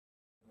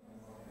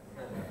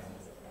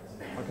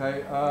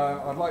Okay,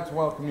 I'd like to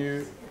welcome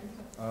you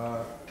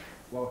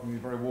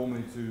very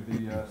warmly to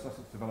the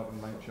Sussex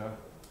Development Lecture.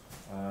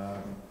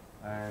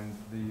 And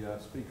the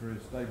speaker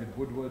is David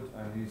Woodward,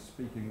 and he's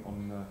speaking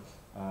on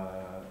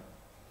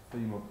the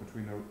theme of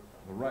between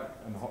the wreck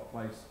and the hot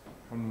place,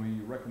 can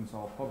we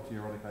reconcile poverty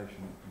eradication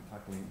and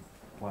tackling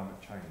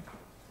climate change?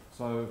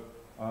 So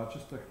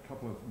just a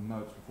couple of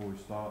notes before we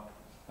start.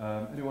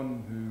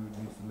 Anyone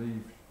who needs to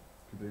leave,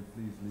 could they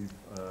please leave,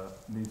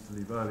 needs to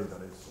leave early,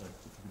 that is, if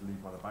you could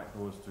leave by the back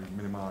doors to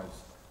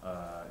minimise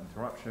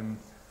interruption.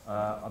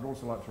 I'd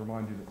also like to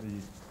remind you that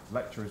the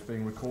lecture is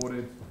being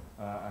recorded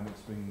and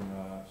it's being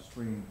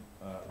streamed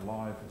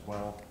live as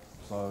well.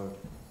 So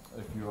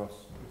if you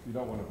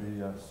don't want to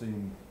be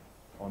seen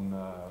on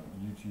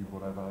YouTube or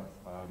whatever,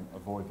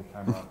 avoid the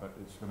camera, but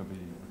it's going to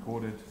be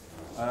recorded.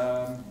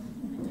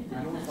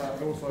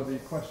 And also the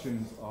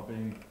questions are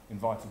being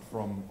invited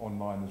from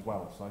online as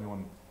well. So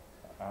anyone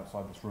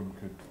outside this room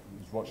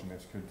who's watching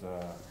this could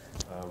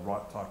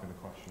type in a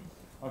question.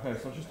 Okay,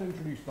 so just to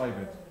introduce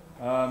David.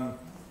 I'm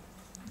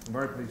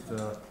very pleased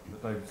that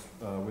David's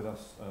with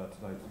us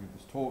today to give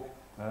this talk.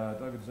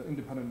 David is an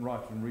independent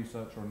writer and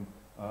researcher on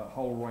a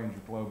whole range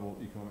of global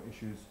economic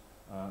issues,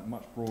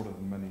 much broader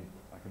than many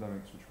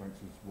academics, which makes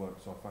his work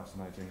so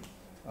fascinating.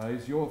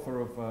 He's the author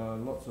of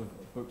lots of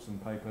books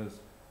and papers,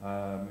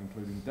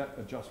 including Debt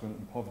Adjustment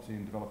and Poverty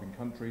in Developing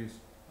Countries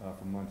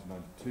from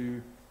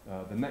 1992,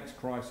 The Next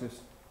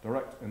Crisis,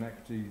 Direct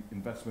Inequity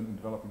Investment in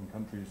Developing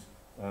Countries,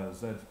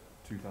 Z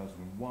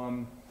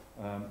 2001.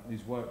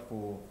 He's worked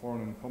for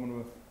Foreign and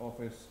Commonwealth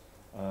Office,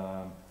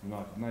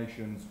 United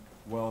Nations,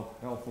 World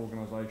Health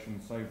Organization,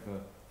 Save the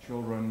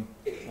Children.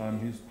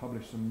 He's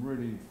published some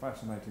really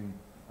fascinating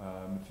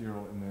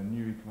material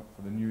in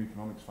for the New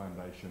Economics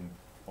Foundation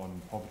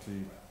on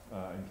poverty,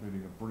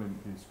 including a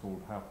brilliant piece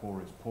called How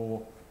Poor is Poor,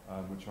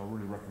 which I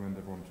really recommend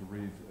everyone to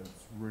read.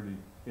 It's really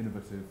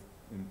innovative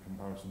in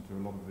comparison to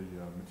a lot of the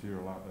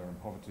material out there on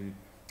poverty.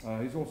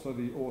 He's also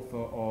the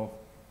author of,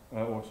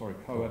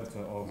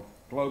 co-editor of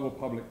Global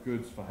Public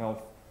Goods for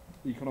Health,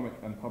 Economic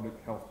and Public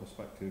Health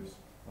Perspectives,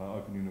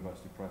 Open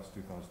University Press,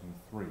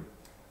 2003.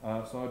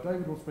 So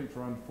David will speak for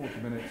around 40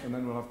 minutes, and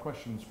then we'll have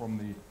questions from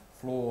the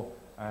floor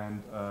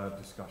and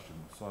discussion.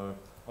 So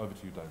over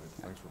to you, David.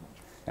 Thanks very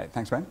much.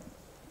 Thanks, Ren.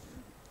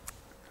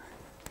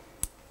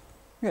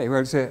 Okay,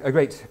 well, it's a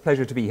great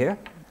pleasure to be here.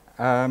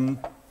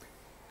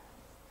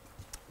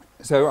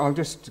 So I'll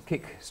just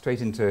kick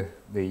straight into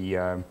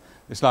the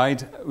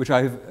slide, which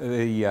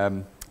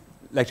the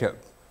lecture,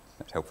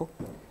 that's helpful,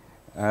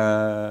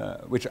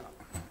 which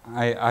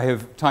I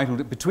have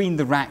titled Between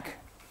the Rack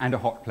and a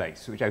Hot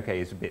Place, which, okay,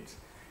 is a bit,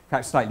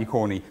 perhaps slightly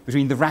corny,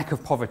 between the rack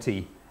of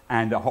poverty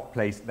and a hot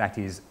place that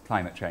is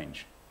climate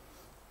change.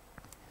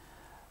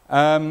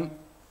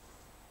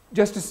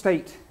 Just to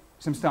state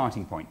some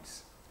starting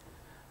points.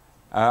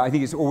 I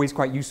think it's always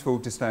quite useful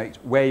to state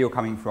where you're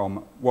coming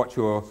from, what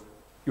your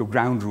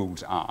ground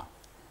rules are.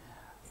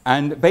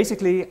 And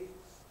basically,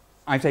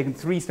 I've taken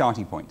three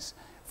starting points.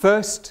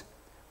 First,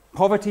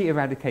 poverty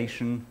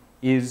eradication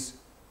is,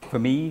 for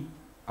me,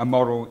 a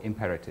moral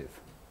imperative.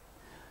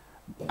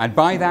 And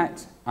by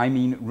that, I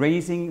mean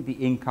raising the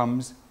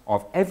incomes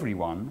of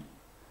everyone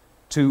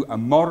to a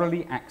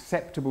morally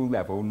acceptable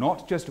level,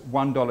 not just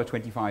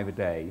 $1.25 a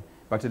day,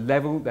 but a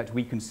level that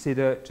we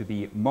consider to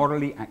be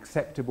morally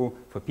acceptable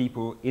for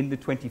people in the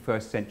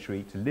 21st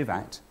century to live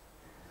at,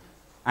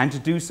 and to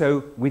do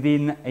so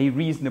within a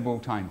reasonable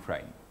time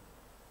frame.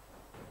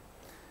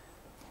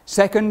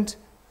 Second,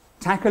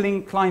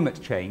 tackling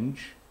climate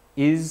change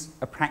is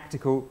a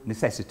practical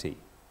necessity.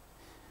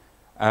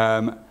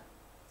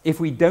 If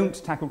we don't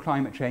tackle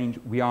climate change,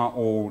 we are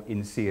all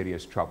in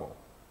serious trouble.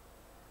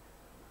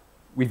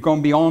 We've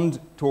gone beyond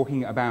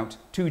talking about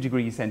 2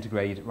 degrees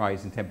centigrade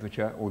rise in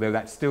temperature, although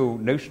that's still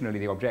notionally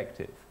the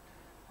objective.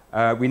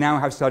 We now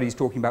have studies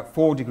talking about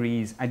 4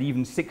 degrees and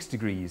even 6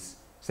 degrees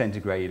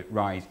centigrade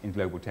rise in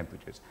global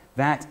temperatures.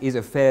 That is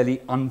a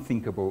fairly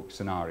unthinkable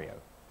scenario.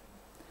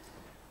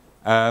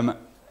 And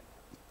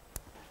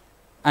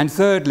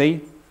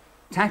thirdly,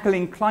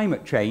 tackling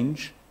climate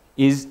change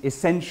is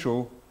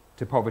essential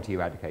to poverty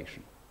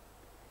eradication.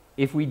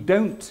 If we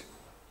don't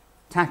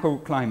tackle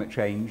climate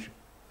change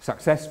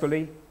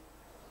successfully,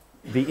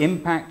 the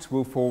impact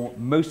will fall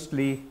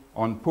mostly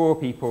on poor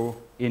people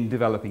in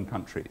developing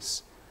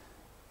countries.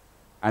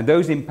 And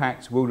those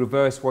impacts will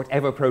reverse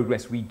whatever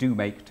progress we do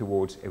make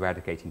towards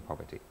eradicating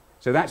poverty.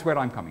 So that's where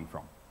I'm coming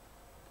from.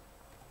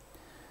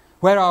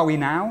 Where are we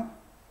now?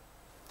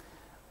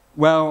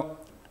 Well,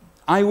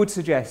 I would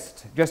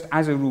suggest, just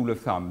as a rule of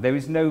thumb, there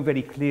is no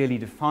very clearly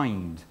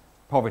defined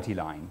poverty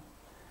line.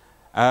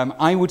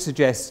 I would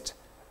suggest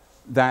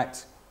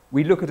that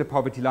we look at a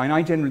poverty line.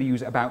 I generally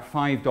use about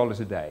 $5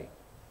 a day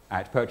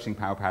at purchasing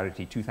power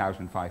parity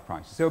 2005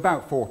 prices, so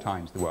about 4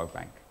 times the World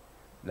Bank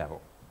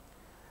level.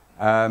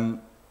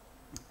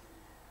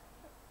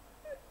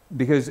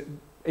 Because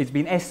it's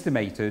been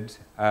estimated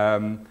by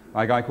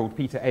a guy called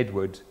Peter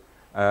Edward,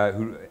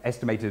 who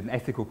estimated an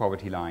ethical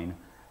poverty line,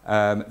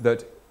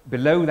 that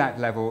below that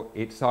level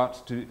it starts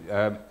to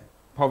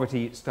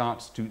poverty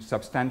starts to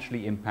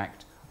substantially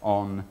impact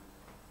on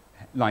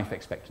life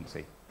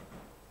expectancy.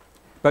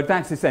 But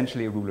that's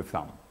essentially a rule of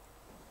thumb.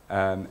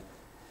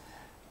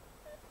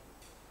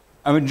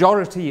 A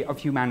majority of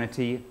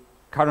humanity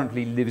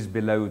currently lives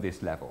below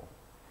this level.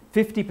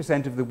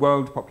 50% of the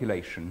world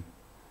population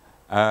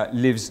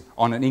lives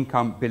on an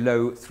income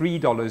below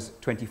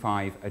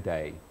 $3.25 a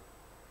day.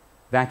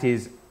 That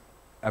is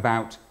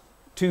about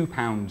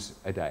 £2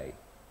 a day.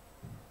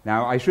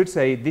 Now, I should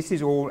say this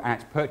is all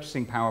at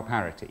purchasing power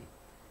parity.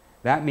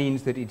 That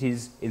means that it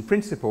is, in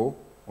principle,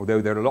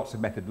 although there are lots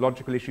of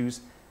methodological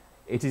issues,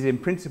 it is in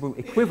principle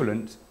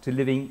equivalent to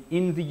living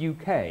in the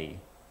UK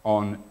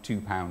on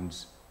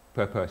 £2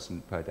 per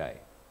person per day.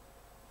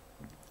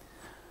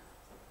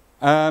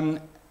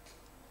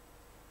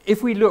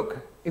 If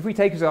we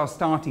take as our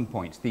starting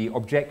point the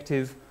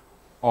objective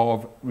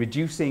of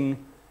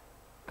reducing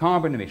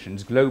carbon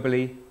emissions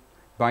globally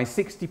by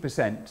 60 to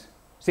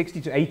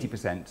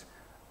 80%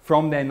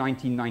 from their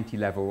 1990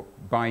 level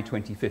by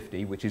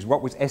 2050, which is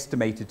what was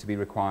estimated to be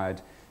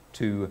required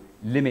to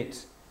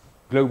limit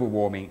global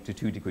warming to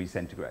 2 degrees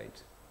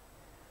centigrade.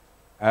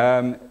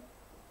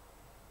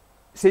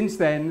 Since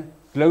then,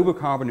 global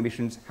carbon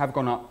emissions have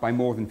gone up by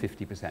more than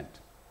 50%.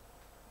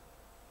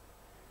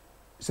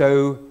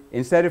 So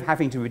instead of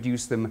having to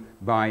reduce them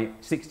by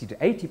 60 to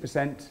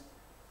 80%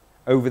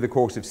 over the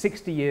course of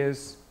 60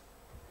 years,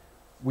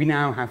 we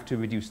now have to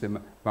reduce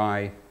them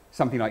by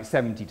something like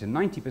 70 to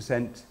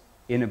 90%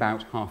 in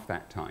about half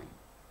that time.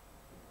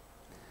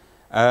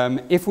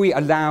 If we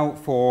allow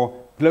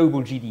for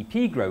global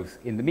GDP growth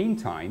in the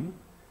meantime,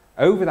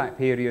 over that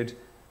period,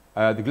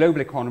 the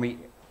global economy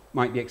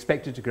might be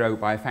expected to grow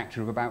by a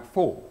factor of about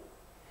 4.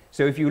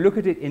 So if you look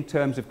at it in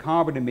terms of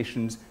carbon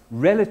emissions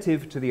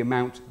relative to the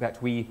amount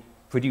that we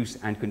produce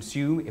and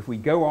consume, if we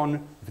go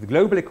on, if the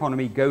global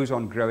economy goes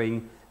on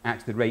growing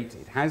at the rate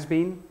it has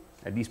been,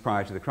 at least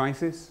prior to the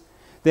crisis,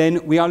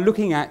 then we are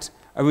looking at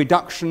a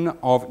reduction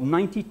of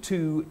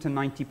 92 to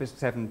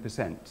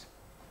 97%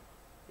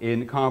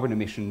 in carbon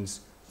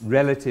emissions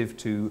relative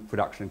to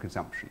production and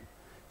consumption.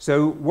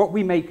 So what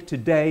we make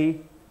today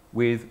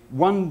with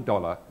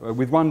 $1,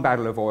 with 1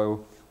 barrel of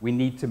oil, we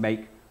need to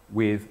make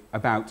with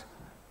about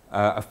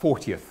a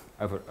 40th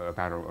of a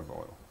barrel of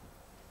oil.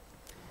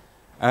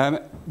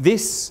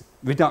 This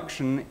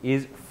reduction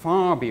is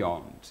far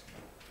beyond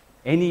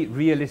any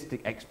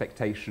realistic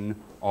expectation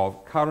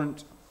of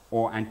current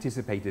or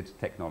anticipated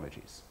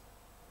technologies.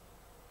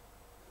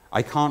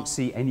 I can't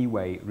see any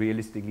way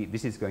realistically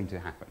this is going to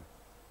happen.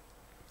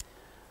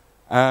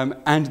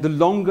 And the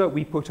longer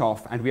we put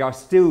off, and we are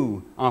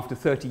still, after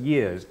 30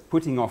 years,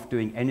 putting off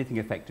doing anything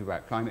effective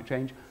about climate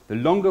change, the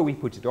longer we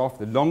put it off,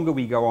 the longer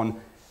we go on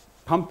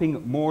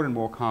pumping more and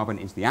more carbon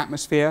into the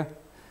atmosphere,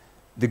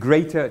 the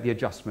greater the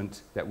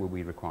adjustment that will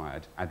be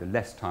required, and the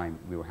less time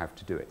we will have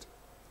to do it.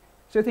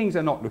 So things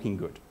are not looking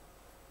good.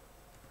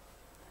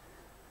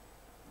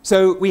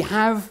 So we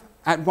have,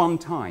 at one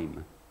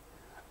time,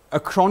 a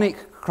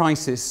chronic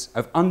crisis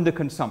of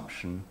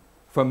underconsumption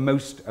for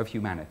most of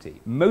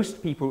humanity.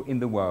 Most people in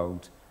the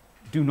world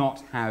do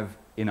not have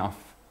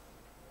enough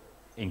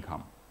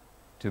income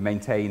to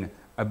maintain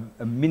a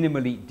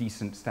minimally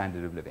decent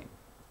standard of living.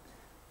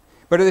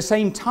 But at the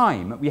same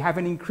time, we have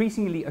an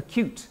increasingly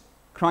acute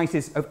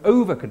crisis of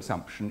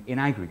overconsumption in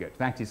aggregate.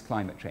 That is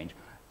climate change.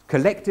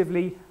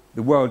 Collectively,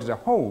 the world as a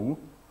whole,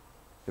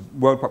 the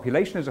world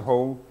population as a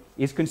whole,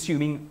 is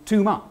consuming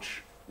too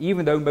much,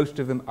 even though most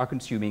of them are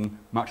consuming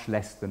much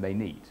less than they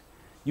need.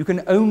 You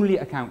can only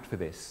account for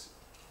this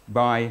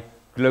by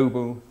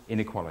global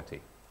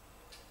inequality.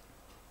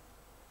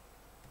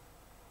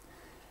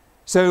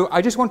 So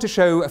I just want to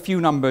show a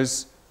few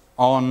numbers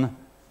on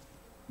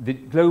the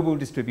global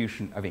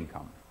distribution of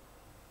income,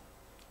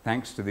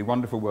 thanks to the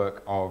wonderful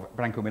work of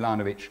Branko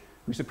Milanovic,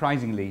 who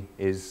surprisingly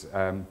is,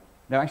 no,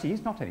 actually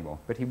he's not anymore,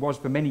 but he was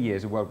for many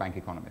years a World Bank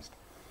economist.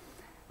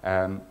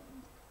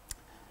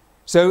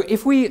 So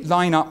if we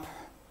line up,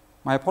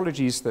 my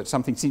apologies that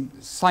something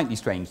slightly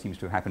strange seems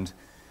to have happened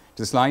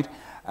to the slide.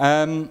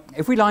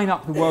 If we line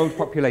up the world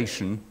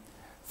population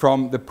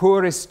from the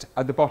poorest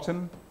at the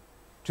bottom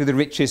to the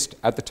richest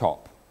at the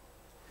top,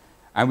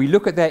 and we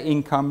look at their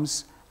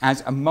incomes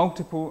as a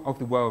multiple of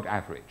the world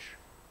average.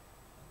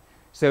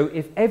 So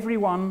if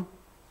everyone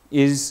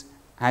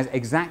has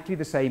exactly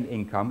the same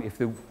income, if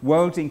the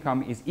world's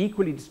income is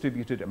equally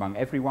distributed among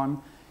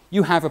everyone,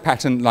 you have a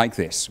pattern like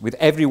this, with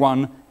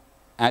everyone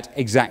at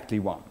exactly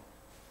 1.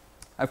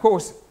 Of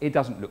course, it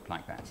doesn't look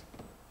like that.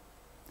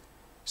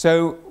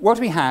 So what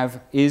we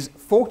have is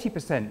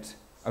 40%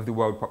 of the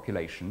world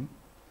population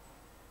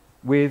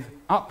with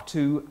up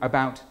to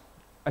about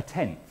a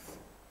tenth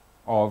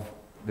of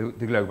the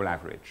global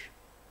average.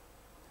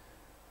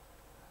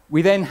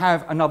 We then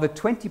have another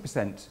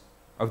 20%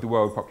 of the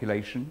world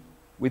population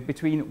with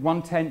between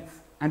 1/10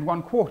 and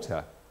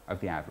 1/4 of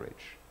the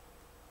average.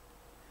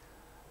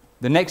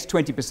 The next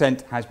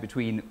 20% has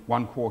between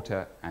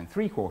 1/4 and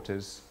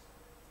 3/4,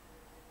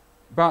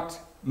 but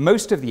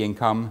most of the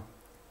income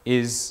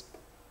is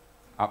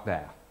up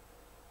there.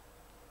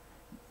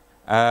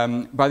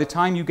 By the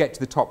time you get to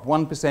the top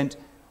 1%,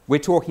 we're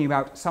talking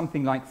about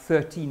something like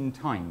 13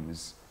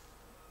 times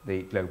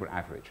the global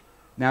average.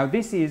 Now,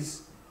 this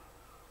is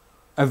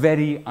a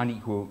very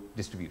unequal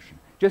distribution.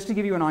 Just to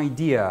give you an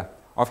idea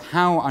of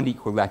how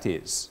unequal that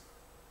is,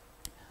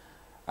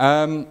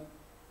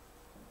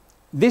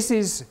 this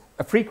is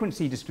a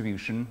frequency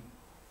distribution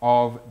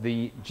of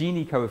the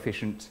Gini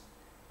coefficient,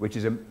 which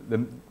is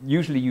the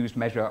usually used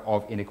measure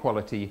of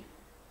inequality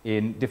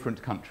in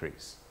different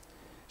countries.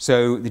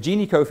 So the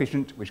Gini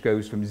coefficient, which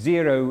goes from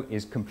 0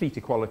 is complete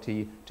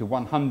equality to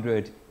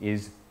 100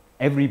 is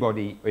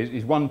everybody,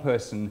 is one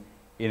person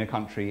in a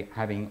country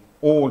having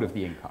all of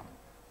the income.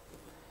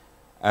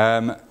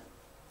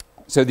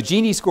 So the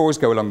Gini scores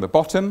go along the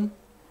bottom,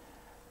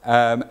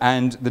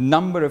 and the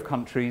number of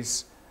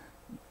countries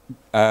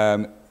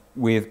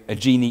with a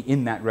Gini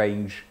in that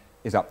range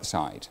is up the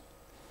side.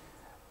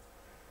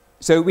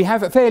 So we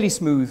have a fairly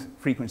smooth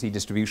frequency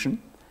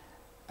distribution.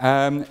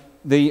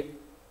 The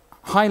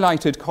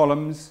highlighted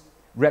columns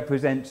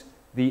represent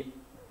the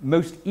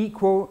most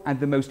equal and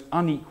the most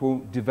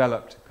unequal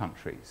developed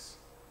countries.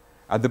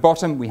 At the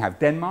bottom, we have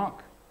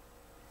Denmark.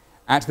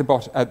 At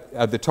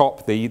the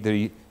top,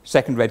 the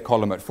second red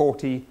column at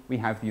 40, we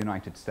have the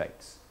United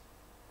States.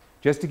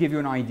 Just to give you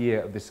an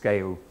idea of the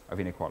scale of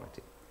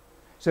inequality.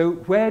 So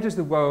where does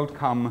the world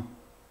come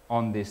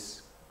on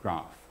this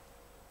graph?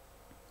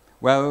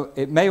 Well,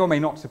 it may or may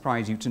not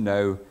surprise you to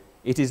know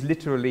it is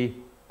literally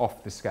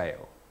off the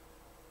scale.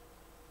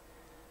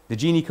 The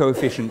Gini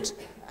coefficient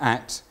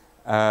at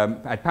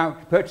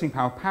purchasing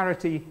power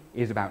parity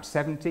is about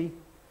 70.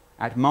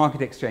 At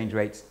market exchange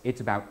rates,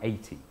 it's about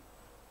 80.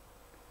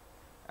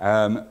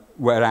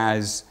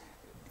 Whereas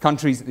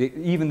countries,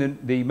 even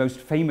the most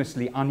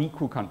famously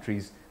unequal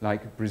countries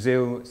like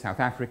Brazil, South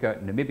Africa,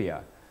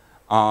 Namibia,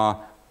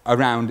 are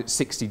around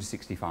 60 to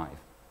 65.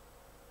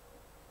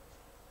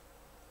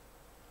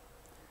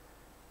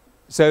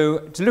 So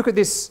to look at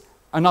this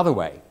another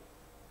way,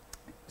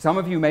 some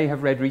of you may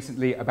have read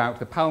recently about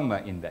the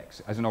Palmer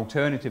Index as an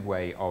alternative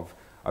way of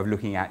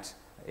looking at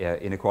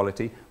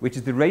inequality, which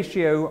is the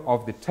ratio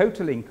of the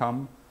total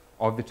income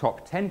of the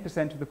top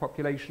 10% of the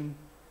population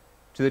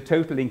to the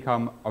total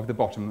income of the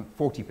bottom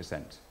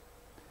 40%.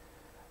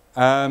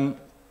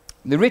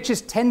 The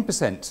richest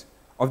 10%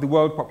 of the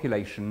world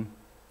population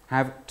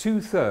have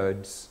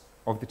 2/3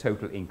 of the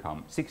total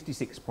income,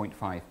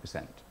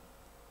 66.5%.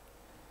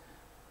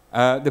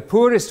 The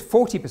poorest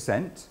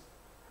 40%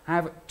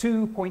 have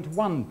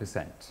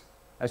 2.1%.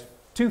 As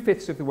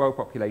 2/5 of the world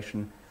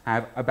population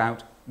have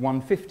about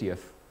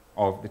 1/50th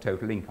of the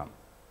total income.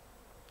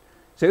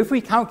 So if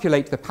we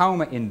calculate the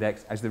Palmer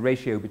Index as the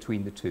ratio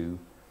between the two,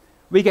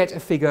 we get a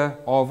figure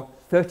of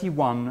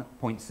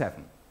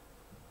 31.7.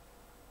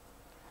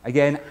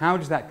 Again, how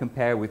does that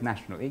compare with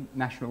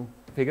national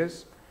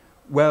figures?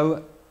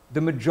 Well,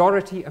 the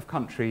majority of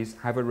countries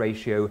have a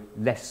ratio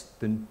less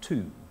than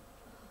 2.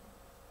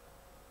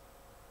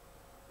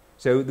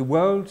 So the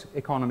world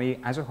economy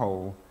as a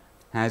whole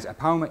has a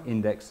Palmer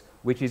Index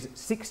which is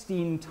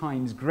 16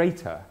 times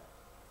greater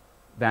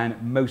than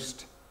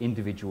most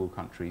individual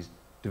countries,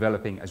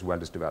 developing as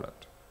well as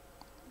developed.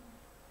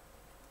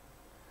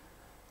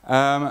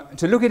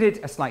 To look at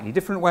it a slightly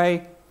different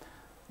way,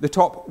 the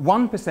top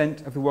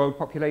 1% of the world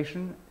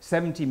population,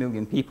 70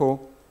 million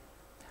people,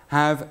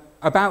 have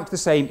about the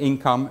same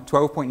income,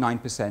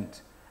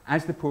 12.9%,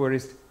 as the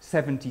poorest,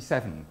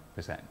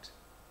 77%.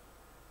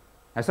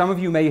 Now, some of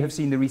you may have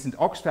seen the recent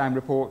Oxfam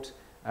report,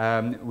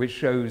 which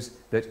shows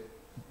that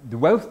the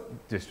wealth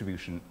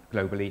distribution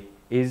globally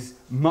is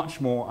much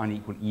more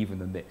unequal even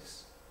than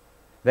this.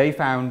 They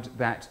found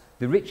that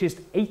the richest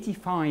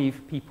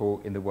 85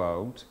 people in the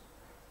world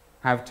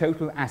have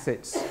total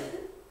assets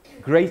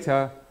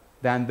greater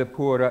than the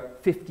poorer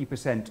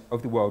 50%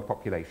 of the world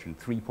population,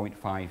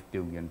 3.5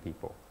 billion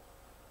people.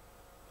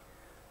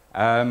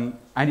 And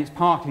it's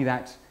partly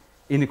that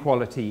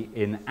inequality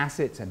in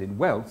assets and in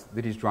wealth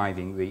that is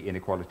driving the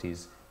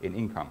inequalities in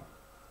income.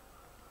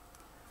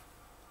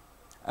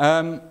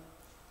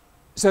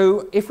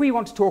 So if we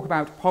want to talk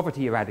about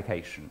poverty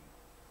eradication,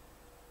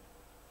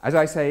 as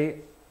I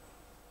say,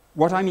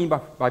 what I mean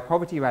by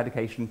poverty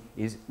eradication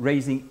is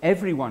raising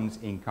everyone's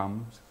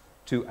incomes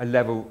to a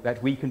level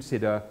that we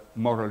consider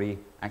morally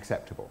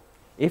acceptable.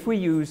 If we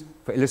use,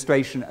 for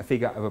illustration, a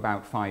figure of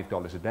about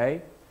 $5 a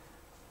day,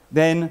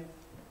 then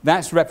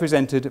that's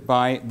represented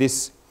by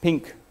this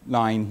pink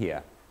line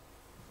here.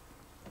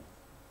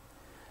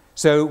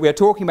 So we're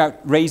talking about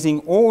raising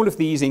all of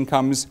these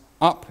incomes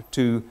up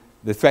to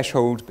the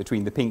threshold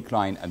between the pink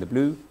line and the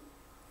blue.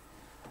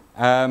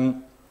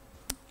 And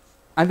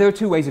there are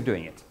two ways of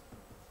doing it.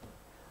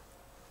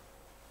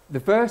 The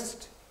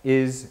first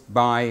is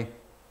by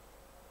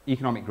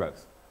economic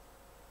growth.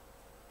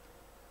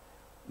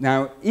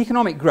 Now,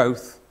 economic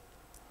growth,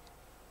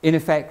 in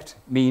effect,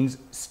 means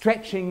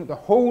stretching the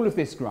whole of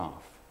this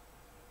graph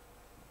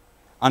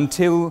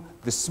until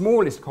the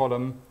smallest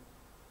column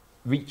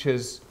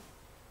reaches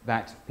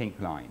that pink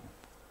line.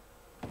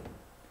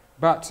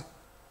 But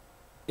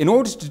in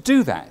order to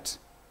do that,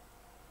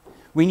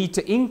 we need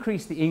to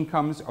increase the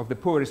incomes of the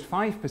poorest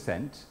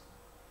 5%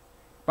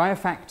 by a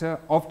factor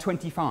of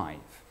 25.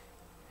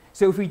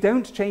 So if we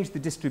don't change the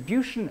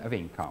distribution of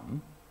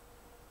income,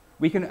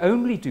 we can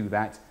only do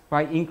that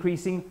by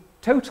increasing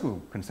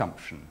total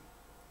consumption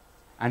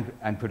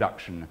and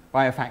production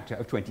by a factor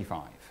of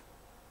 25.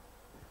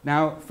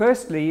 Now,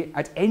 firstly,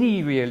 at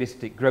any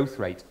realistic growth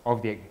rate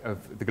of the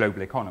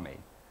global economy,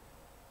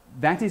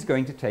 that is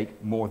going to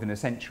take more than a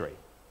century.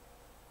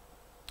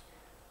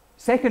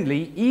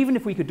 Secondly, even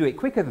if we could do it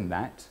quicker than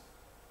that,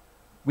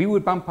 we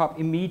would bump up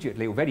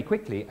immediately or very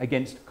quickly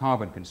against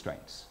carbon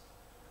constraints.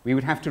 We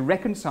would have to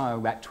reconcile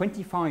that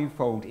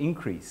 25-fold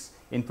increase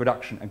in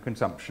production and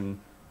consumption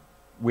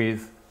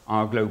with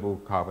our global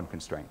carbon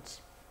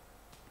constraints.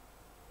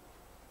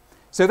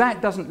 So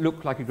that doesn't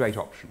look like a great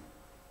option.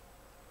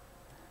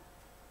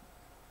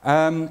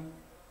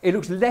 It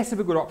looks less of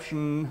a good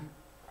option,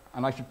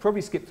 and I should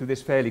probably skip through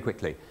this fairly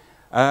quickly.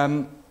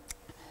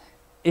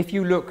 If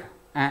you look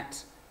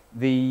at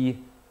the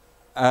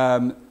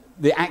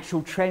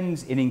actual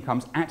trends in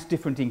incomes at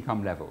different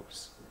income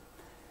levels.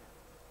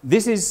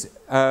 This is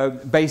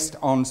based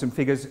on some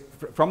figures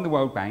from the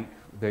World Bank,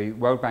 the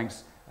World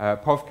Bank's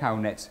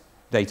POV-CalNet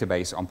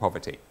database on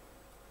poverty.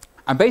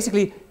 And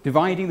basically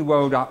dividing the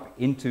world up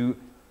into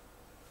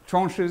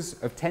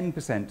tranches of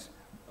 10%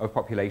 of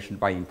population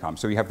by income.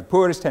 So we have the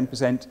poorest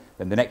 10%,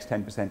 then the next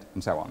 10%,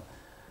 and so on.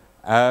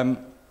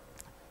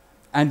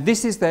 And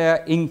this is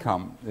their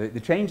income, the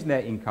change in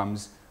their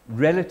incomes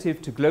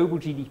relative to global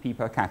GDP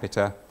per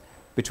capita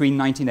between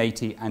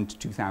 1980 and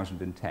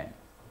 2010.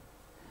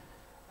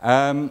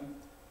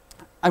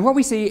 And what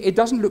we see, it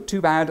doesn't look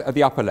too bad at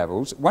the upper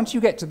levels. Once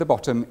you get to the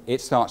bottom,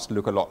 it starts to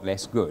look a lot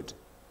less good.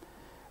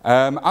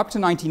 Up to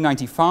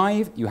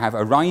 1995, you have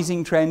a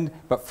rising trend,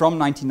 but from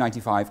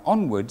 1995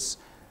 onwards,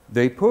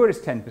 the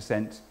poorest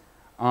 10%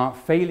 are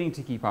failing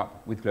to keep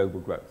up with global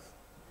growth.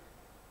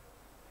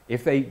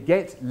 If they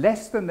get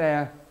less than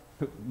their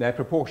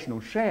proportional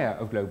share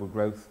of global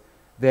growth,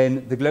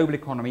 then the global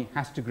economy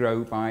has to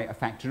grow by a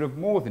factor of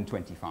more than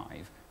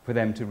 25 for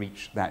them to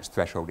reach that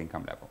threshold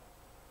income level.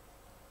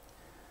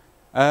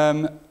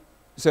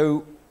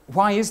 So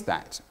why is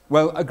that?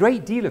 Well, a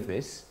great deal of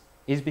this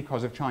is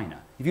because of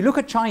China. If you look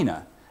at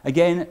China,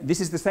 again, this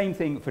is the same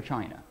thing for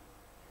China.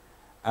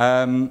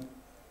 The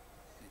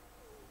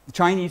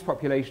Chinese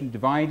population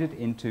divided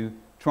into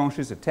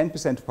tranches of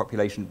 10% of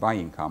population by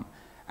income,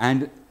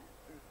 and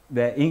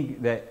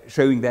they're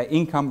showing their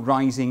income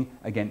rising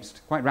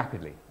quite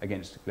rapidly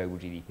against global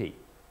GDP.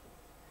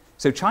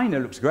 So China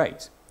looks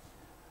great.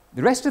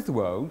 The rest of the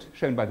world,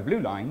 shown by the blue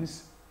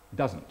lines,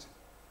 doesn't.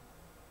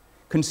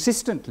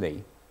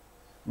 Consistently,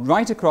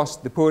 right across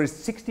the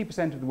poorest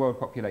 60% of the world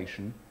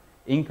population,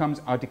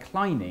 incomes are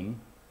declining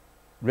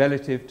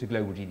relative to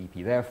global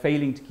GDP. They are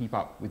failing to keep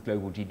up with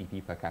global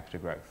GDP per capita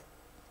growth.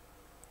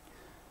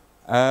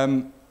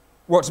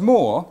 What's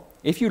more,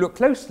 if you look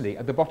closely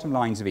at the bottom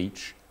lines of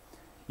each,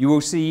 you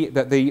will see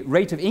that the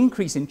rate of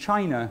increase in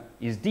China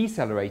is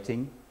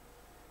decelerating.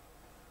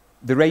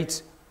 The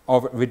rate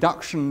of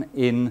reduction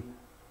in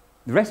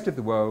the rest of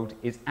the world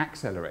is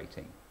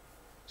accelerating.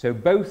 So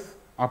both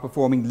are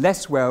performing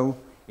less well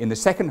in the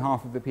second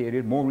half of the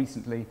period, more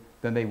recently,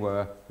 than they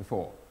were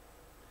before.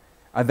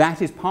 And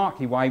that is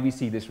partly why we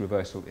see this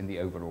reversal in the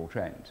overall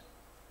trend.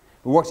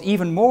 But what's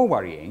even more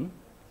worrying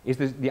is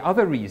the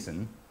other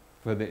reason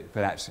for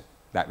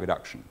that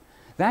reduction.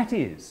 That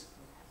is,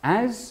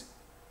 as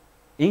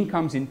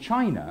incomes in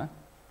China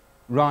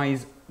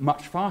rise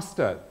much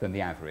faster than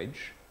the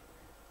average,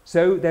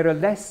 so there are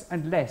less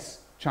and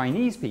less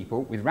Chinese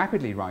people with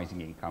rapidly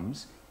rising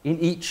incomes in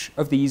each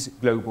of these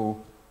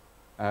global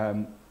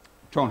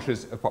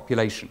tranches of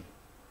population.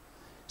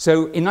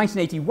 So in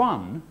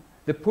 1981,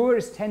 the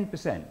poorest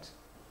 10%,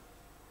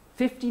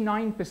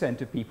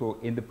 59% of people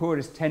in the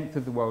poorest tenth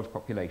of the world's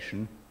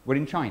population were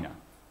in China.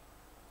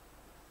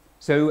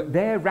 So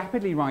their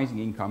rapidly rising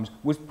incomes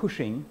was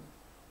pushing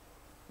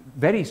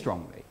very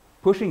strongly,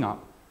 pushing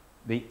up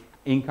the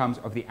incomes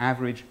of the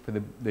average for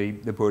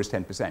the poorest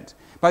 10%.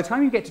 By the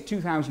time you get to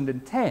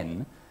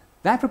 2010,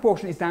 that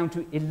proportion is down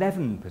to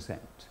 11%.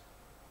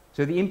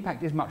 So the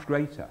impact is much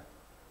greater.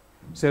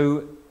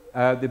 So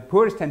the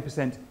poorest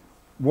 10%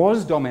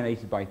 was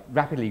dominated by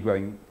rapidly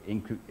growing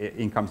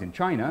incomes in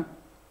China,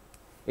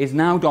 is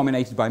now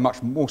dominated by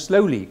much more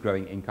slowly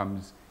growing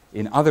incomes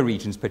in other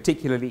regions,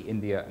 particularly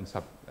India and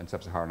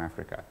sub-Saharan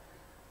Africa.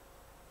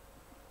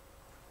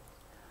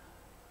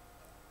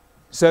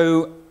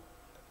 So,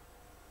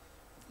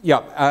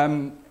 yeah,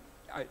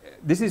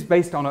 this is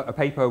based on a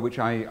paper which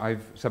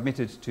I've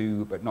submitted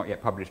to, but not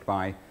yet published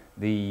by,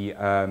 the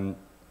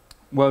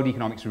World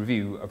Economics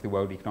Review of the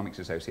World Economics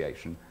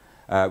Association,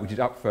 which is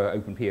up for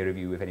open peer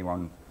review if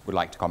anyone would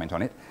like to comment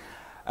on it.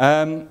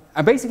 And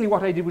basically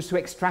what I did was to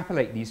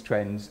extrapolate these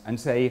trends and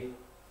say,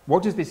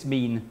 what does this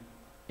mean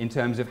in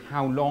terms of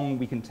how long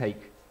we would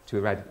take to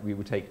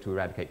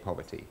eradicate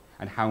poverty,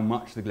 and how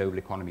much the global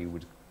economy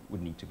would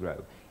need to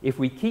grow. If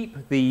we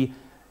keep the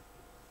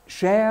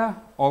share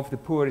of the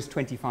poorest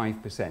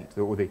 25%,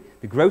 or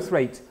the growth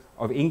rate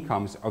of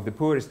incomes of the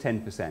poorest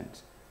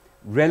 10%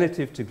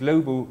 relative to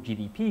global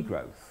GDP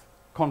growth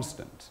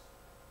constant,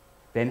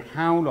 then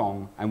how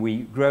long, and we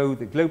grow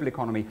the global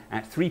economy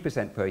at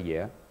 3% per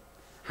year,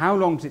 how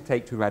long does it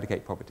take to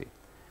eradicate poverty?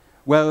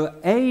 Well,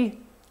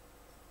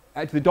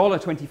 at the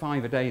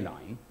 $1.25 a day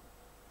line,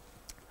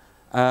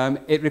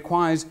 it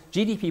requires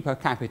GDP per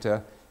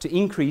capita to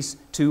increase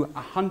to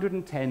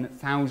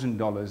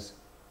 $110,000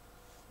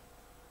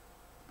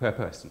 per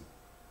person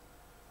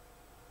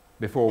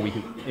before we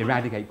can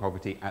eradicate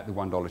poverty at the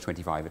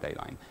 $1.25 a day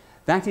line.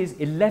 That is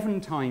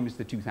 11 times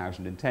the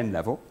 2010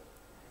 level,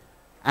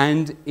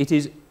 and it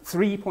is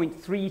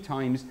 3.3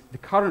 times the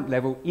current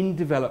level in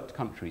developed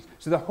countries.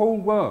 So the whole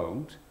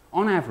world,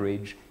 on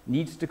average,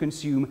 needs to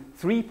consume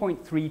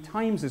 3.3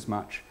 times as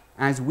much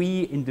as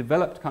we in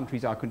developed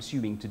countries are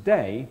consuming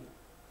today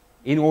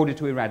in order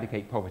to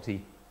eradicate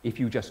poverty if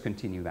you just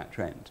continue that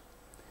trend.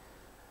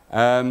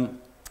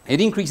 It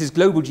increases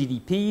global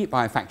GDP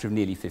by a factor of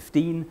nearly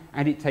 15,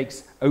 and it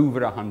takes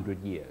over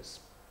 100 years.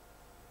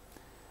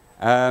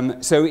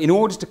 So in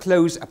order to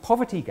close a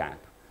poverty gap,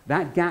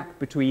 that gap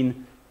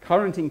between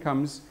current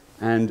incomes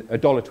and a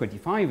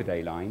 $1.25 a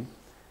day line,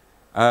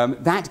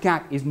 that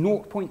gap is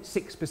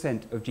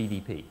 0.6% of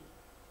GDP.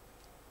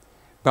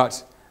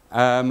 But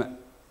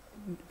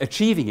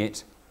achieving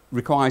it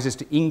requires us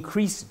to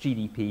increase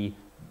GDP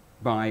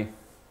by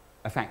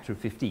a factor of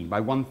 15,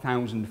 by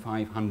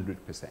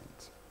 1,500%.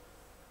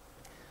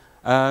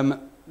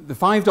 The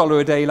 $5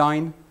 a day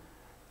line,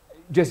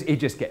 it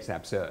just gets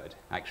absurd,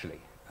 actually.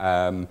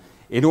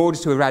 In order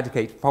to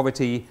eradicate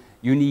poverty,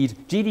 you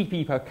need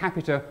GDP per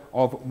capita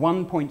of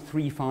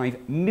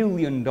 $1.35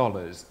 million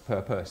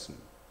per person.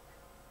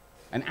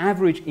 An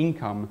average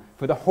income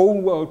for the whole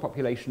world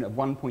population of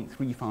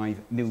 $1.35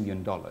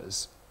 million.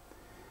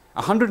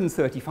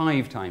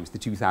 135 times the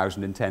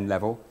 2010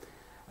 level,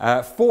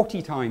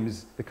 40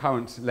 times the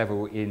current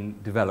level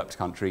in developed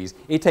countries.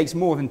 It takes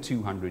more than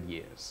 200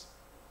 years.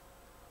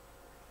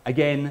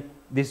 Again,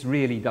 this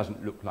really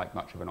doesn't look like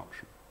much of an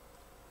option.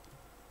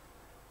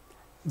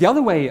 The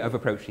other way of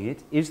approaching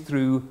it is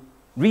through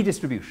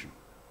redistribution.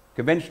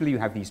 Conventionally, you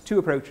have these two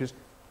approaches,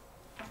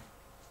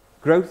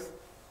 growth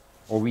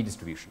or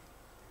redistribution.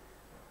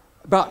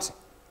 But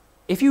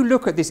if you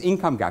look at this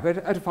income gap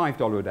at a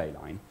 $5 a day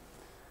line,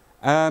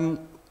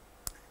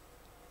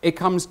 it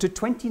comes to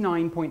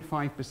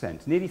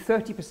 29.5%, nearly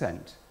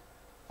 30%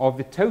 of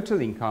the total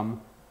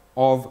income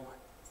of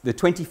the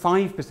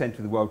 25%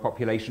 of the world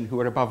population who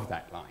are above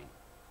that line.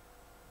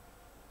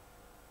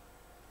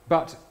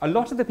 But a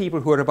lot of the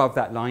people who are above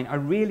that line are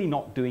really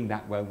not doing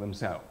that well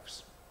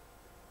themselves.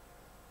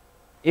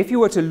 If you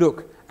were to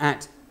look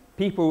at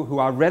people who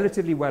are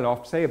relatively well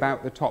off, say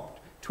about the top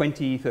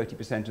 20,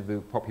 30% of the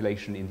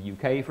population in the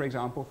UK, for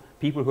example,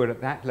 people who are at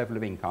that level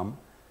of income,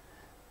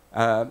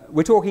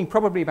 we're talking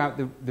probably about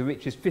the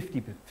richest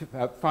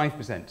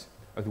 5%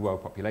 of the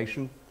world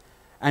population,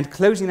 and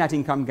closing that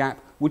income gap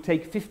would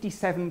take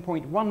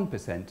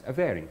 57.1% of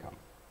their income.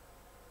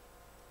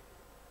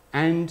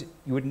 And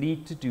you would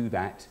need to do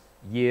that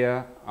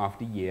year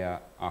after year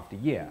after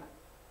year.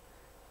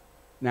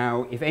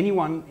 Now, if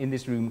anyone in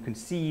this room can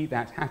see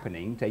that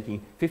happening,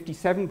 taking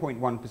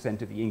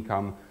 57.1% of the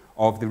income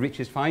of the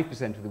richest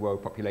 5% of the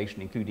world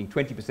population, including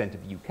 20%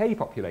 of the UK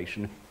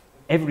population,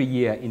 every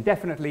year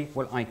indefinitely,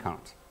 well, I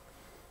can't.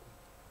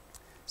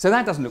 So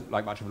that doesn't look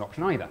like much of an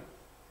option either.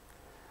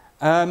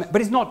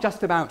 But it's not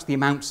just about the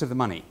amounts of the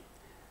money,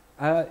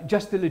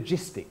 just the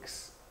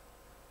logistics.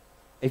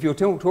 If you're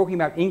talking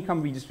about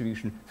income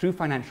redistribution through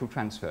financial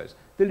transfers,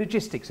 the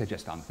logistics are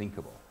just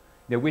unthinkable.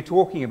 You know, we're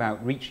talking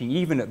about reaching,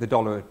 even at the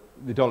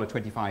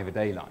 $1.25 a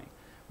day line,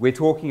 we're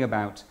talking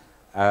about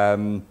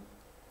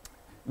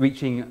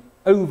reaching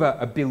over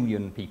 1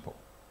 billion people.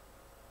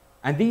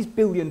 And these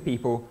billion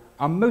people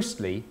are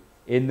mostly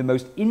in the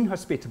most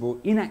inhospitable,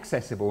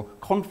 inaccessible,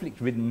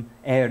 conflict-ridden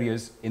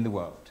areas in the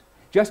world.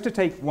 Just to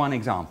take one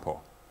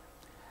example,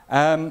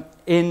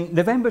 in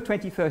November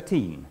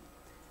 2013,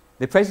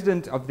 the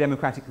President of the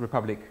Democratic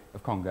Republic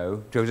of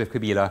Congo, Joseph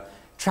Kabila,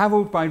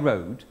 travelled by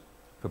road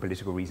for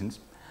political reasons.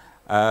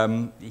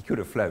 He could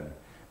have flown,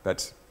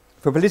 but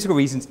for political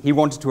reasons, he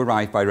wanted to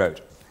arrive by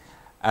road.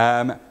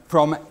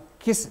 From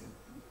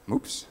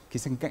Kisangani.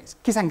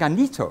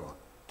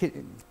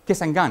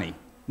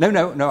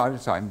 No, I'm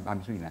sorry, I'm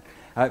reading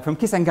that. From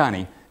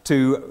Kisangani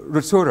to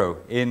Rutshuru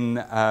in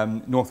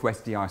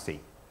northwest DRC.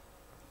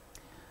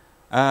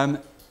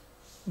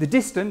 The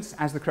distance,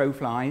 as the crow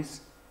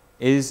flies,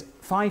 is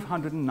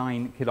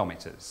 509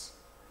 kilometres,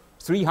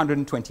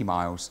 320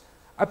 miles,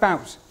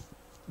 about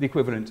the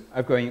equivalent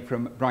of going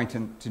from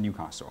Brighton to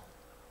Newcastle.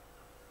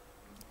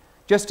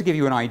 Just to give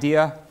you an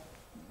idea,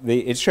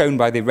 it's shown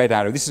by the red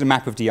arrow. This is a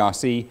map of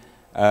DRC.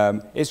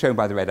 It's shown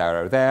by the red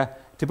arrow there.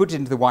 To put it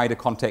into the wider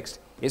context,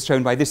 it's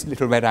shown by this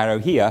little red arrow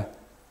here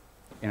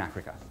in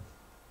Africa.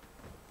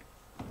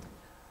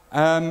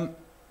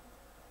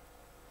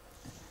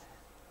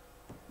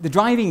 The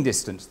driving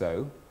distance,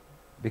 though,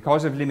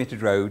 because of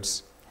limited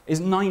roads, is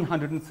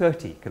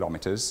 930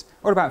 kilometres,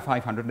 or about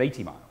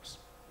 580 miles.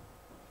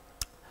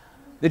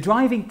 the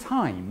driving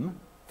time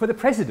for the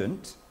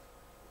president,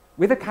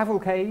 with a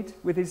cavalcade,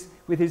 with his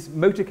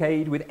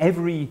motorcade, with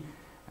every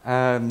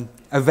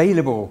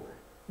available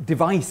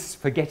device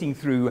for getting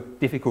through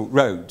difficult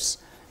roads,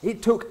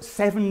 it took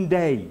 7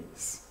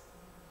 days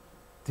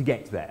to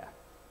get there.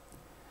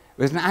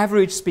 With an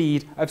average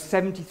speed of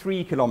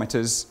 73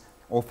 kilometres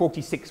or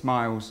 46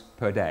 miles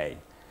per day.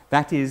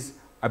 That is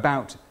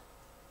about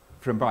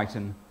from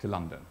Brighton to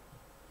London.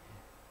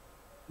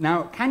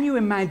 Now, can you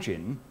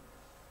imagine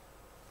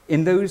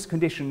in those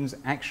conditions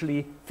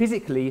actually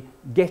physically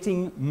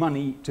getting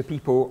money to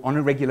people on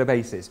a regular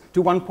basis,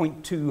 to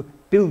 1.2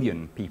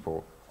 billion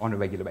people on a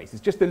regular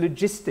basis? Just the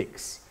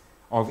logistics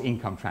of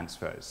income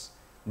transfers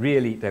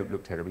really don't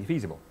look terribly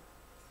feasible.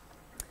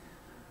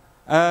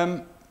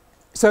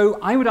 So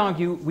I would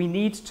argue we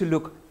need to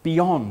look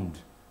beyond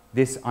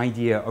this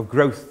idea of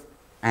growth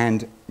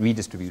and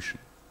redistribution.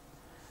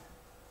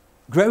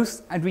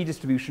 Growth and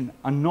redistribution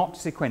are not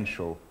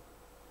sequential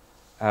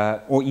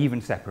or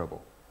even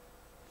separable.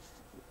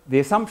 The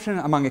assumption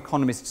among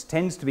economists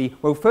tends to be,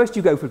 well, first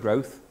you go for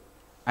growth,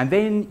 and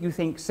then you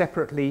think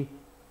separately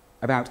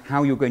about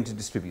how you're going to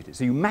distribute it.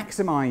 So you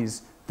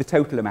maximize the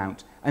total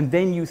amount, and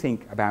then you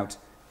think about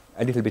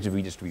a little bit of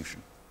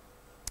redistribution.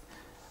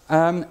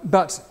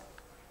 But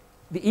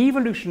the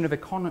evolution of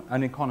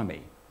an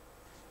economy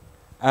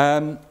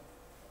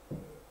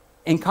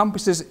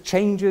encompasses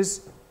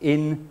changes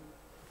in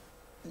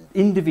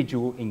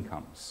individual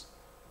incomes.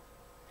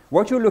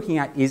 What you're looking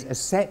at is a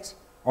set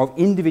of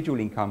individual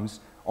incomes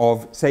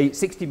of, say,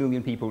 60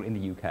 million people in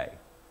the UK.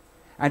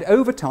 And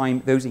over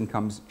time, those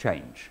incomes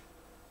change.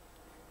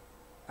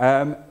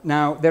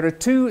 Now, there are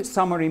two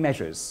summary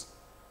measures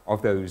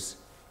of those,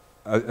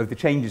 of the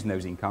changes in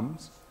those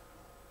incomes.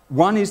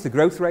 One is the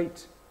growth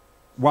rate,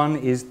 one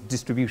is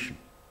distribution.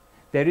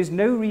 There is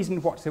no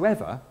reason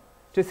whatsoever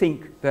to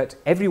think that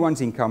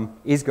everyone's income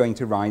is going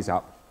to rise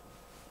up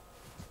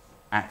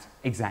at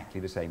exactly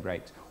the same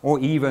rate, or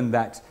even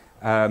that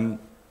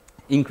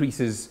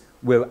increases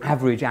will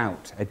average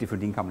out at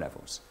different income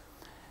levels.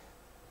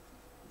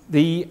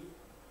 The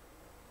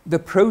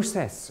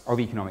process of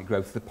economic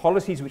growth, the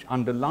policies which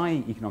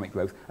underlie economic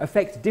growth,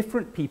 affect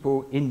different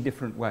people in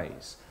different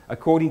ways,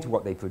 according to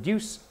what they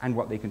produce and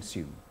what they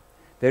consume.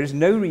 There is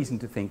no reason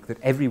to think that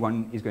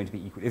everyone is going to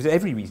be equal. There's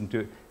every reason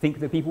to think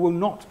that people will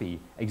not be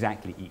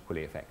exactly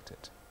equally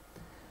affected.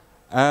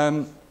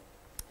 And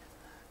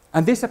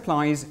this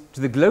applies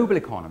to the global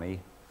economy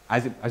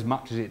as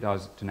much as it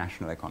does to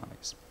national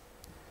economies.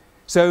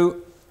 So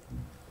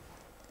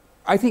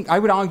I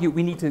would argue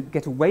we need to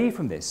get away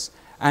from this,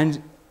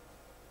 and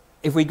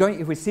if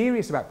we're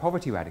serious about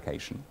poverty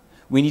eradication,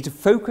 we need to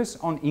focus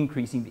on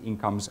increasing the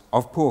incomes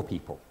of poor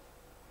people.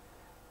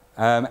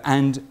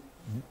 And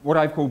what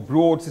I've called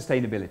broad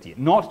sustainability,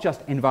 not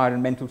just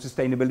environmental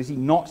sustainability,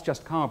 not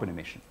just carbon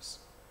emissions,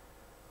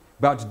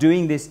 but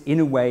doing this in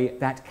a way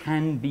that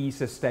can be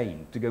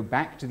sustained, to go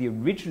back to the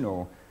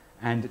original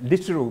and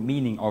literal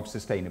meaning of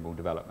sustainable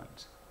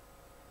development,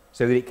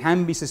 so that it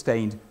can be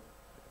sustained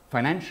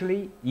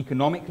financially,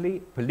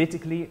 economically,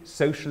 politically,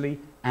 socially,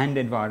 and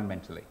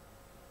environmentally.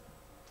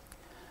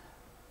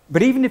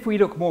 But even if we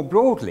look more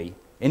broadly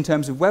in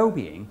terms of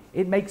well-being,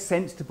 it makes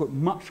sense to put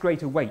much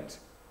greater weight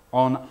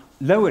on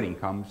lower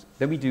incomes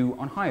than we do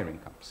on higher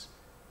incomes.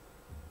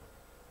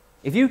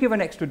 If you give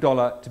an extra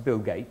 $1 to Bill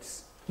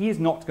Gates, he is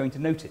not going to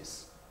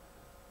notice.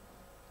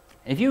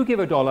 If you give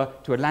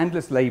 $1 to a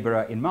landless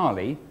labourer in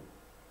Mali,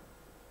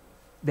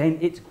 then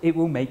it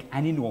will make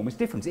an enormous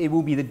difference. It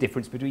will be the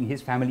difference between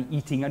his family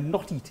eating and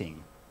not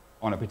eating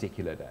on a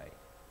particular day.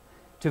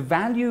 To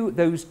value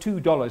those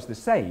 $2 the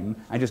same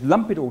and just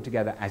lump it all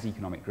together as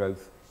economic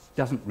growth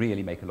doesn't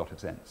really make a lot of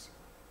sense.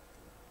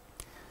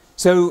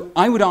 So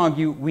I would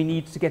argue we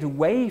need to get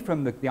away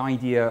from the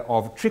idea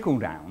of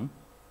trickle-down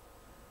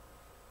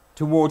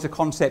towards a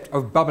concept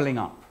of bubbling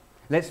up.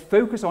 Let's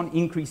focus on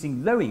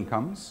increasing low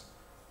incomes,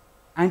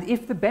 and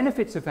if the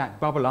benefits of that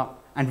bubble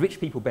up and rich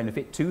people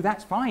benefit too,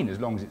 that's fine as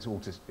long as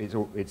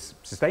it's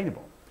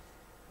sustainable.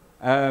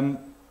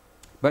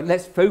 But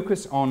let's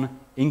focus on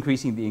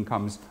increasing the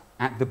incomes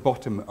at the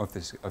bottom of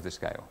the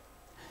scale.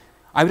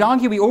 I would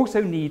argue we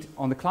also need,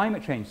 on the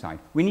climate change side,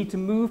 we need to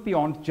move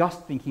beyond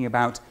just thinking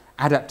about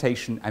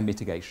adaptation and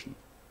mitigation.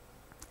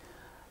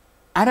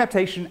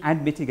 Adaptation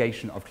and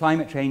mitigation of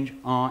climate change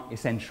are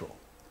essential,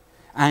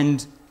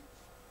 and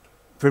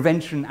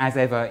prevention, as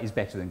ever, is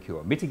better than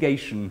cure.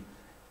 Mitigation,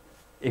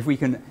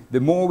 the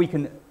more we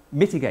can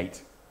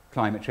mitigate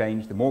climate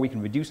change, the more we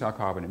can reduce our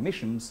carbon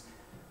emissions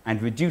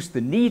and reduce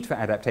the need for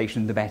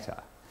adaptation, the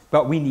better.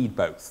 But we need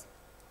both.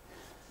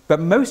 But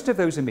most of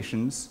those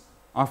emissions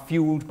are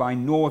fueled by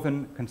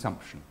northern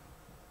consumption.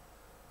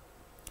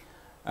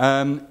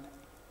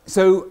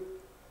 So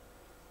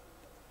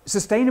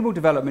sustainable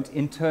development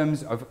in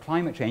terms of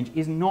climate change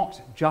is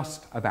not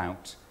just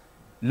about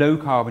low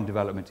carbon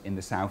development in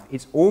the south,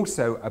 it's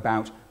also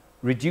about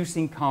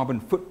reducing carbon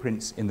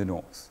footprints in the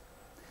north.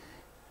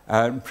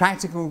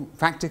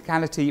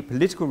 Practicality,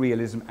 political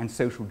realism, and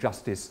social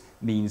justice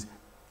means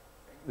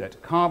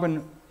that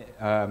carbon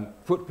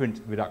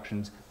footprint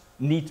reductions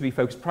need to be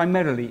focused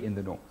primarily in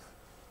the north.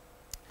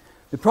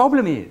 The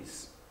problem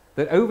is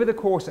that over the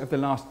course of the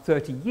last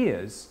 30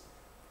 years,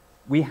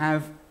 we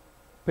have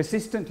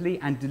persistently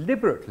and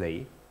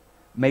deliberately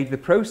made the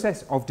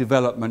process of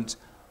development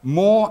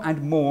more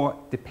and more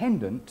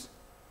dependent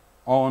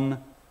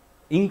on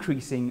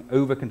increasing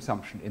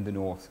overconsumption in the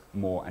north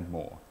more and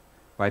more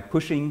by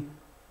pushing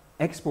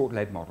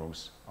export-led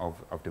models of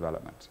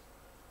development.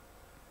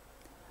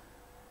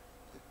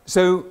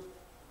 So,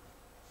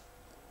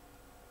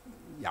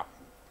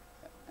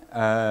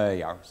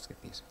 I'll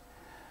skip these.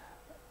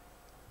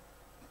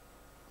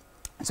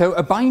 So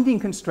a binding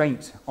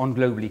constraint on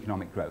global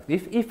economic growth.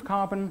 If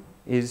carbon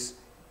is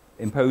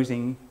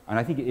imposing, and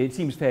I think it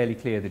seems fairly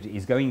clear that it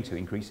is going to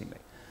increasingly,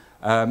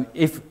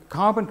 if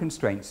carbon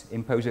constraints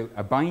impose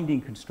a binding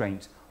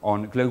constraint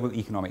on global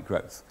economic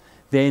growth,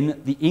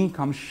 then the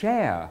income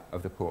share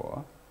of the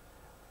poor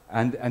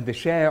and the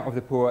share of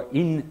the poor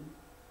in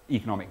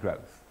economic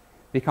growth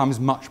becomes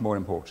much more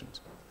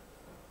important.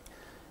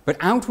 But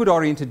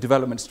outward-oriented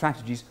development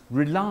strategies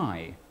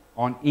rely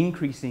on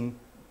increasing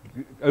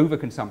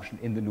overconsumption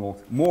in the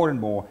north more and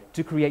more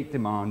to create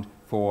demand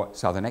for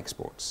southern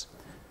exports.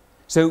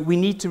 So we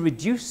need to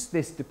reduce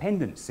this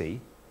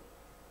dependency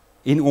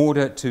in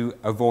order to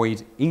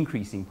avoid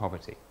increasing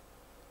poverty.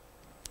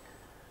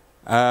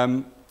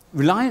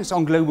 Reliance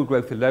on global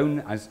growth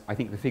alone, as I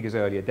think the figures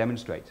earlier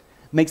demonstrate,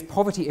 makes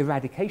poverty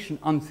eradication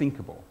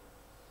unthinkable,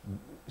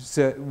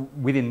 so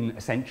within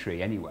a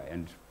century anyway,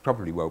 and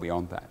probably well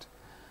beyond that.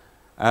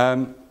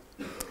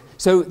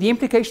 So the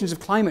implications of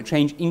climate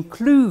change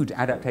include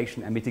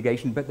adaptation and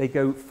mitigation, but they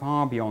go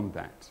far beyond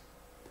that.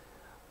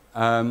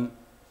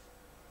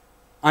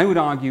 I would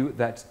argue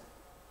that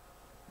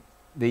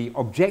the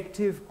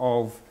objective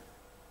of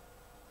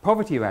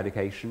poverty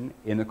eradication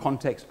in the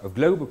context of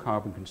global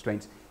carbon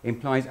constraints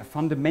implies a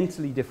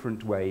fundamentally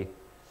different way,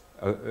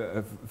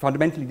 a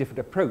fundamentally different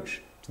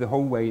approach to the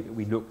whole way that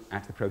we look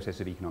at the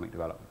process of economic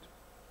development.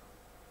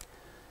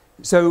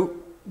 So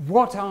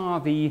what are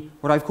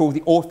what I've called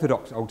the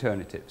orthodox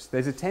alternatives?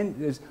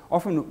 There's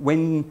often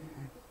when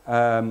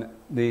the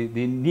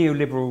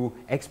neoliberal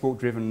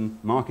export-driven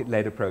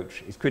market-led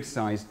approach is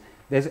criticized,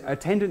 there's a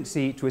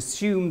tendency to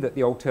assume that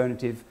the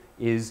alternative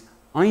is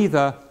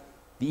either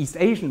the East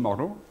Asian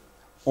model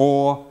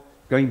or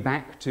going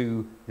back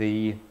to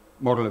the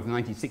model of the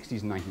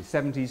 1960s and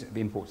 1970s of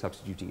import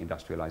substituting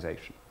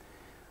industrialization.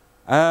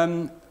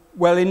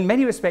 Well, in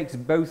many respects,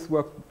 both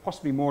were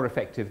possibly more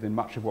effective than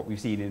much of what we've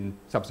seen in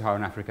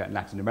sub-Saharan Africa and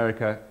Latin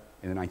America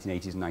in the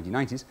 1980s and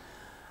 1990s.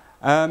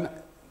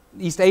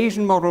 The East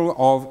Asian model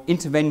of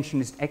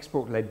interventionist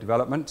export-led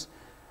development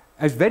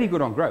is very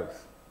good on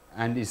growth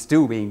and is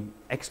still being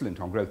excellent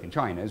on growth in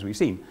China, as we've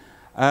seen.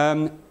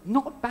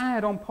 Not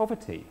bad on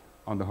poverty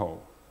on the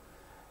whole.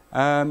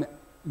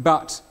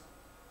 But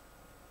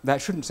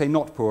that shouldn't say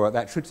not poor,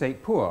 that should say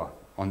poor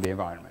on the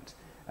environment.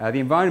 The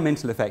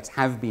environmental effects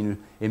have been,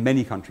 in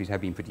many countries,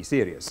 have been pretty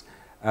serious.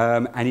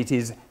 And it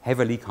is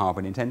heavily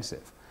carbon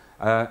intensive.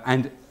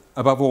 And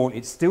above all,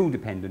 it's still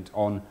dependent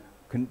on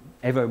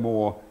ever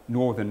more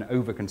northern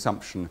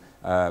overconsumption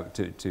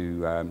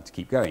to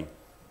keep going.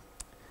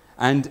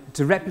 And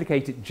to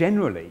replicate it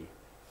generally,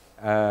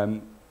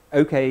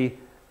 okay,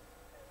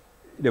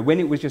 when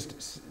it was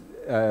just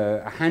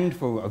a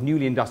handful of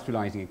newly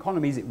industrializing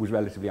economies, it was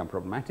relatively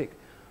unproblematic.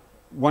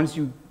 Once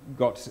you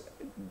got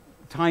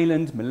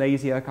Thailand,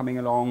 Malaysia coming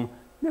along,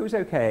 it was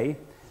okay.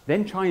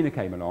 Then China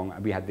came along,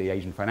 and we had the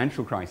Asian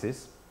financial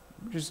crisis,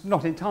 which is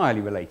not entirely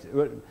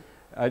related,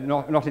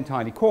 not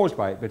entirely caused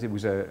by it, but it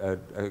was a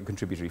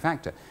contributory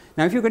factor.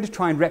 Now, if you're going to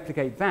try and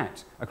replicate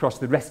that across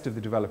the rest of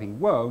the developing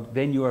world,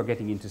 then you are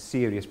getting into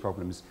serious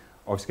problems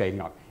of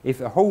scaling up. If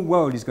the whole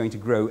world is going to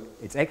grow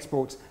its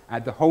exports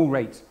at the whole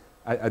rate,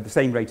 at the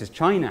same rate as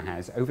China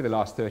has over the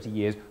last 30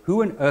 years,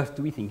 who on earth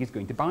do we think is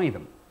going to buy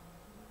them?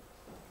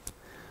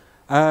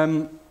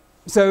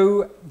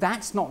 So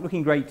that's not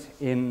looking great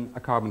in a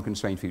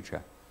carbon-constrained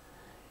future.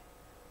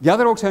 The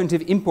other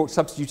alternative, import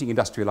substituting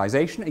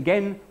industrialization,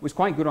 again, was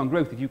quite good on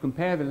growth. If you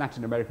compare the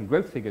Latin American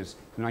growth figures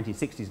from the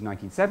 1960s and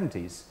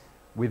 1970s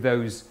with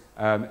those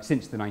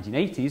since the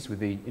 1980s, with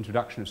the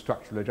introduction of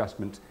structural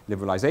adjustment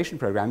liberalization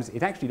programs,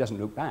 it actually doesn't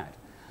look bad.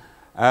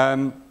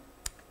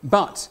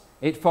 But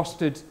it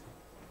fostered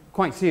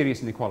quite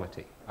serious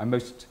inequality,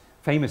 most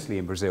famously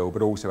in Brazil,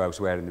 but also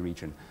elsewhere in the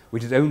region,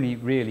 which has only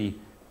really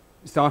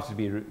started to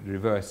be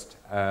reversed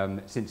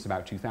since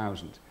about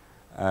 2000.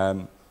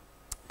 And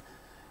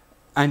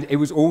it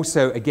was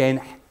also, again,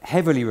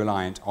 heavily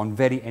reliant on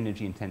very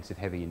energy-intensive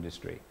heavy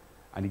industry.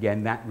 And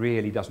again, that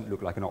really doesn't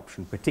look like an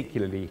option,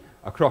 particularly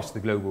across the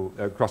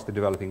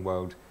developing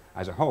world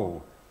as a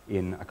whole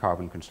in a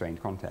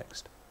carbon-constrained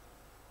context.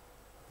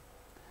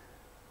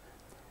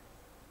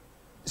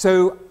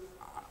 So,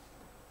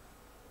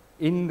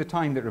 in the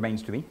time that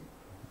remains to me,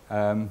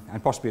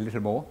 and possibly a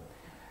little more,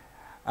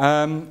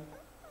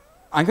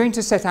 I'm going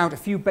to set out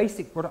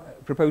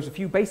propose a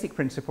few basic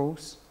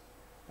principles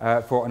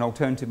for an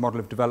alternative model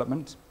of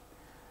development.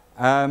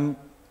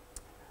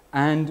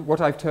 and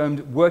what I've termed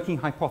working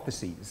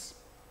hypotheses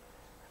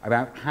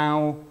about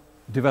how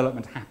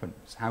development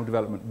happens, how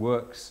development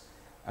works,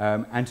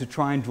 and to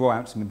try and draw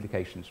out some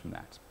implications from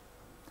that.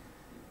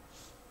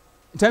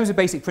 In terms of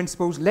basic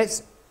principles,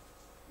 let's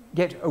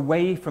get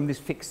away from this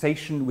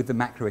fixation with the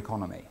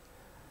macroeconomy.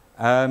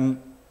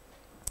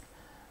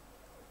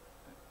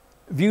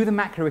 View the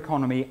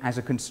macroeconomy as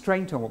a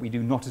constraint on what we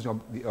do, not as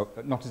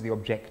the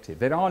objective.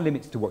 There are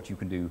limits to what you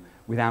can do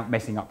without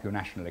messing up your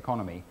national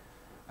economy.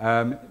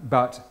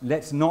 But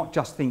let's not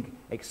just think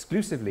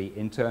exclusively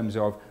in terms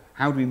of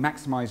how do we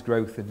maximize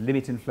growth and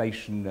limit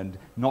inflation and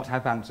not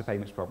have balance of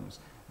payments problems.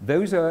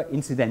 Those are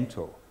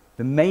incidental.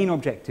 The main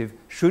objective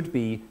should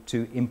be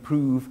to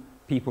improve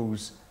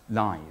people's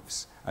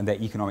lives and their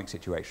economic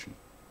situation.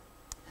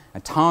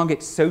 And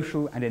target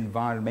social and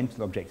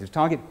environmental objectives.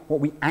 Target what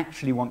we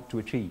actually want to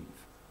achieve.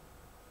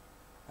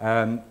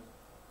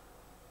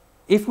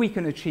 If we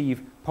can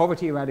achieve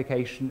poverty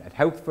eradication and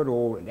health for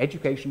all and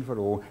education for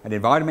all and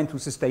environmental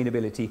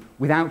sustainability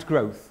without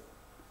growth,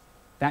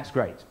 that's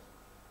great.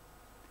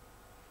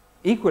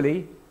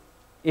 Equally,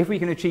 if we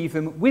can achieve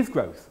them with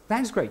growth,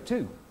 that's great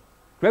too.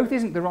 Growth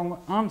isn't the wrong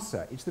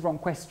answer, it's the wrong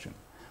question.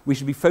 We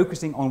should be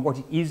focusing on what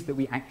it is that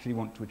we actually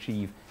want to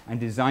achieve and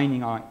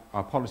designing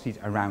our policies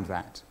around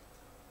that.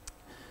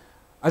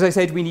 As I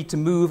said, we need to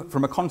move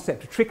from a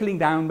concept of trickling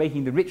down,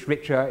 making the rich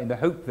richer in the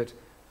hope that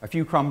a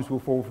few crumbs will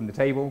fall from the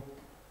table,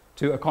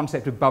 to a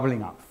concept of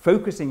bubbling up,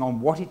 focusing on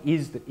what it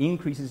is that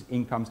increases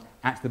incomes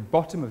at the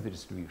bottom of the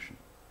distribution.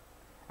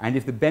 And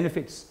if the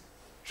benefits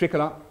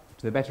trickle up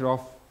to the better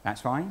off,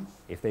 that's fine.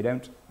 If they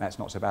don't, that's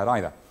not so bad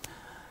either.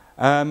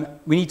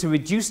 We need to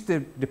reduce the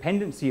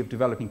dependency of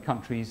developing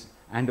countries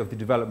and of the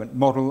development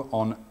model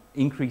on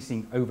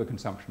increasing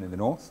overconsumption in the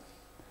north.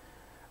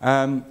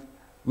 I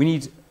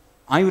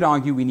would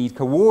argue we need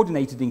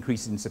coordinated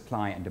increases in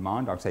supply and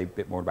demand. I'll say a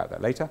bit more about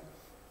that later.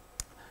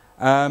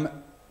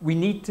 We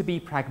need to be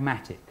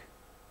pragmatic.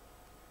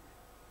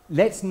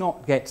 Let's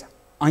not get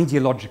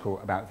ideological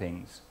about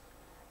things.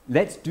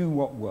 Let's do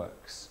what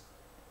works.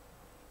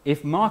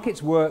 If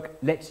markets work,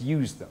 let's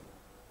use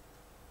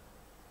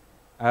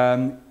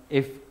them.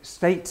 If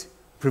state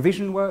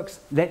provision works,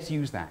 let's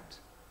use that.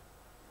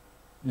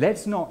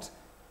 Let's not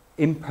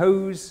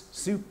impose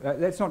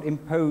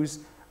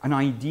an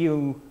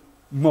ideal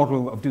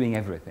model of doing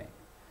everything.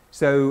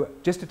 So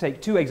just to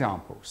take two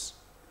examples,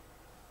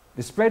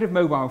 the spread of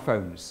mobile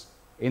phones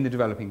in the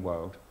developing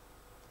world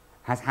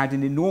has had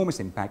an enormous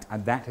impact,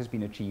 and that has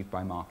been achieved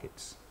by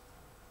markets.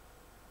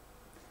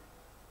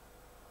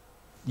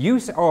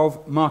 Use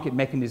of market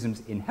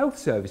mechanisms in health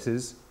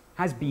services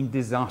has been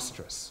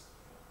disastrous.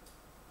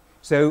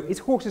 So it's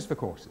horses for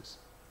courses.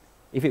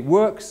 If it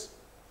works,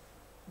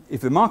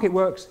 if the market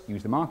works,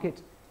 use the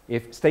market.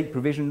 If state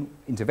provision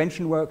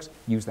intervention works,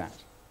 use that.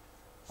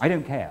 I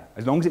don't care,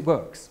 as long as it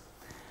works.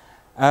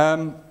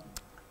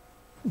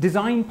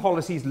 Design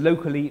policies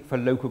locally for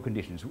local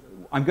conditions.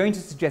 I'm going to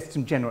suggest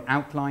some general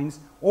outlines.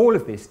 All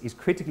of this is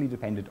critically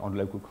dependent on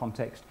local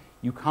context.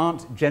 You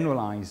can't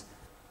generalize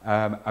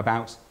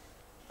about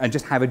and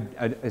just have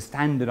a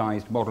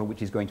standardized model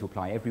which is going to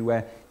apply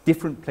everywhere.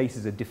 Different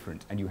places are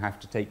different, and you have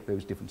to take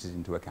those differences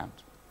into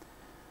account.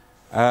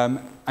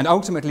 And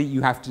ultimately,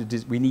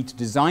 we need to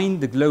design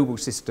the global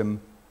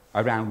system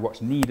around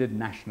what's needed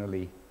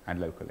nationally and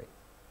locally.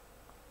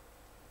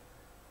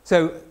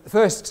 So the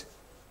first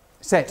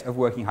set of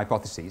working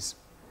hypotheses.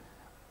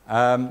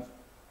 The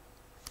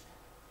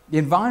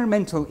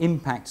environmental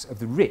impacts of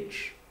the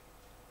rich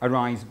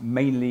arise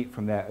mainly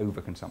from their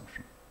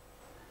overconsumption.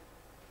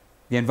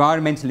 The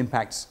environmental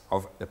impacts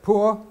of the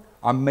poor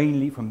are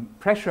mainly from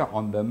pressure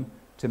on them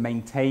to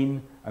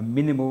maintain a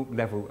minimal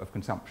level of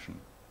consumption,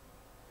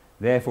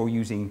 therefore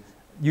using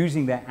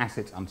their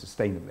assets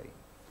unsustainably,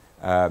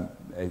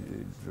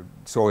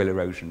 soil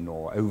erosion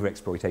or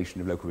overexploitation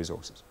of local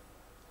resources.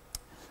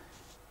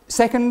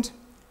 Second,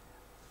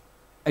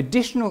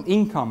 additional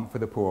income for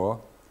the poor.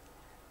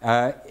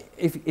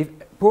 If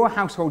poor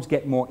households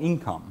get more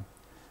income,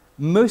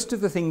 most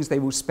of the things they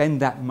will spend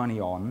that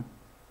money on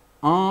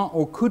are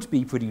or could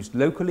be produced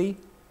locally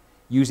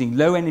using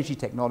low energy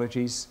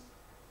technologies,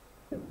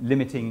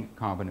 limiting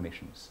carbon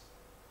emissions.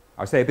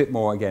 I'll say a bit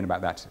more again about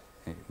that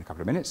in a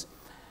couple of minutes.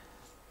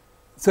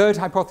 Third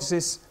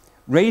hypothesis,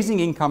 raising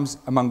incomes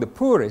among the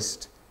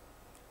poorest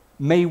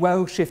may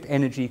well shift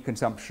energy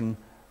consumption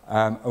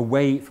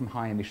away from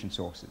high emission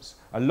sources.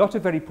 A lot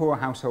of very poor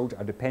households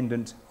are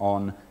dependent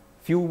on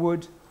fuel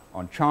wood,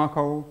 on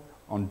charcoal,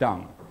 on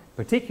dung.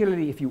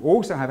 Particularly if you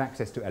also have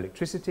access to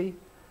electricity,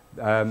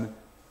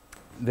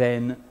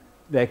 then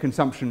their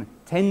consumption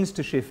tends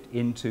to shift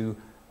into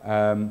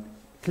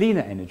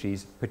cleaner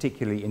energies,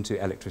 particularly into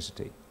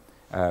electricity,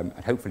 and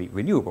hopefully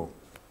renewable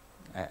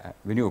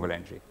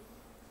energy.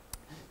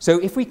 So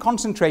if we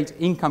concentrate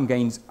income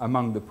gains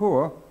among the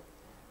poor,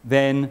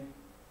 then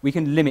we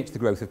can limit the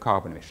growth of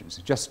carbon emissions.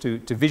 Just to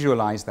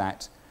visualize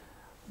that,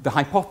 the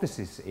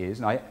hypothesis is,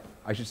 and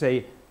I should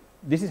say,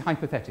 this is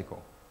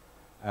hypothetical.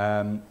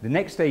 The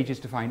next stage is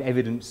to find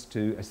evidence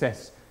to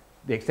assess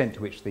the extent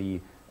to which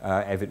the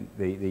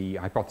the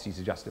hypotheses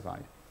are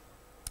justified.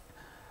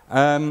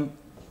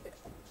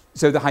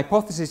 So the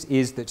hypothesis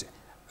is that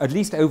at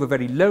least over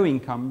very low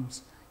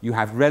incomes, you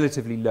have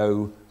relatively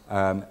low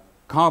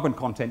carbon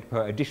content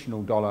per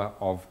additional dollar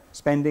of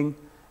spending,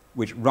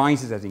 which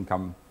rises as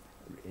income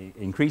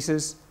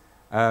increases.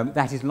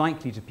 That is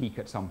likely to peak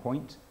at some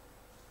point,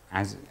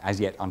 as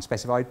yet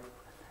unspecified,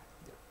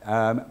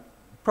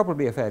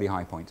 probably a fairly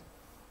high point.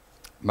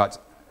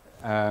 But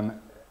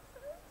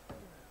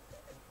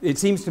it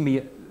seems to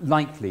me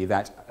likely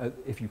that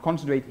if you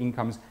concentrate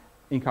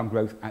income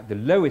growth at the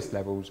lowest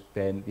levels,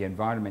 then the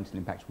environmental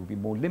impacts will be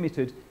more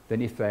limited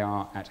than if they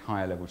are at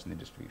higher levels in the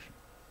distribution.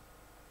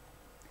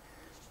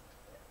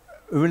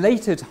 A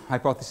related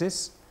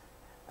hypothesis,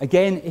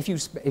 again, if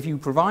you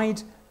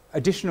provide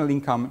additional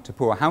income to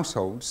poor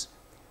households,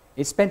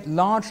 it's spent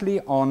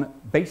largely on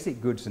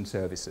basic goods and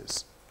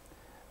services.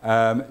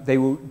 They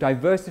will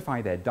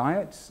diversify their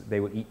diets, they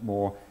will eat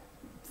more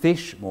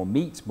fish, more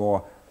meat,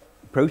 more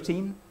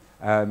protein,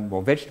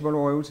 more vegetable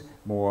oils,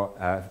 more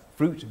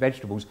fruit,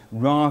 vegetables,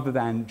 rather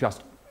than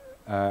just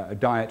a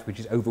diet which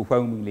is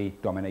overwhelmingly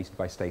dominated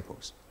by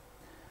staples.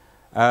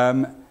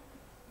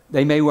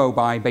 They may well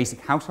buy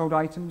basic household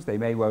items, they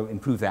may well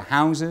improve their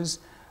houses,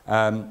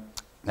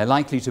 they're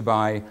likely to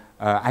buy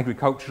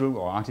agricultural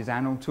or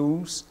artisanal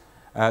tools,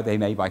 they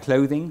may buy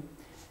clothing.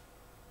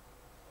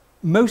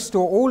 Most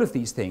or all of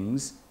these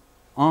things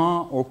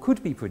are or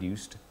could be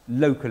produced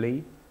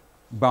locally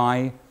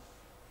by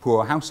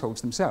poor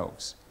households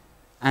themselves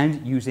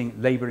and using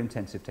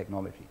labour-intensive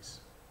technologies.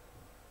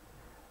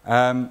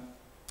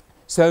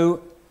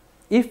 So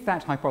if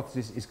that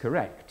hypothesis is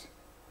correct,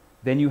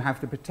 then you have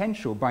the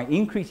potential, by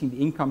increasing the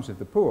incomes of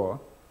the poor,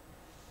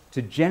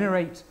 to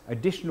generate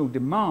additional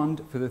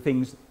demand for the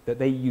things that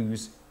they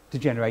use to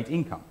generate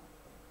income.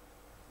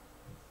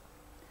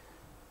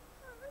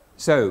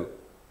 So,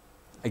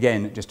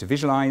 again, just to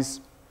visualize,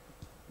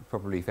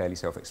 probably fairly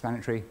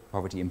self-explanatory,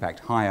 poverty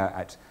impact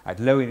higher at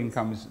lower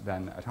incomes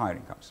than at higher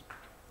incomes.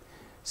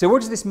 So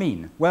what does this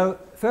mean? Well,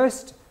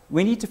 first,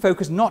 we need to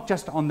focus not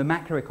just on the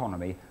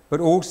macroeconomy, but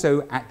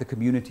also at the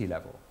community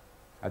level,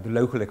 at the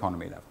local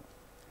economy level.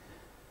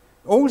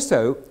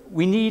 Also,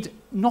 we need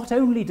not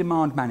only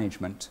demand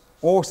management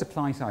or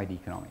supply-side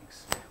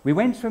economics. We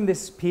went from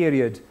this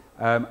period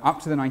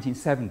up to the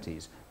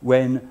 1970s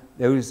when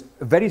there was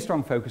a very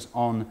strong focus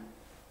on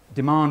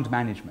demand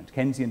management,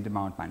 Keynesian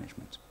demand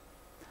management.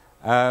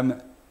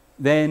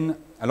 Then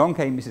along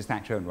came Mrs.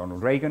 Thatcher and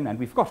Ronald Reagan, and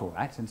we forgot all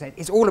that and said,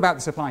 it's all about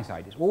the supply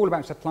side, it's all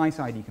about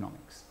supply-side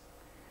economics.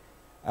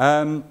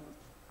 Well,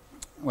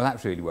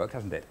 that's really worked,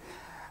 hasn't it?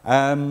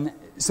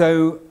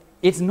 So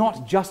it's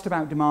not just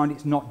about demand,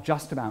 it's not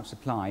just about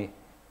supply.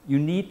 You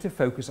need to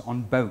focus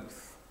on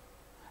both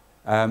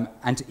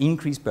and to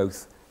increase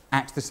both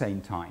at the same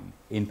time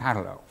in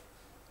parallel.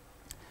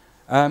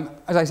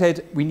 As I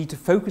said, we need to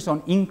focus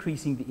on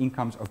increasing the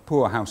incomes of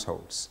poor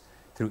households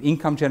through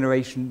income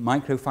generation,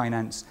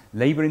 microfinance,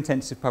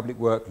 labour-intensive public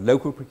work,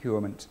 local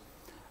procurement,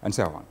 and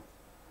so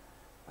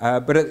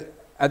on. But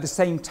at the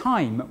same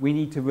time, we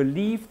need to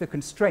relieve the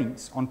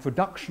constraints on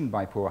production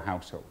by poor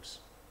households.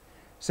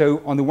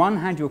 So on the one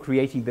hand, you're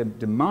creating the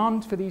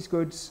demand for these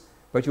goods,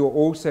 but you're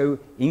also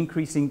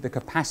increasing the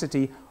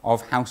capacity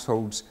of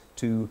households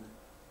to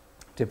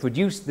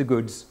produce the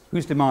goods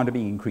whose demand are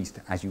being increased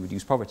as you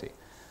reduce poverty.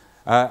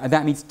 And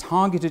that means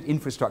targeted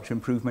infrastructure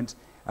improvement,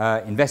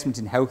 investment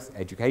in health,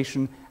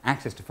 education,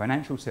 access to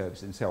financial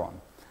services, and so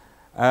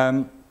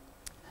on.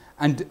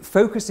 And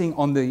focusing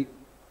on the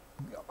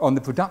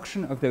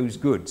production of those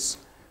goods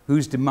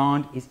whose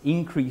demand is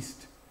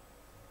increased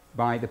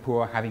by the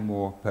poor having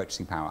more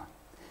purchasing power.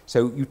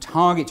 So you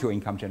target your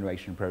income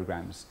generation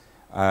programs,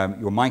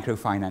 your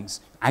microfinance,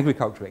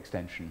 agricultural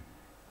extension,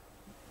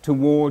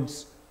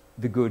 towards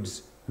the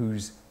goods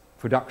whose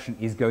production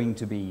is going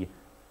to be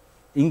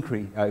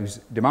whose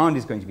demand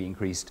is going to be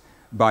increased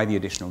by the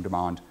additional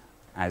demand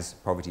as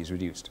poverty is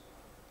reduced.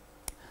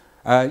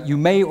 You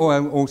may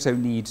also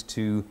need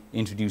to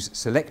introduce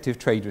selective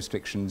trade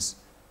restrictions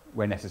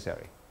where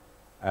necessary.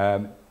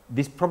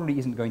 This probably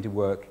isn't going to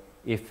work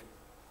if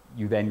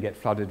you then get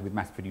flooded with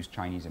mass-produced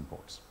Chinese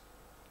imports.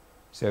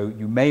 So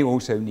you may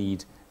also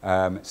need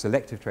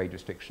selective trade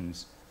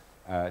restrictions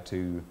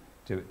to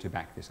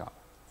back this up.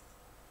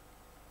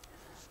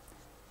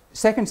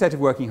 Second set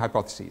of working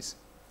hypotheses.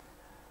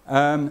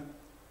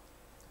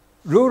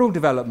 Rural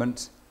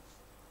development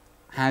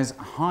has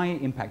a high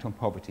impact on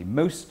poverty.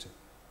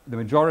 The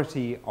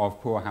majority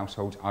of poor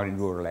households are in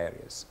rural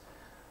areas.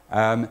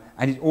 And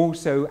it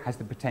also has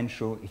the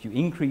potential, if you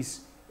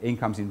increase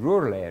incomes in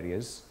rural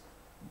areas,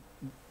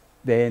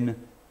 then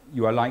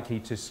you are likely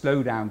to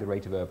slow down the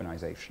rate of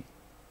urbanization,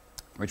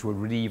 which will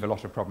relieve a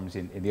lot of problems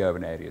in the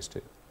urban areas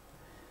too.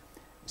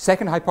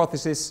 Second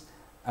hypothesis,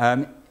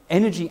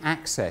 energy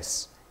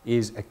access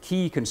is a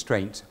key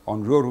constraint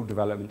on rural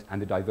development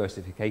and the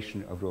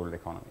diversification of rural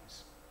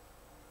economies.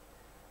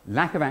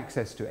 Lack of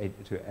access to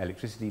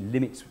electricity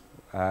limits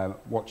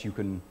what you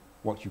can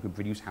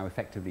produce, how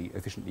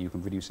efficiently you can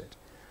produce it.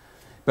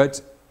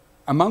 But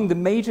among the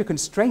major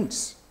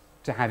constraints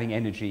to having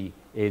energy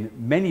in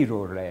many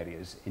rural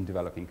areas in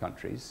developing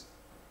countries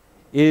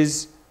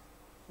is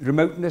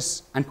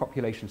remoteness and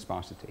population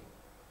sparsity.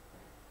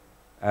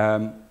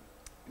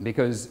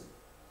 Because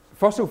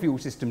fossil fuel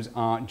systems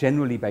are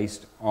generally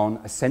based on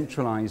a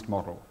centralized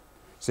model.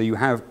 So you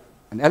have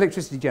an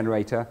electricity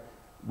generator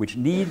which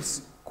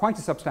needs quite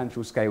a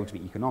substantial scale to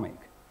be economic.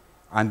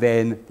 And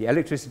then the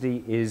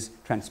electricity is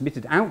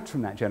transmitted out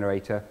from that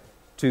generator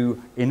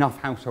to enough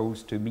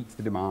households to meet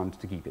the demand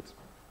to keep it,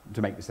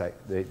 to make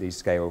the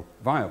scale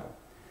viable.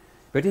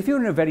 But if you're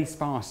in a very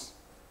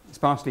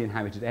sparsely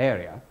inhabited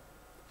area,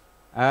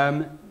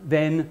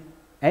 then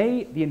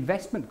A, the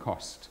investment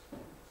cost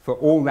for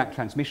all that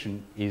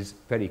transmission is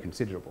very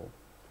considerable.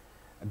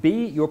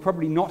 B, you're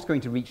probably not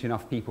going to reach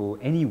enough people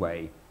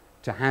anyway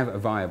to have a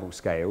viable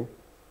scale.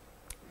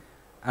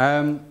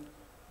 And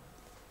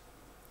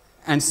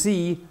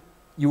C,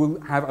 you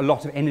will have a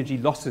lot of energy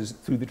losses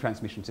through the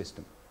transmission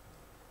system,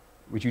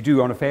 which you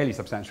do on a fairly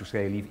substantial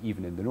scale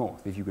even in the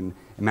north. If you can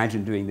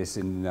imagine doing this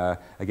in,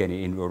 again,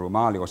 in rural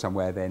Mali or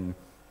somewhere, then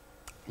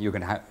you're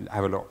going to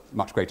have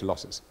much greater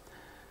losses.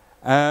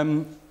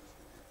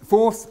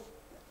 Fourth,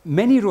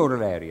 many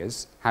rural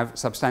areas have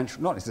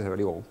substantial, not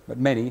necessarily all, but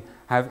many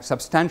have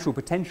substantial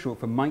potential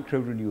for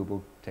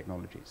micro-renewable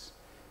technologies.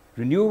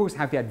 Renewables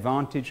have the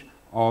advantage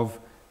of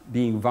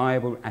being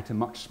viable at a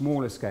much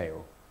smaller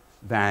scale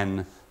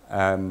than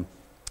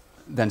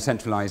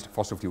centralized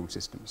fossil fuel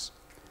systems.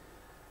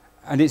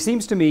 And it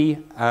seems to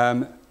me,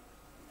 and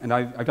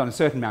I've done a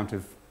certain amount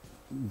of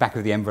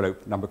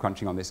back-of-the-envelope number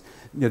crunching on this,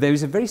 there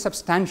is a very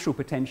substantial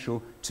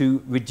potential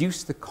to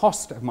reduce the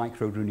cost of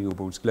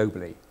micro-renewables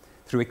globally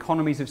through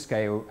economies of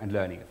scale and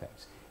learning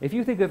effects. If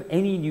you think of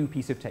any new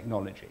piece of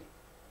technology,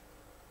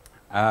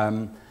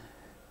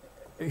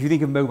 if you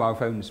think of mobile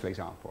phones, for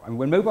example, and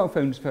when mobile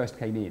phones first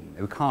came in,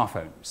 they were car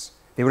phones.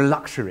 They were a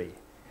luxury.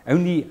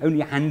 Only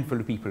a handful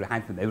of people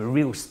had them. They were a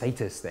real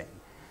status thing.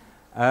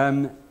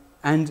 But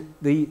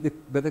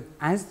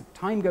as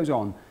time goes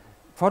on,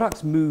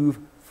 products move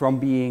from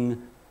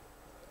being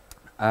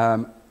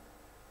a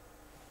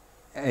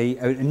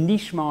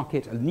niche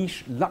market, a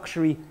niche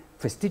luxury,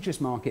 prestigious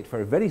market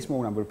for a very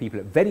small number of people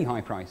at very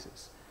high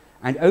prices.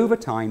 And over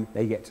time,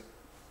 they get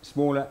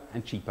smaller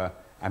and cheaper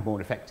and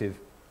more effective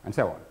and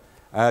so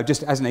on.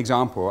 Just as an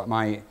example,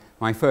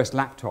 my first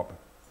laptop,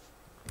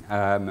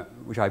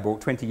 which I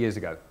bought 20 years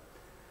ago,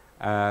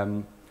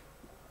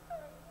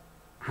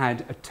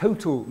 had a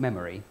total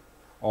memory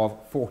of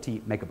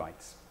 40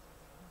 megabytes.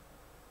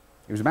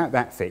 It was about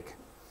that thick,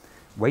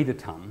 weighed a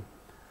ton,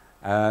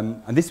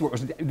 and this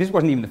wasn't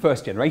even the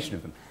first generation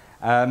of them.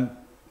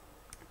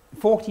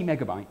 40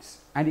 megabytes,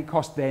 and it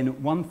cost then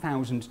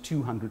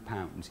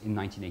 £1,200 in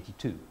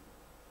 1982.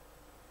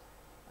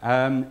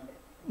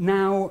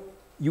 Now,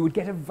 you would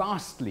get a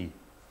vastly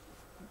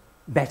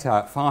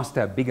better,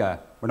 faster, bigger,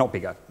 well not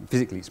bigger,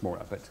 physically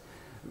smaller, but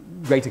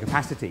greater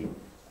capacity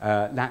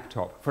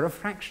laptop for a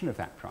fraction of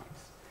that price.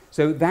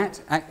 So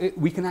that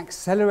we can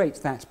accelerate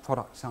that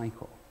product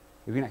cycle.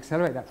 If we can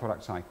accelerate that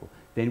product cycle,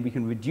 then we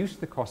can reduce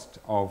the cost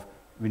of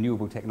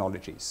renewable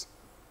technologies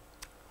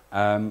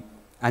and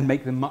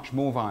make them much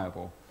more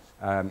viable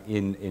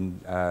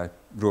in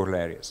rural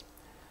areas.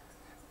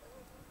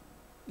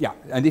 Yeah,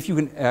 and if you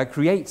can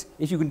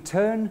if you can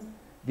turn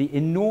the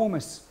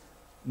enormous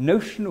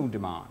notional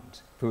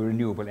demand for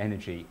renewable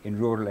energy in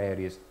rural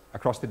areas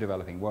across the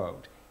developing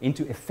world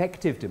into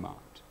effective demand.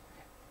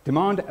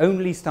 Demand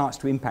only starts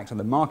to impact on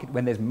the market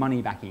when there's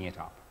money backing it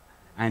up.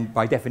 And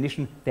by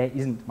definition, there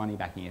isn't money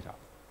backing it up.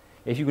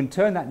 If you can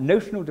turn that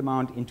notional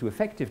demand into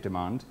effective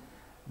demand,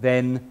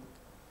 then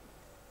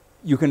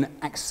you can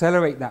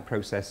accelerate that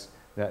process,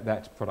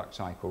 that product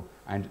cycle,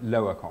 and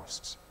lower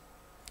costs.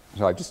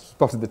 So I've just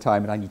spotted the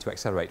time and I need to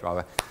accelerate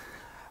rather.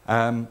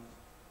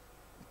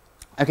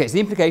 Okay, so the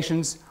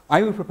implications,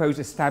 I will propose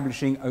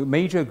establishing a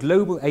major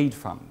global aid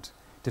fund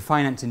to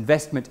finance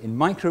investment in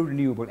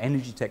micro-renewable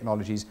energy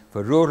technologies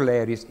for rural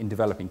areas in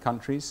developing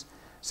countries,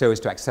 so as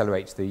to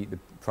accelerate the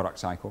product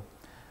cycle.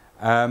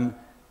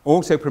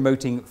 Also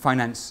promoting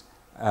and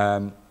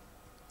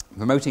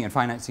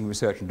financing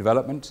research and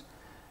development,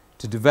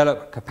 to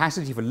develop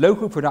capacity for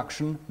local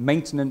production,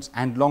 maintenance,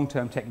 and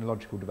long-term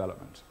technological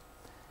development.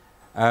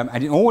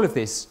 And in all of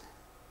this,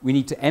 we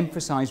need to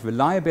emphasize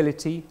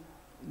reliability,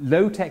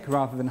 low-tech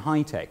rather than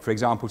high-tech, for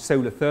example,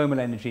 solar thermal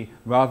energy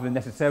rather than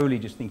necessarily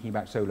just thinking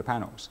about solar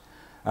panels,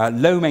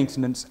 low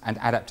maintenance and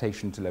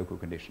adaptation to local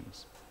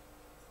conditions.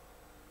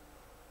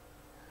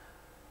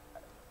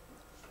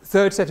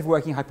 Third set of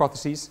working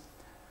hypotheses.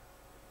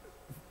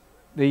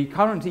 The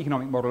current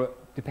economic model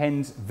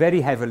depends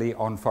very heavily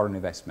on foreign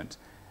investment.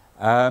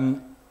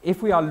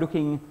 If we are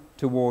looking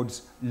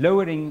towards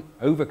lowering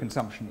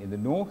overconsumption in the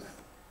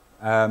north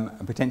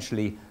and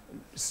potentially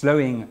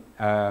slowing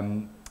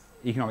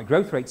economic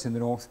growth rates in the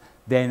north,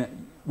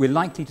 then we're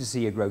likely to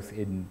see a growth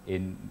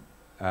in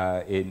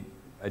a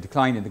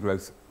decline in the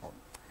growth,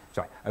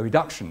 a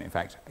reduction, in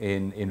fact,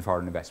 in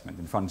foreign investment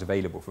and funds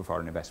available for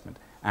foreign investment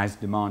as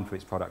demand for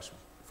its products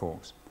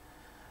falls.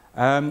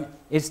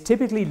 It's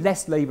typically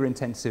less labour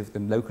intensive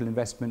than local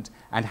investment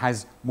and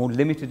has more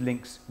limited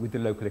links with the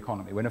local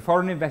economy. When a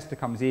foreign investor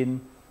comes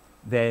in,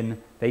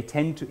 then they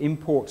tend to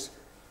import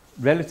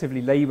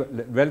relatively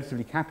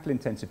capital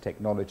intensive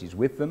technologies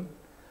with them,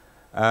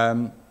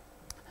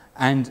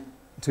 and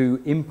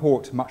to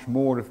import much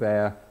more of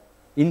their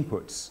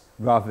inputs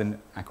rather than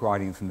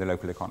acquiring them from the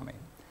local economy.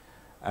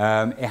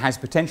 It has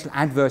potential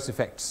adverse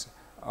effects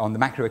on the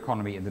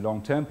macroeconomy in the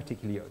long term,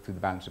 particularly through the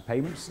balance of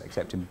payments,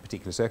 except in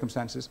particular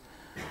circumstances.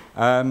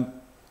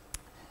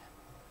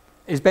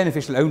 Is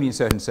beneficial only in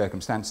certain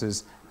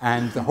circumstances,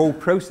 and the whole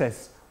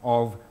process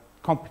of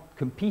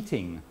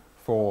competing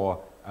for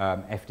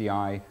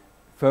FDI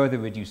further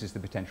reduces the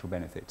potential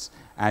benefits,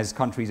 as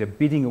countries are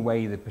bidding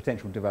away the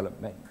potential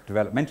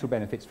developmental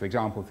benefits, for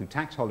example, through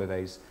tax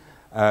holidays,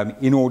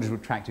 in order to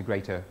attract a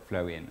greater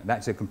flow in.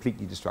 That's a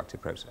completely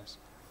destructive process.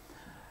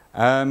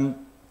 The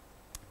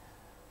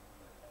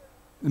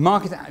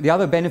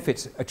other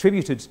benefits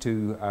attributed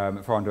to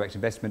foreign direct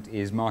investment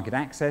is market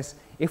access.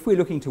 If we're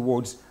looking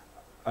towards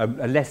a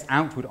less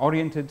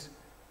outward-oriented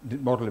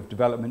model of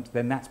development,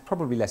 then that's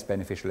probably less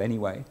beneficial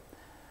anyway.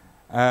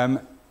 And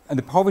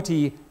the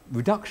poverty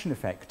reduction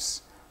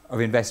effects of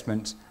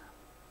investment,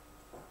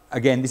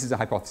 again, this is a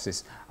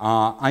hypothesis,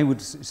 I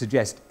would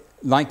suggest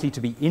likely to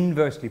be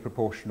inversely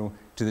proportional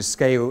to the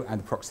scale and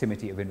the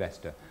proximity of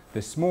investor.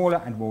 The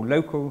smaller and more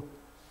local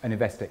an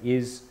investor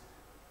is,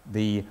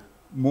 the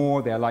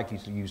more they are likely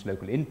to use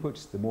local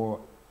inputs, the more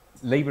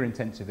labour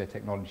intensive their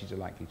technologies are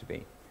likely to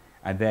be,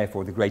 and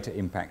therefore the greater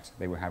impact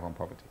they will have on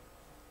poverty.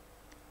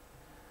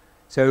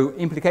 So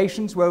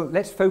implications, well,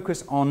 let's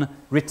focus on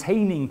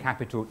retaining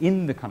capital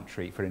in the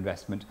country for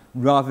investment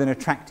rather than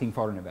attracting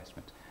foreign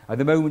investment. At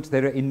the moment,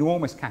 there are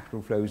enormous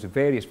capital flows of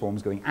various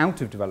forms going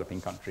out of developing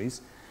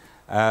countries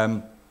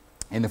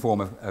in the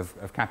form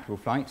of capital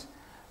flight,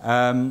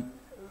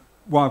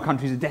 while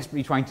countries are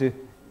desperately trying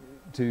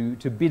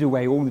to bid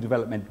away all the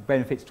development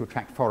benefits to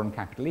attract foreign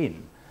capital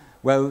in.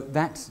 Well,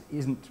 that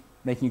isn't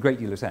making a great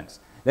deal of sense.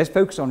 Let's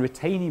focus on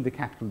retaining the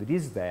capital that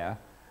is there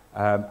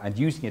and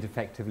using it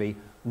effectively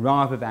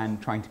rather than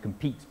trying to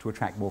compete to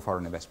attract more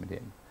foreign investment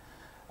in.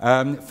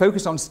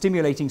 Focus on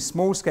stimulating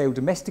small-scale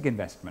domestic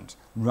investment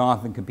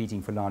rather than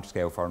competing for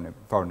large-scale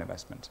foreign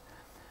investment.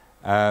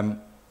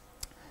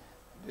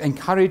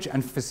 Encourage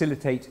and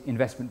facilitate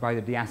investment by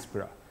the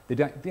diaspora. The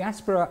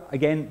diaspora,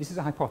 again, this is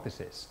a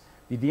hypothesis.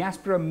 The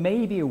diaspora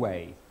may be a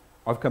way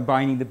of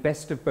combining the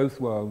best of both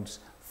worlds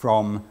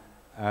from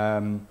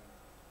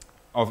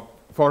of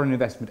foreign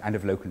investment and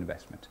of local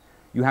investment.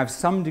 You have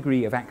some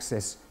degree of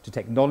access to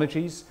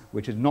technologies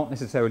which is not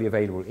necessarily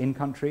available in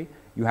country.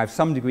 You have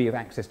some degree of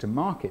access to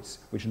markets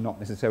which are not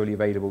necessarily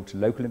available to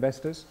local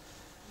investors.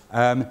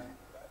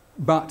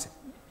 But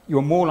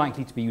you're more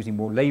likely to be using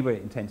more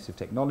labour-intensive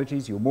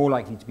technologies. You're more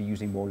likely to be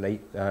using more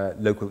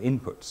local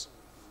inputs.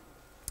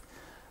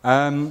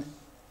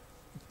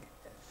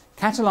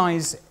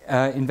 Catalyse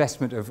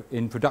investment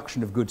in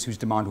production of goods whose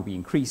demand will be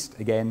increased,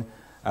 again,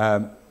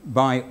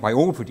 by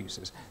all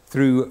producers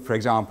through, for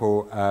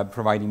example,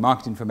 providing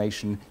market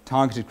information,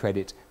 targeted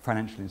credit,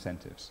 financial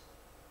incentives.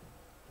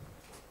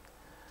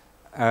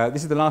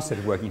 This is the last set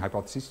of working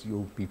hypotheses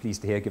you'll be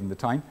pleased to hear given the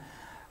time.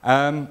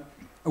 A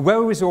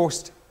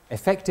well-resourced,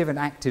 effective and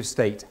active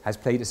state has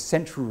played a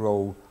central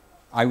role,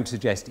 I would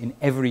suggest, in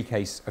every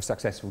case of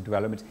successful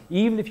development.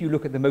 Even if you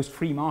look at the most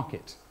free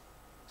market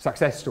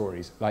success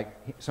stories like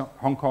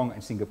Hong Kong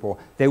and Singapore,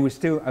 there was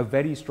still a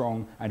very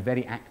strong and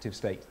very active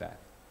state there.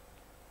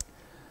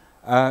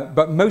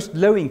 But most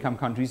low-income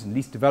countries and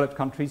least developed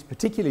countries,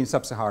 particularly in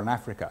sub-Saharan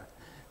Africa,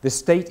 the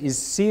state is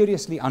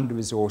seriously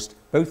under-resourced,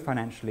 both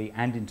financially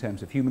and in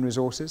terms of human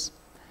resources,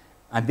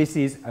 and this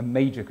is a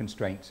major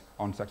constraint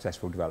on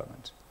successful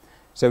development.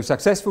 So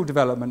successful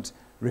development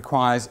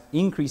requires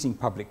increasing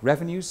public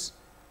revenues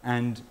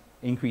and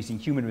increasing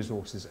human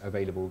resources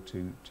available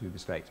to the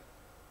state,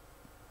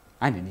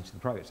 and indeed to the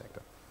private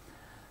sector.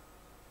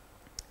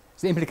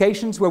 So the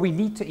implications, well, we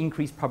need to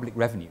increase public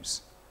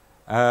revenues.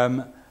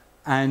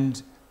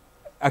 And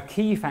a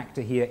key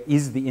factor here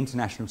is the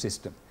international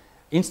system.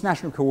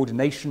 International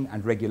coordination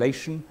and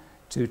regulation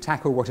to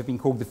tackle what have been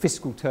called the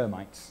fiscal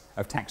termites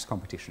of tax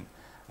competition,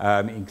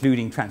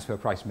 including transfer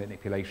price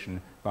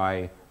manipulation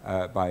by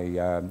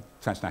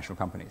transnational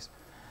companies.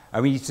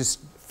 We need to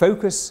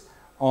focus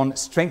on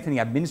strengthening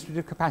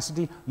administrative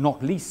capacity,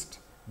 not least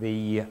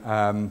the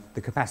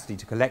capacity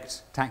to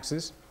collect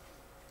taxes.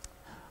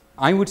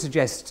 I would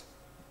suggest,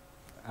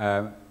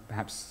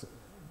 perhaps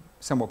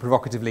somewhat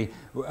provocatively,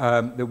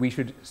 that we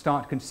should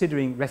start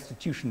considering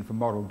restitution for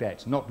moral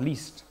debt, not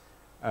least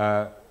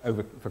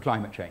for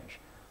climate change.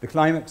 The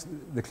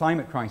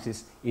climate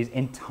crisis is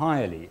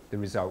entirely the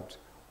result,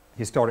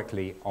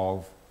 historically,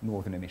 of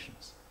northern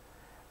emissions.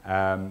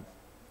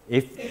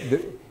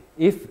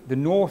 If the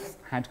North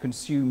had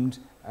consumed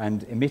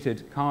and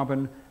emitted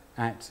carbon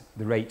at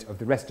the rate of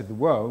the rest of the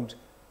world,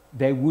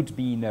 there would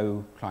be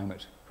no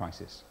climate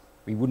crisis.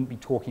 We wouldn't be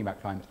talking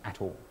about climate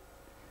at all.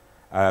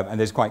 And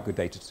there's quite good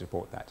data to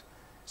support that.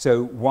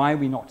 So why are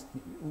we not,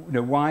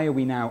 why are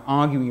we now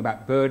arguing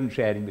about burden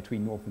sharing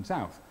between North and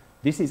South?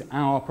 This is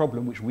our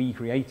problem which we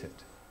created.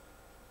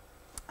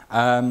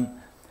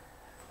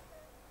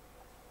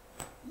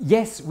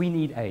 Yes, we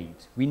need aid.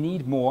 We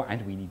need more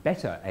and we need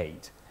better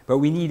aid, but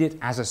we need it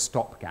as a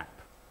stopgap.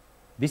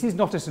 This is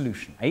not a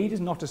solution. Aid is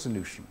not a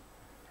solution.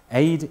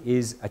 Aid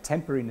is a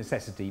temporary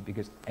necessity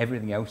because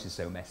everything else is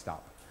so messed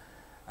up.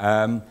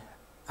 And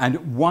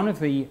one of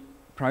the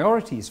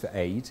priorities for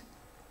aid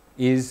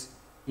is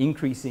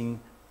increasing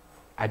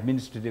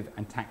administrative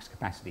and tax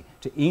capacity,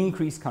 to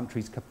increase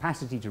countries'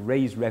 capacity to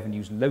raise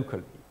revenues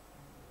locally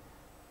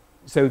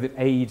so that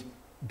aid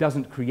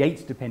doesn't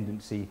create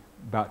dependency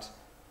but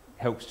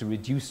helps to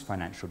reduce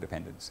financial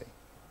dependency.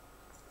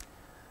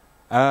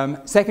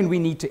 Second, we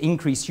need to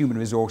increase human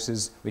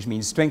resources, which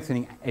means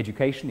strengthening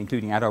education,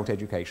 including adult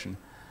education,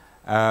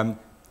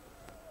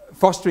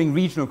 fostering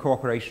regional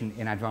cooperation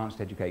in advanced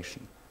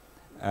education,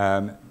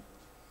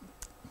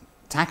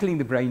 tackling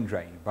the brain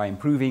drain by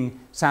improving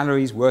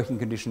salaries, working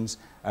conditions,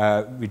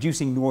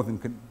 reducing northern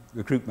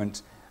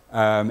recruitment,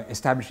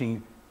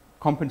 establishing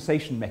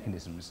compensation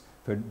mechanisms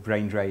for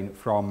brain drain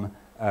from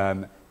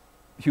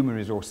human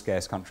resource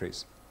scarce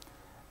countries,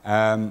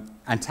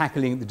 and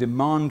tackling the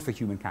demand for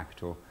human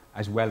capital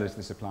as well as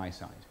the supply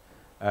side.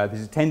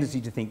 There's a tendency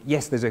to think,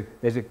 yes, there's a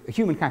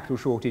human capital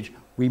shortage,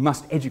 we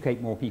must educate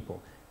more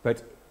people.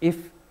 But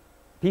if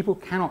people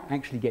cannot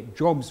actually get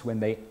jobs when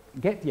they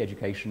get the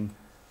education,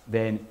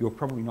 then you're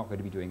probably not going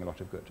to be doing a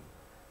lot of good.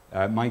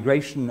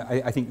 Migration,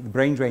 I think the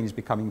brain drain is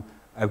becoming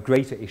a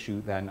greater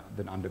issue than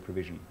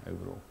under-provision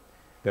overall,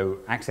 though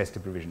access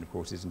to provision, of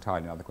course, is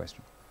entirely another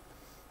question.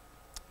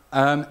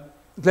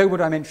 Global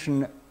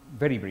dimension,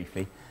 very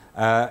briefly.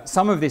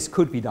 Some of this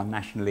could be done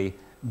nationally,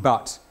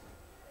 but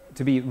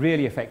to be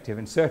really effective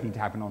and certainly to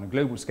happen on a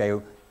global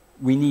scale,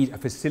 we need a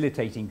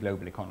facilitating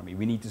global economy.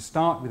 We need to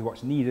start with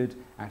what's needed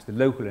at the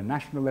local and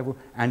national level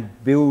and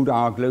build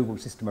our global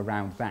system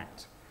around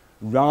that,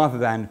 rather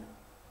than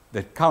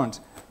the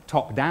current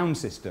top-down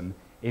system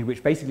in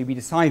which basically we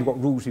decide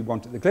what rules we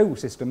want at the global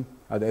system,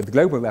 at the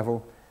global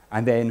level,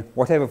 and then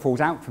whatever falls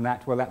out from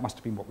that, well, that must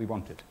have been what we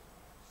wanted.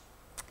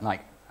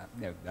 Like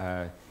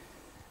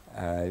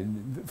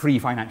free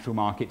financial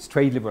markets,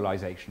 trade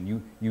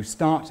liberalization. You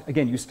start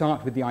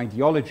with the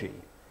ideology.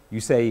 You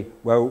say,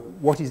 well,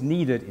 what is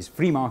needed is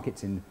free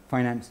markets in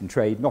finance and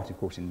trade, not, of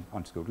course, in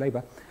unskilled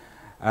labor.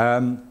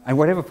 And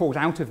whatever falls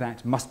out of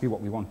that must be what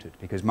we wanted,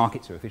 because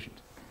markets are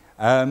efficient.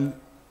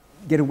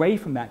 Get away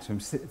from that, from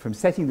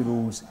setting the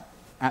rules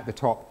at the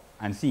top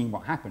and seeing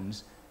what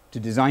happens, to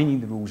designing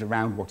the rules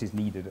around what is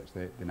needed at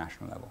the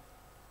national level.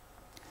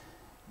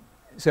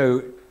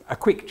 So a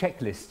quick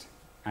checklist,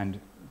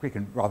 and quick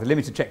and rather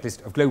limited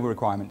checklist of global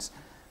requirements.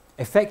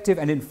 Effective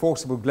and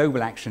enforceable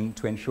global action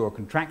to ensure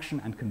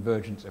contraction and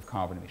convergence of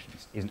carbon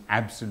emissions is an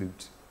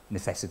absolute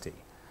necessity.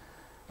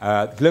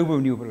 The Global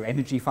Renewable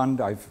Energy Fund,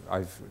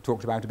 I've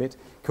talked about a bit.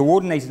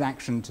 Coordinated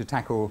action to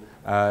tackle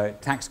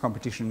tax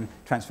competition,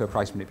 transfer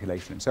price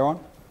manipulation, and so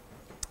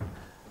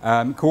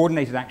on.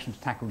 Coordinated action to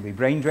tackle the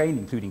brain drain,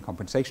 including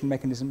compensation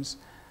mechanisms.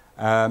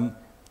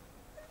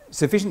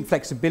 Sufficient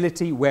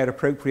flexibility where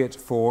appropriate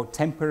for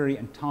temporary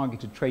and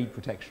targeted trade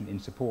protection in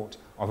support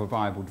of a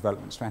viable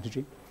development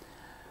strategy.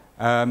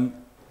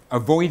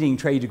 Avoiding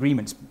trade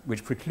agreements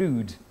which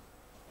preclude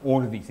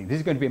all of these things. This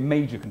is going to be a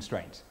major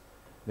constraint.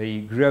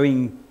 The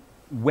growing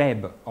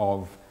web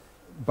of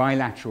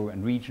bilateral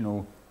and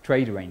regional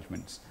trade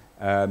arrangements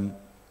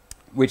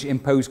which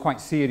impose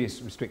quite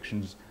serious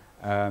restrictions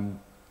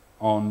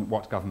on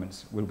what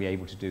governments will be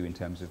able to do in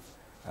terms of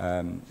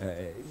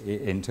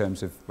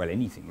well,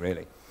 anything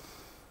really.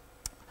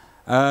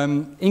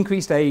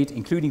 Increased aid,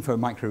 including for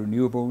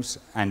micro-renewables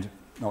and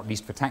not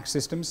least for tax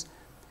systems.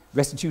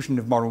 Restitution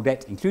of moral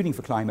debt, including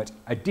for climate,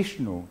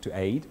 additional to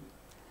aid.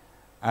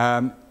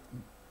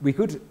 We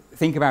could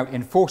think about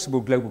enforceable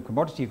global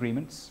commodity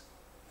agreements,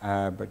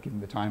 but given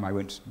the time I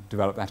won't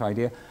develop that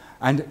idea,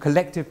 and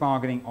collective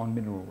bargaining on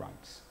mineral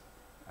rights,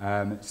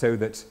 so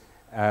that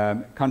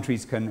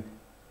countries can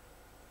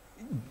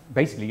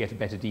basically get a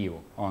better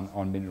deal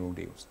on mineral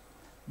deals,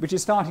 which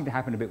is starting to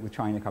happen a bit with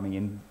China coming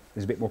in.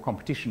 There's a bit more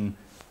competition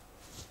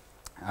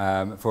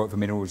for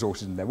mineral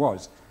resources than there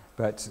was,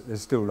 but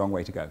there's still a long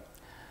way to go.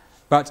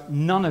 But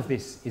none of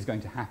this is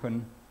going to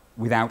happen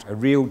without a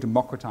real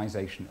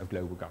democratization of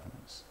global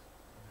governance.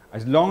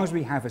 As long as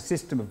we have a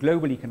system of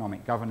global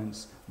economic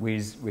governance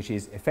which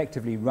is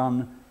effectively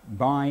run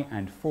by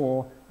and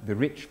for the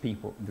rich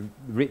people, the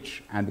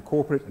rich and the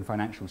corporate and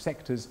financial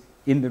sectors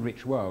in the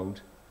rich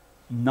world,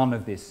 none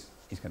of this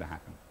is going to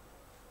happen.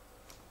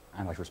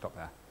 And I shall stop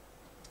there.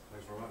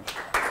 Thanks very much.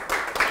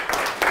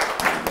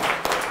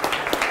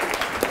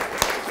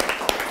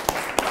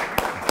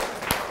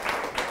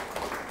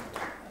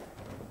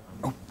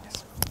 Oh,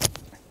 yes.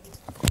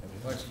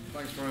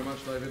 Thanks very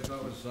much, David.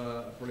 That was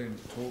a brilliant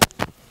talk.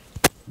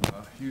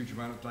 A huge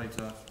amount of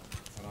data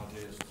and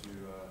ideas to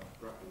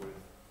grapple with.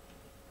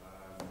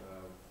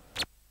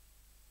 And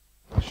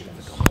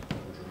questions,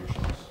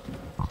 contributions.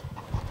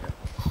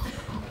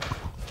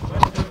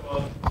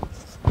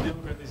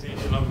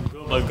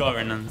 Global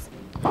governance.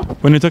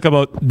 When you talk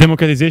about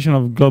democratization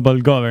of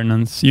global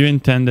governance, you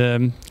intend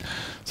a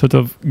sort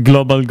of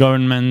global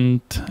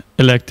government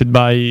elected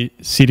by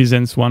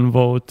citizens, one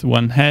vote,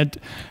 one head?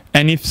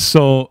 And if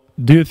so,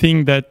 do you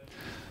think that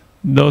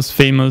those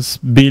famous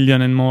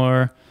billion and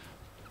more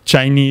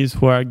Chinese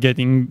who are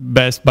getting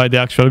best by the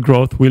actual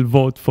growth will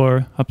vote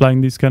for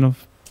applying this kind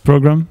of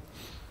program?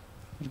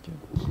 Thank you.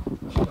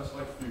 Let's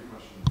make a few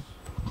questions.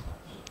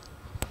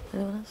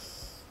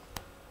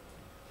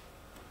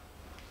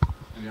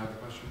 Any other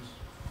questions?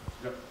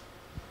 Yep.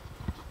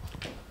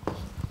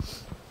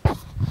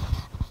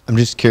 I'm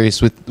just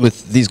curious,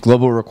 with these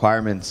global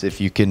requirements,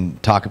 if you can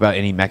talk about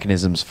any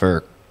mechanisms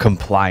for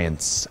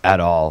compliance at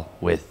all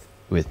with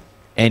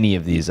any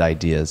of these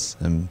ideas.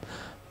 I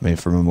mean,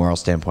 from a moral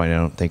standpoint, I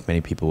don't think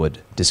many people would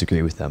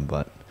disagree with them,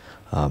 but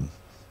Any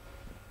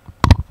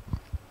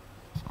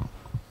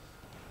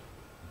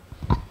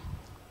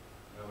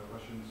other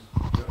questions?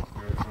 Yep,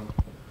 here in front.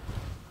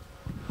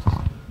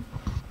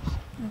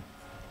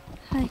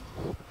 Hi.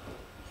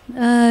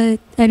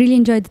 I really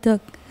enjoyed the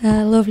talk.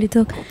 Lovely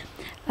talk.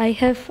 I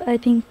have, I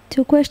think,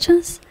 two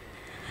questions.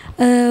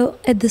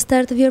 At the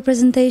start of your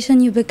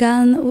presentation, you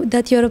began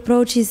that your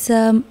approach is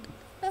a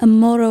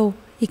moral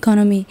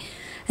economy.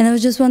 And I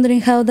was just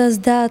wondering, how does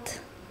that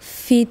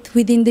fit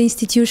within the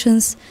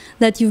institutions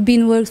that you've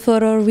been worked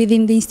for, or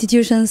within the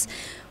institutions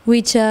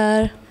which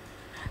are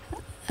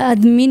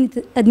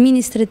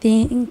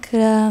administrating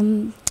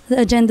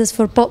agendas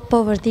for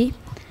poverty?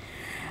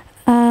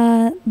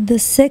 The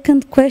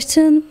second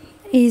question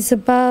is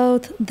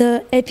about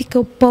the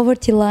ethical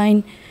poverty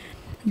line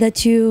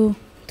that you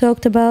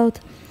talked about.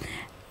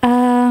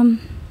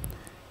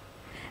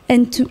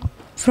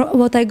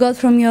 What I got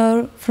from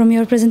your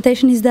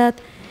presentation is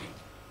that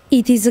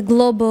it is a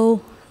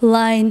global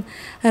line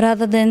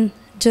rather than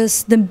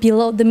just the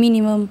below the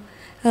minimum.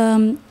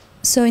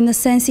 So in a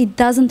sense, it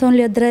doesn't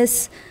only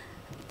address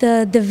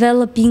the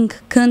developing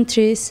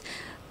countries,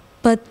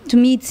 but to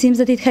me it seems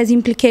that it has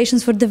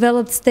implications for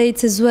developed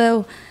states as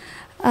well.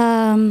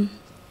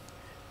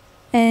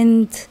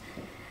 And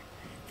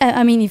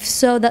I mean, if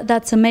so,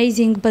 that's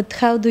amazing, but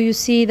how do you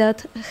see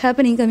that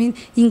happening? I mean,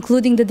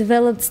 including the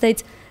developed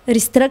states,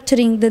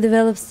 restructuring the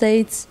developed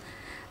states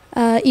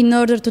in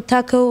order to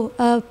tackle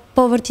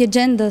poverty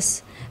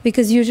agendas,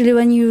 because usually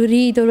when you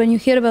read or when you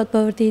hear about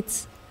poverty,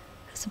 it's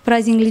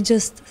surprisingly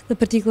just the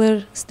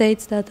particular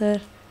states that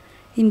are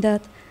in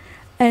that.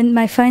 And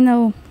my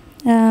final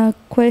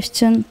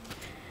question,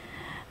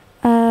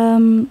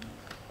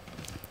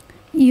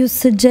 you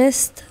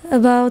suggest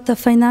about a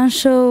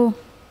financial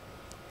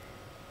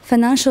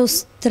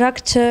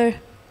structure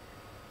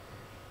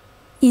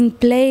in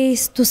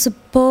place to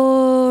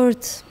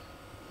support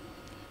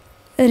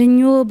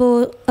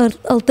renewable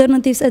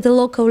alternatives at the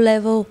local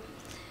level.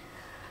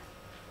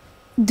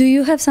 Do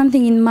you have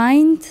something in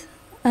mind?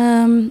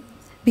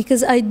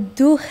 Because I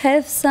do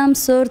have some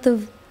sort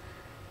of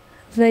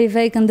very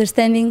vague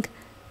understanding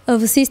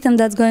of a system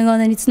that's going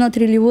on and it's not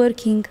really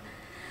working.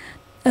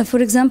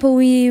 For example,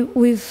 we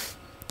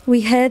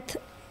had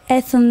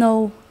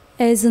ethanol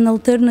as an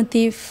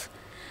alternative,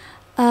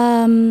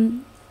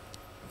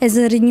 as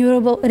a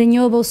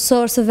renewable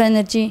source of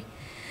energy,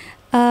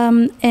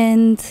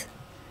 and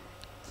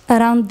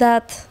around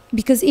that,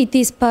 because it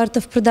is part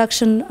of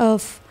production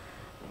of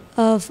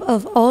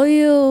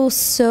oil,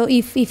 so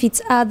if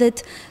it's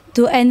added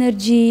to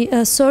energy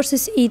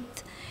sources,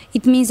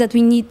 it means that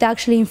we need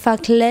actually, in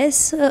fact,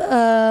 less,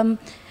 or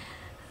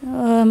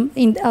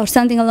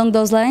something along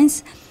those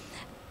lines.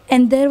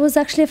 And there was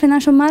actually a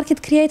financial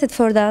market created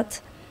for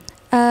that,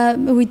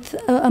 with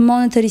a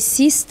monetary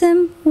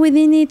system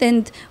within it,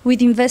 and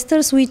with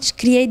investors which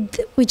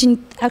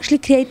actually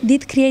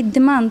did create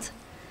demand,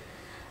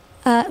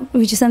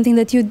 which is something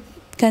that you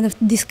kind of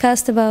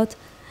discussed about.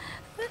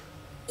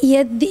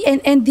 Yet,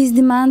 and this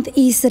demand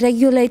is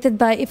regulated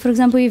by, for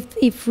example,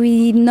 if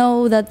we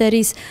know that there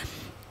is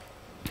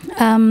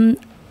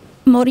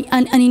more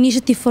an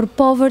initiative for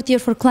poverty or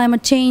for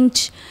climate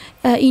change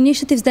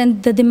initiatives, then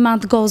the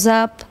demand goes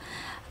up.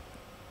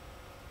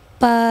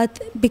 But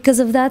because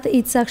of that,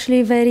 it's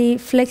actually very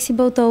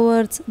flexible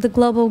towards the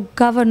global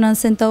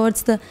governance and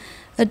towards the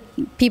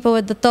people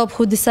at the top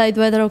who decide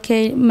whether,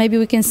 okay, maybe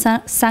we can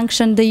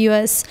sanction the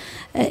US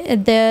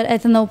at their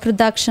ethanol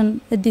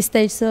production at this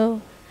stage.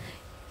 So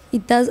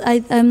it does.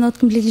 I'm not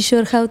completely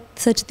sure how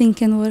such a thing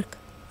can work.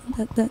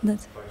 Thanks very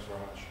much.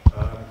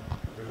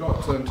 We've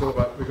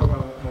got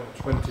about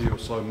 20 or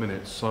so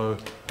minutes, so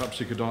perhaps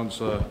you could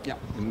answer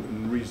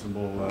in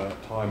reasonable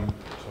time to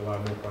allow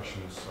more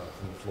questions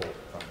from the floor.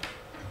 Thanks.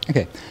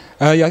 Okay.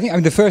 I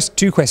think the first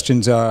two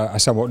questions are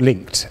somewhat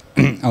linked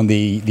on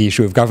the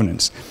issue of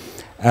governance.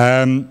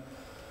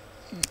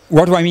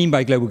 What do I mean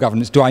by global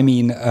governance? Do I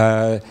mean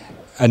a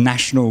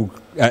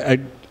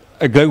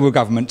global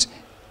government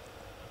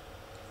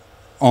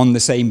on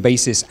the same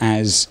basis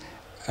as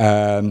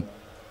a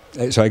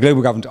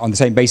global government on the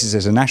same basis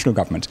as a national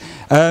government?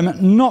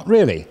 Not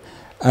really.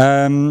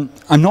 I'm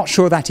not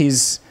sure that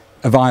is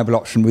a viable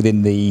option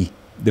within the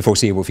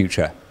foreseeable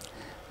future.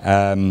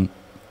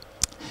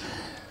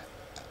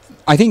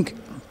 I think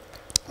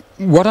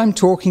what I'm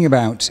talking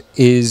about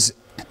is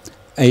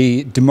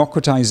a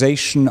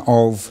democratization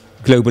of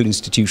global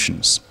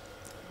institutions.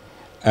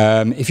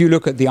 If you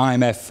look at the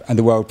IMF and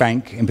the World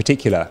Bank in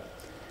particular,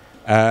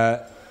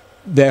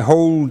 their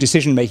whole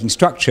decision-making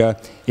structure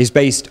is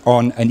based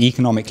on an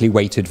economically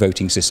weighted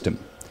voting system,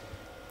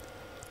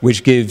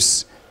 which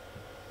gives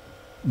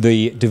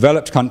the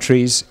developed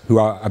countries, who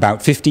are about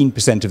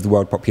 15% of the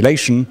world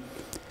population,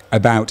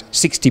 about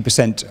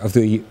 60% of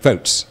the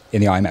votes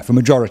in the IMF, a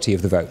majority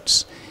of the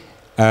votes.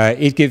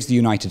 It gives the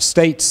United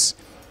States,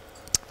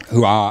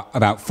 who are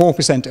about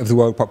 4% of the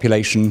world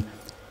population,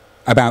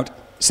 about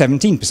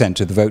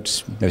 17% of the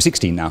votes, no,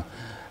 16 now,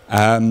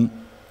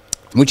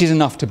 which is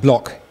enough to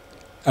block,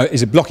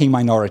 is a blocking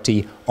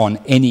minority on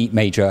any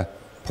major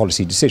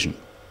policy decision.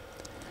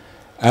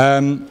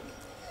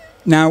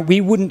 Now,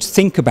 we wouldn't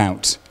think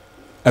about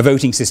a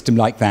voting system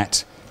like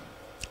that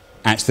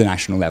at the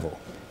national level.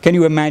 Can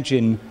you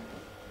imagine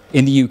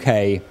in the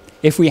UK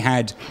if we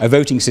had a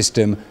voting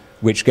system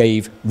which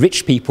gave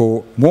rich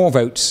people more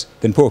votes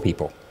than poor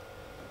people?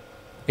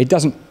 It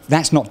doesn't,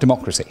 that's not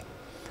democracy.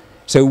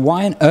 So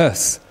why on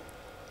earth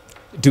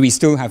do we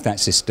still have that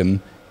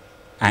system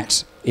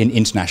in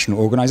international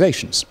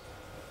organizations?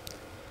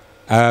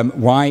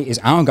 Why is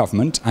our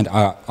government and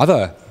our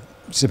other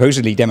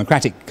supposedly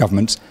democratic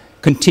governments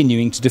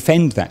continuing to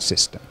defend that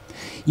system?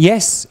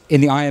 Yes,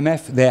 in the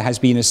IMF there has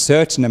been a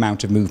certain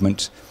amount of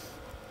movement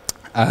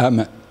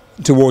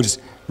towards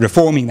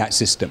reforming that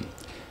system.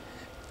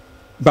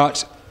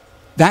 But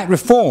that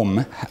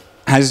reform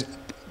has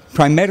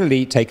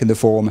primarily taken the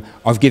form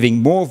of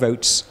giving more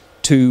votes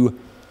to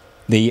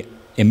the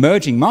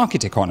emerging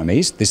market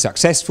economies, the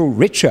successful,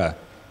 richer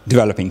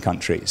developing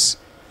countries,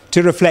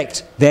 to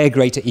reflect their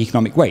greater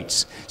economic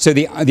weights. So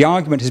the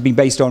argument has been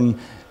based on,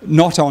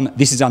 not on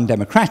this is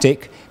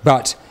undemocratic,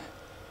 but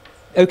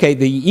okay,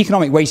 the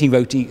economic weighted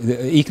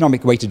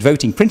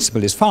voting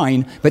principle is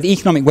fine, but the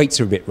economic weights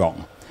are a bit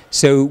wrong.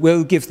 So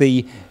we'll give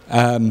the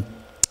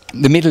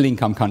middle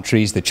income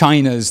countries, the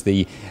Chinas,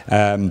 the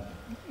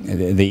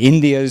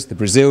Indias, the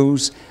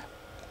Brazils,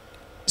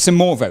 some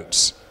more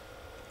votes.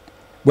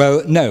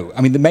 Well, no.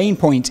 I mean, the main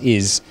point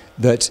is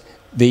that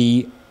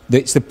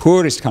it's the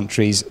poorest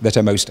countries that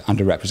are most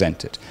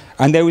underrepresented.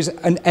 And there was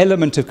an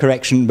element of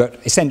correction, but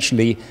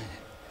essentially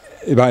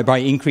by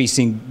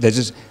increasing,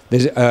 there's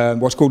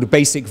what's called a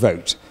basic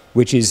vote,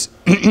 which is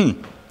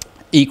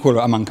equal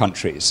among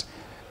countries.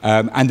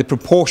 And the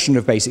proportion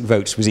of basic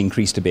votes was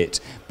increased a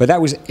bit. But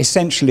that was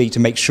essentially to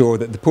make sure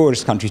that the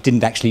poorest countries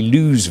didn't actually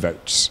lose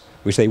votes,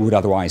 which they would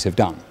otherwise have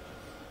done.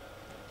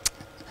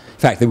 In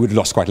fact, they would have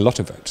lost quite a lot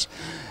of votes.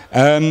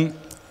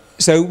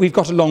 So we've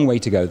got a long way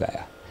to go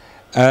there.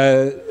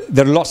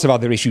 There are lots of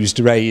other issues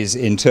to raise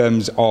in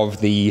terms of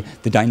the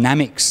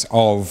dynamics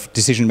of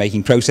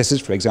decision-making processes,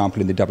 for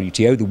example, in the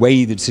WTO, the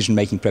way the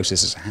decision-making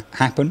processes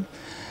happen.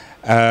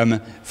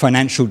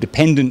 Financial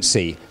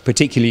dependency,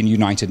 particularly in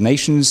United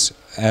Nations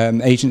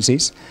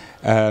agencies,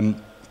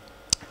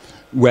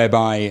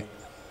 whereby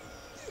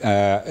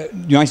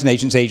United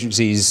Nations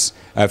agencies,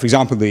 for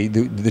example,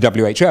 the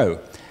WHO,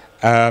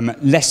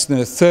 less than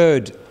a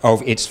third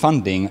of its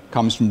funding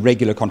comes from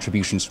regular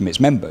contributions from its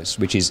members,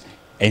 which is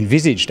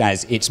envisaged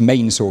as its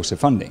main source of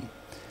funding.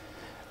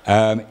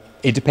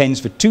 It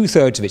depends for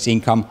 2/3 of its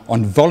income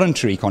on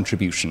voluntary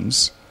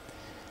contributions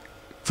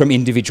from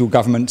individual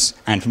governments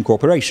and from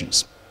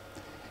corporations.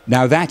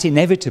 Now that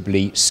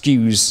inevitably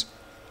skews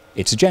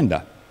its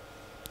agenda.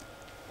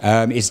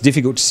 It's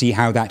difficult to see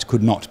how that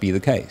could not be the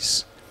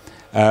case.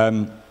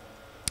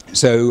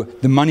 So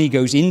the money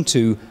goes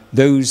into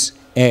those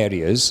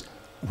areas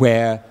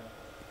where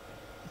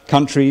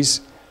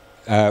countries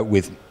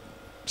with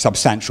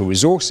substantial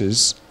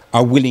resources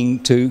are willing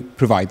to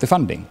provide the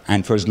funding,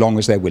 and for as long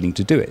as they're willing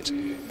to do it.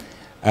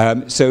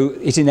 So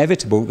it's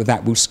inevitable that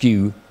that will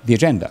skew the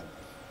agenda.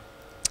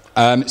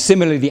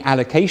 Similarly, the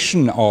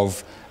allocation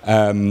of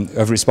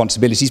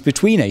responsibilities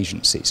between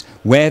agencies,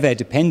 where they're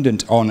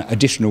dependent on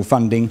additional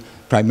funding,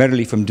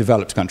 primarily from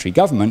developed country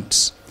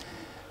governments,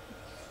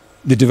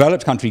 the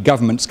developed country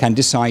governments can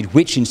decide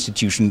which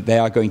institution they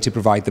are going to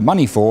provide the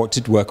money for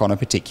to work on a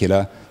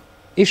particular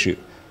issue.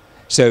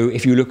 So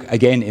if you look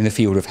again in the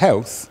field of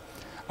health,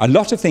 a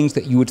lot of things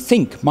that you would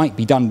think might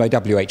be done by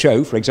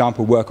WHO, for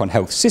example, work on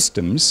health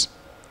systems,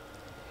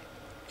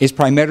 is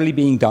primarily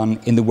being done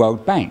in the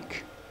World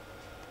Bank.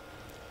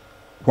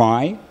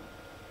 Why?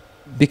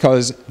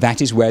 Because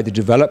that is where the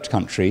developed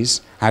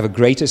countries have a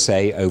greater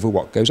say over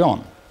what goes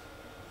on.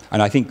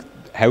 And I think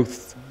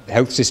health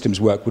systems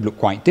work would look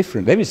quite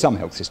different. There is some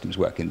health systems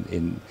work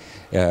in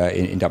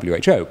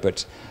WHO,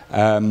 but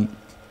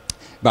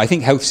I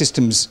think health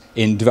systems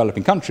in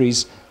developing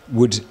countries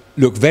would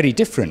look very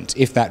different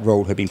if that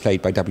role had been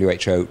played by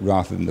WHO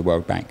rather than the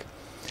World Bank.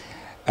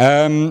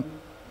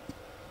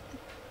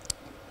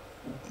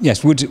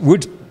 Yes,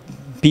 would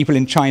people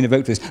in China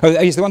vote for this? Oh,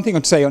 yes, the one thing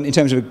I'd say in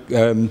terms of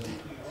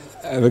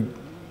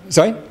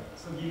sorry?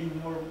 So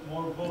giving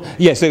more votes.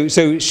 Yeah,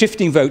 so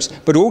shifting votes,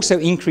 but also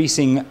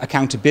increasing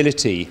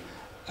accountability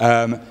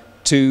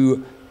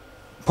to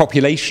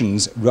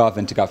populations rather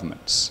than to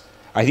governments.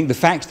 I think the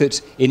fact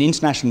that in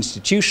international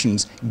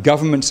institutions,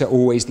 governments are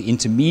always the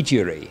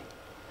intermediary.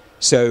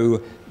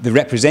 So the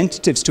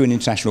representatives to an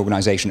international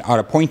organization are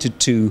appointed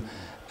to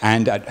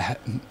and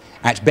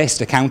at best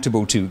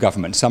accountable to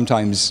government.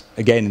 Sometimes,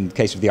 again, in the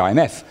case of the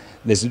IMF,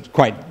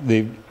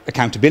 the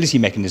accountability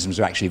mechanisms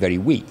are actually very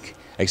weak,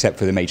 except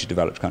for the major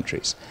developed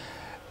countries.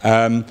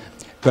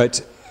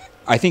 But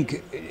I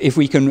think if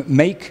we can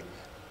make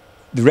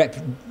the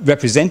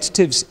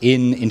representatives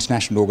in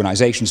international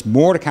organizations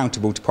more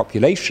accountable to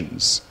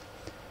populations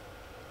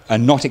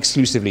and not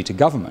exclusively to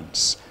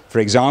governments, for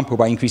example,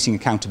 by increasing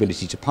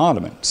accountability to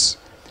parliaments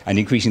and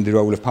increasing the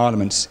role of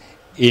parliaments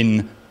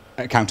in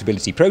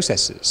accountability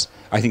processes,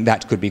 I think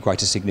that could be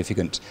quite a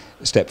significant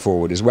step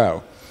forward as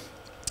well.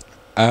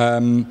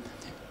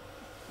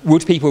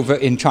 Would people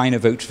in China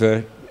vote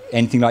for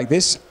anything like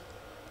this?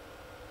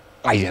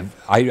 I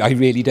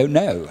really don't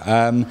know.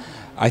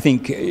 I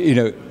think, you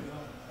know,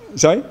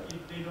 sorry?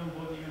 If they don't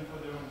vote even for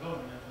their own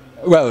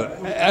government.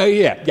 Well,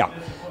 yeah. That's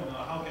the point.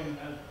 How can you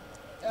help?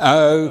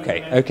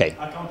 Okay.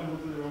 Accountable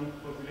to their own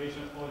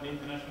population, or the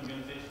international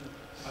organization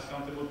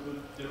accountable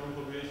to their own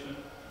population,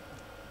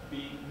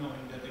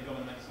 knowing that the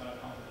governments are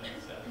accountable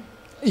themselves.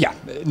 Yeah,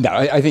 no,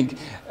 I think,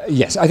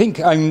 yes, I think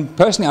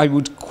personally I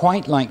would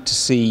quite like to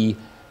see,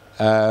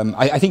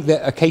 I think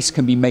that a case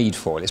can be made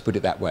for, let's put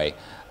it that way,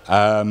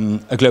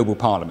 a global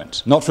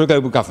parliament, not for a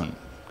global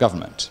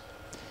government,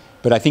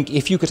 but I think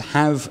if you could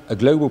have a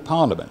global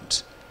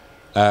parliament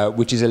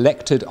which is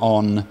elected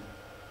on,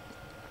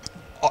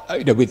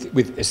 you know,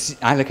 with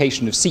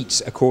allocation of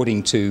seats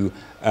according to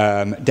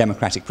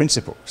democratic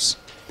principles,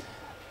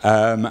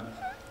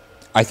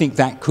 I think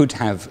that could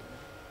have,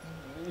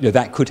 you know,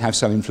 that could have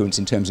some influence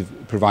in terms of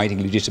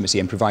providing legitimacy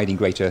and providing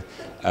greater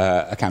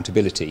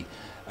accountability,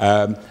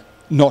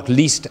 not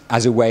least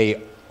as a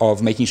way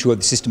of making sure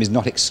the system is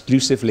not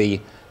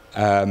exclusively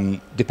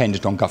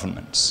dependent on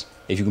governments.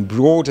 If you can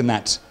broaden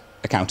that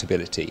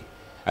accountability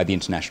at the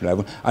international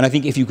level, and I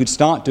think if you could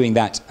start doing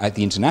that at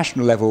the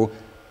international level,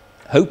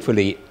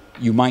 hopefully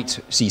you might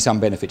see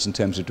some benefits in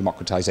terms of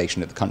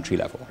democratization at the country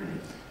level.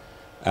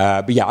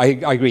 But yeah, I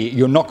agree,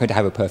 you're not going to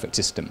have a perfect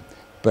system,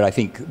 but I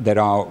think there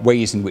are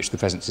ways in which the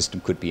present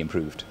system could be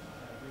improved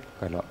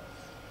quite a lot.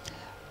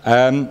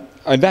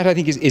 And that, I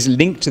think, is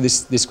linked to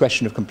this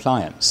question of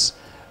compliance.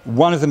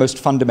 One of the most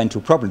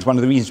fundamental problems, one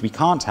of the reasons we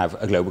can't have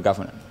a global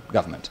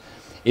government,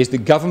 is the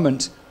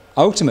government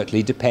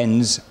ultimately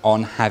depends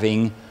on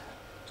having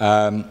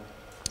a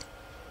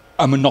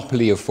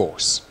monopoly of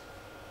force.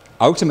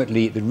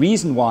 Ultimately, the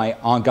reason why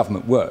our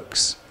government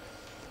works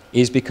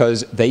is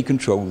because they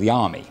control the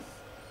army.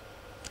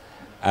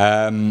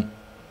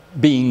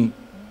 Being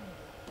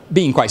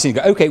quite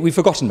cynical, okay, we've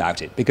forgotten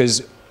about it because,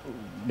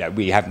 you know,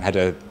 we haven't had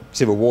a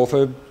civil war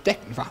for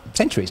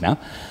centuries now.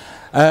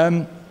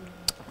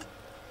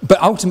 But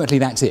ultimately,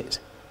 that's it.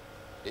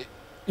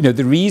 You know,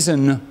 the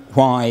reason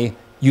why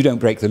you don't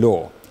break the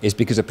law is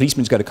because a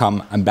policeman's got to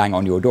come and bang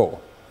on your door.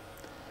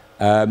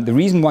 The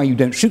reason why you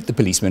don't shoot the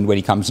policeman when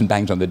he comes and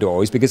bangs on the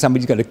door is because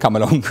somebody's going to come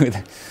along with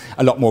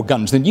a lot more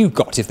guns than you've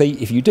got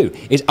if you do.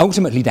 It's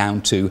ultimately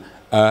down to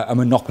a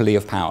monopoly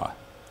of power.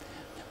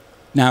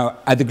 Now,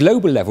 at the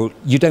global level,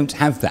 you don't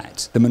have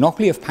that. The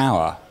monopoly of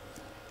power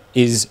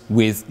is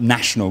with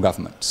national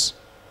governments.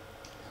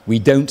 We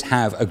don't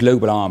have a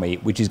global army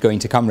which is going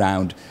to come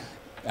round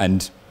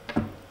and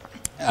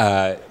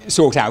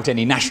sort out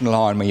any national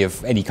army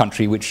of any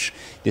country which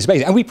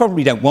disobeys. And we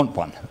probably don't want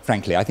one,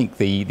 frankly. I think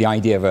the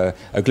idea of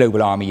a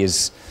global army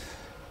is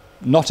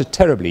not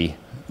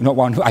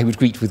one I would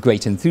greet with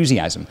great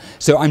enthusiasm.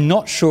 So I'm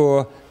not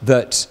sure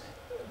that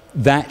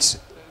that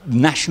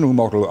national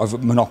model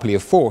of monopoly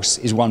of force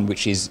is one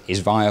which is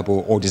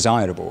viable or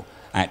desirable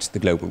at the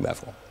global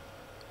level.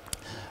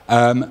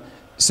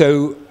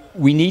 So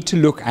we need to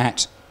look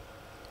at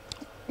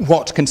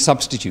what can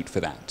substitute for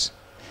that.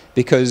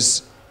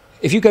 Because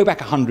if you go back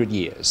 100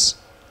 years,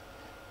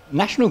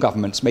 national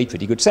governments made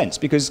pretty good sense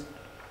because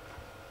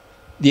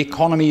the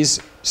economies,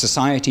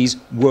 societies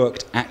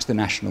worked at the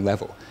national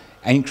level.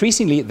 And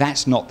increasingly,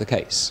 that's not the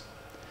case.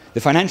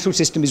 The financial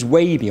system is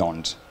way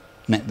beyond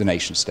the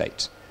nation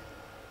state.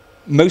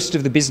 Most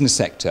of the business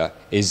sector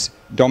is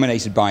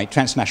dominated by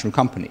transnational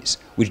companies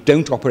which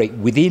don't operate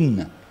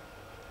within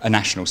a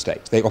national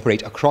state. They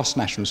operate across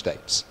national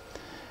states.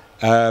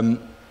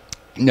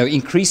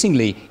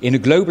 Increasingly, in a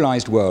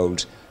globalized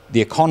world,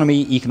 the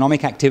economy,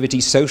 economic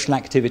activity, social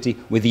activity,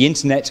 with the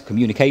internet,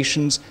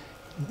 communications,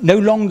 no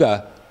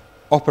longer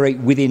operate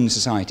within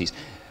societies.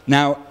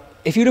 Now,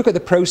 if you look at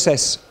the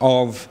process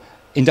of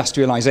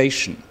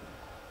industrialization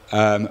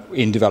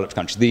in developed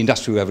countries, the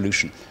Industrial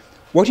Revolution,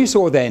 what you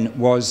saw then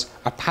was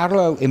a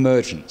parallel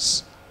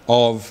emergence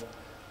of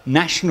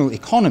national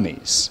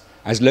economies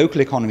as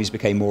local economies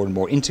became more and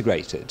more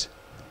integrated.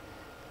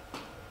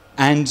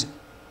 And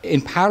in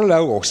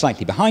parallel, or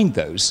slightly behind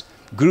those,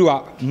 grew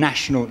up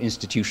national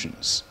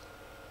institutions.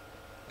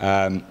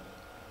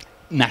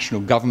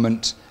 National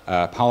government,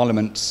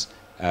 parliaments,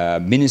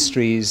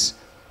 ministries,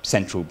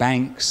 central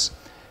banks.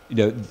 You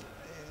know,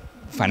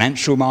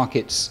 financial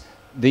markets,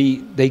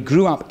 they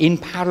grew up in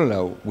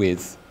parallel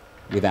with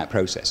that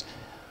process.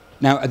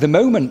 Now, at the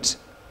moment,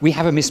 we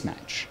have a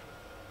mismatch.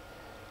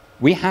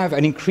 We have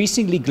an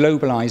increasingly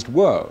globalized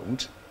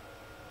world,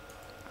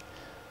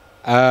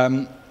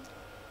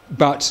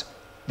 but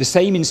the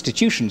same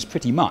institutions,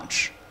 pretty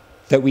much,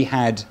 that we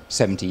had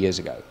 70 years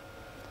ago.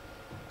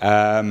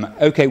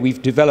 Okay,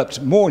 we've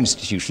developed more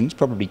institutions,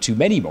 probably too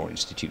many more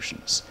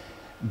institutions,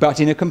 but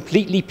in a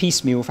completely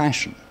piecemeal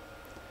fashion.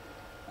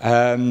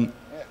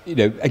 You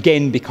know,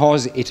 again,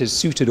 because it has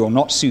suited or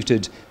not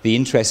suited the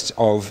interests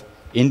of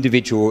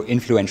individual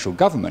influential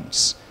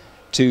governments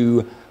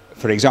to,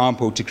 for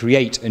example, to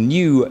create a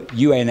new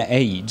UN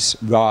AIDS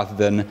rather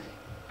than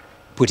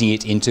putting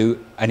it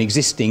into an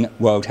existing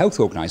World Health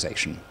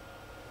Organization.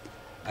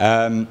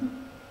 To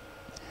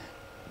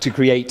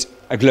create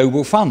a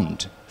global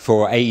fund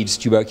for AIDS,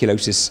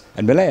 tuberculosis,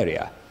 and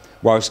malaria,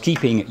 whilst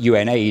keeping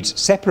UN AIDS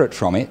separate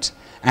from it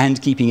and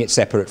keeping it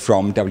separate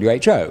from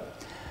WHO.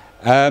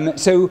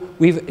 So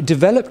we've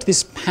developed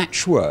this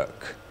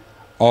patchwork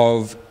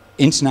of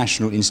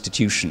international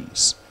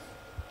institutions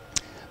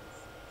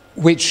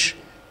which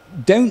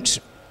don't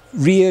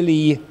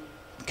really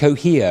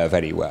cohere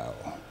very well,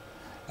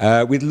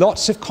 with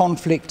lots of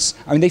conflicts.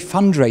 I mean, they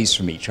fundraise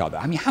from each other.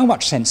 I mean, how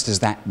much sense does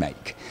that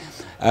make?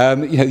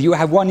 You know, you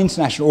have one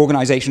international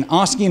organization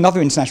asking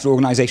another international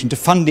organization to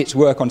fund its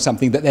work on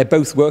something that they're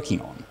both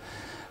working on.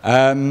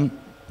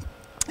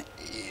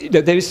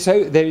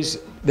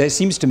 There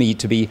seems to me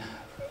to be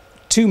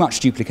too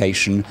much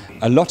duplication,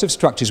 a lot of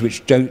structures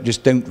which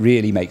just don't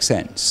really make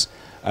sense.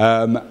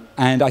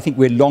 And I think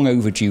we're long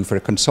overdue for a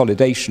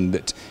consolidation,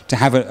 that to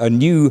have a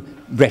new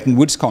Bretton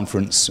Woods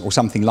conference or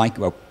something like,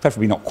 well,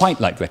 preferably not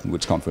quite like Bretton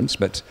Woods conference,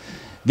 but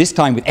this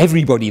time with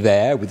everybody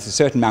there, with a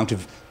certain amount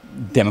of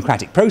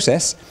democratic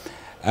process,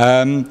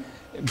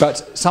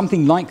 but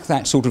something like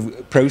that sort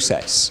of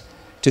process,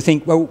 to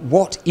think, well,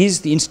 what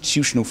is the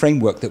institutional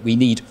framework that we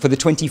need for the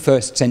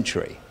 21st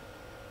century?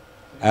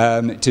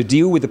 To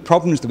deal with the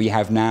problems that we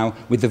have now,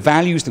 with the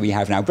values that we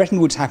have now. Bretton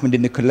Woods happened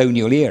in the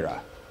colonial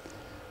era,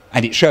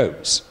 and it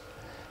shows.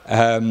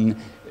 The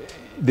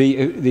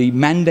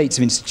mandates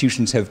of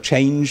institutions have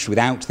changed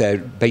without their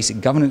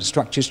basic governance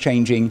structures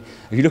changing.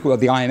 If you look at what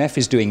the IMF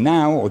is doing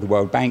now, or the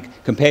World Bank,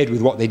 compared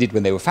with what they did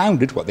when they were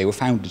founded, what they were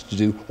founded to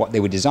do, what they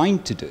were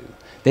designed to do,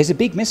 there's a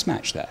big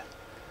mismatch there.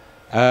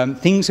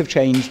 Things have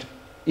changed,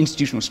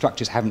 institutional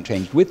structures haven't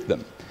changed with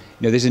them.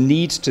 You know, there's a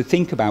need to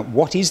think about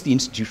what is the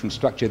institutional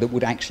structure that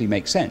would actually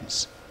make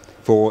sense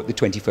for the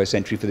 21st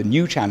century, for the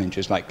new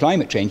challenges like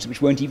climate change,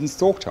 which weren't even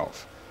thought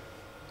of.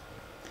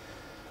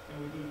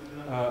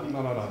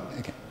 No.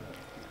 Okay.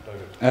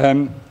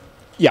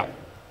 Yeah.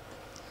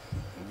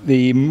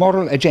 The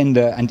moral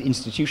agenda and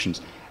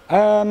institutions.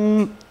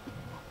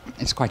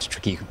 It's quite a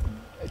tricky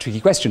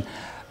question.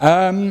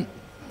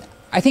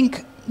 I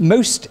think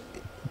most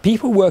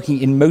people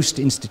working in most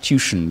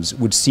institutions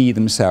would see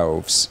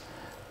themselves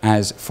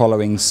as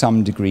following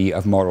some degree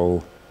of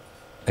moral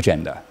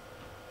agenda.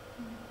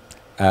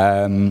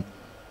 I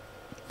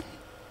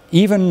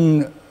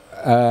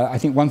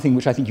think one thing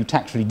which I think you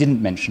tactfully didn't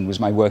mention was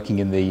my working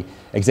in the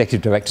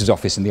Executive Director's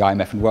Office in the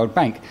IMF and World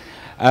Bank.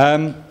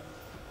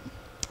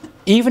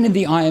 Even in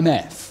the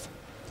IMF,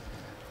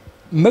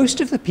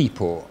 most of the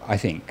people, I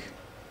think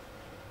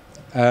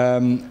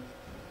they're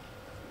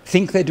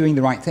doing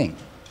the right thing,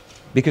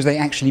 because they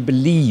actually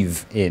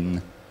believe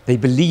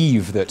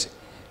that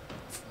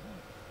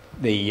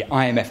the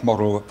IMF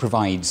model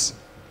provides,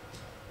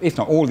 if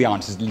not all the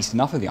answers, at least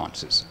enough of the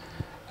answers.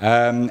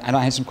 And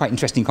I had some quite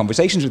interesting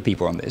conversations with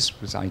people on this,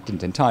 because I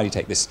didn't entirely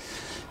take this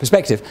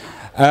perspective.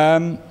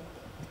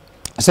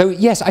 So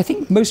yes, I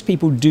think most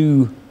people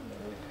do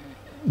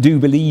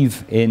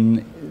believe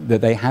in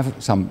that they have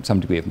some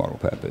degree of moral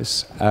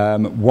purpose.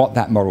 What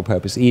that moral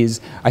purpose is,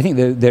 I think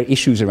there are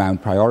issues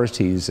around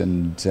priorities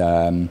and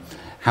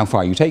how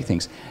far you take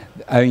things.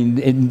 I mean,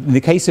 in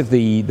the case of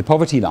the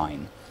poverty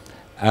line,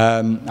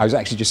 I was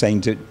actually just saying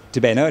to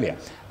Ben earlier,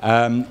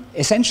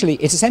 it's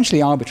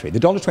essentially arbitrary. The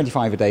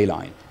 $1.25 a day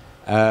line,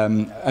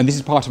 and this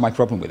is part of my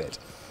problem with it.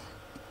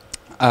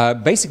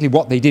 Basically,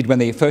 what they did when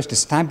they first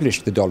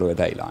established the $1 a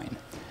day line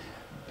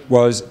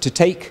was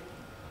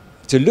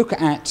to look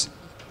at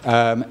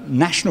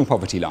national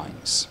poverty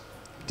lines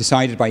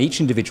decided by each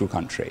individual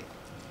country,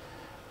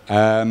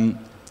 and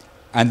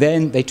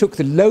then they took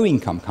the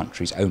low-income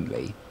countries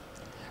only,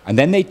 and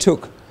then they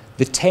took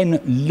the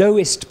 10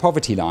 lowest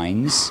poverty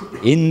lines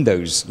in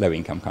those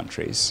low-income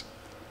countries,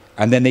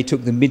 and then they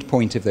took the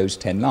midpoint of those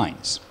 10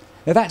 lines.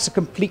 Now, that's a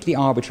completely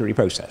arbitrary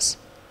process.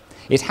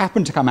 It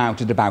happened to come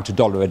out at about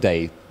 $1 a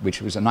day,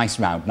 which was a nice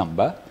round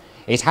number.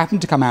 It happened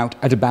to come out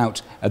at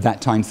about, at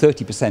that time,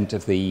 30%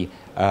 of the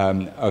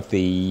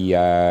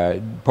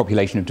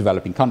population of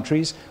developing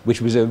countries,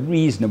 which was a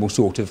reasonable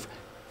sort of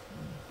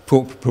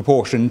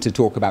proportion to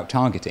talk about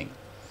targeting.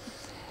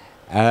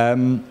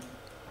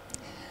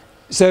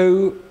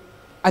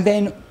 And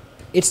then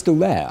it's still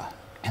there.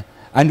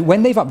 And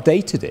when they've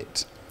updated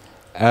it,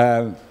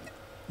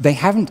 they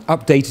haven't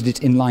updated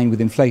it in line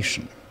with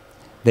inflation.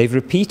 they've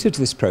repeated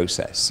this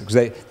process,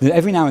 because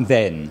every now and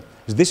then,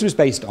 this was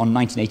based on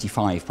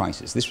 1985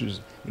 prices. This was,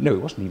 no,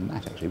 it wasn't even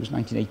that actually, it was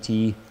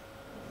 1980,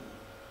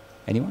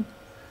 anyone?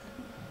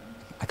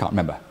 I can't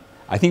remember.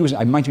 I think it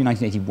might be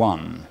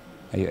 1981,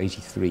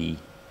 83.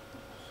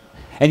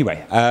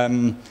 Anyway,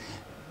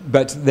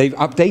 but they've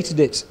updated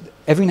it,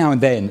 every now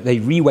and then they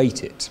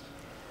reweight it.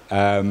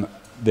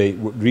 They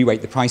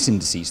reweight the price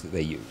indices that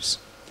they use.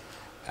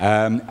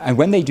 And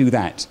when they do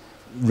that,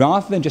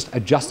 rather than just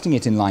adjusting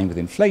it in line with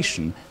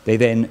inflation, they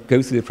then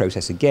go through the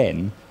process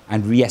again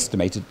and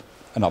re-estimate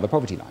another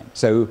poverty line.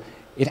 So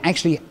it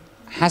actually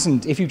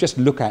hasn't, if you just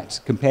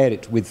compare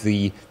it with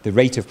the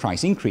rate of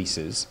price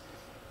increases,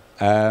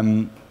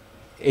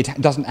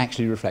 it doesn't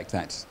actually reflect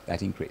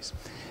that increase.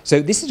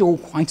 So this is all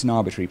quite an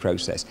arbitrary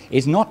process.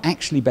 It's not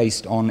actually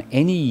based on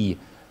any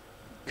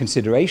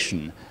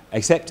consideration,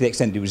 except to the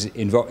extent it was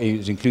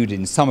included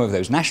in some of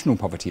those national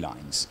poverty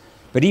lines.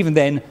 But even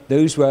then,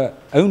 those were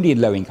only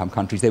in low-income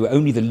countries. They were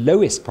only the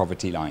lowest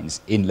poverty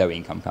lines in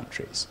low-income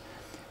countries.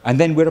 And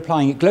then we're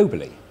applying it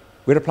globally.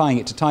 We're applying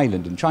it to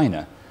Thailand and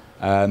China.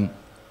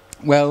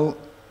 Well,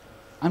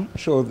 I'm not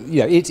sure.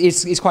 You know,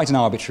 it's quite an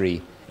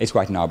arbitrary. It's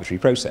quite an arbitrary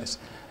process.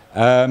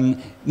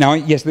 Now,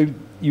 yes,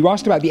 you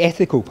asked about the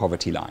ethical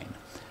poverty line.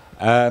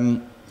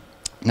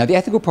 Now, the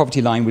ethical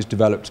poverty line was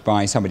developed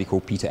by somebody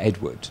called Peter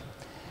Edward.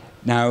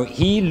 Now,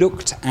 he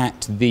looked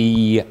at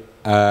the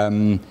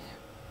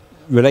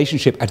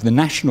relationship at the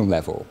national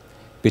level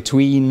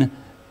between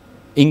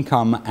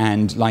income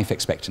and life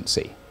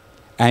expectancy.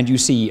 And you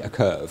see a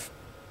curve.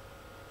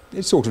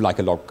 It's sort of like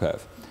a log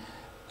curve.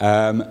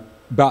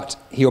 But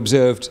he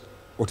observed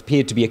what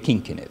appeared to be a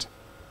kink in it.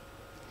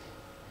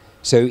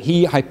 So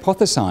he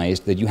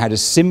hypothesized that you had a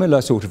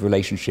similar sort of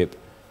relationship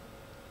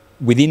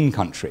within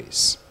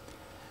countries.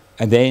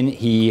 And then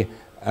he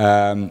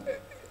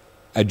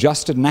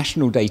adjusted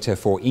national data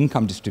for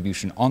income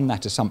distribution on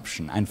that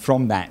assumption, and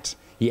from that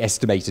he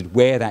estimated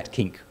where that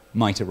kink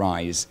might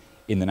arise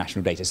in the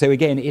national data. So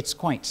again, it's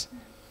quite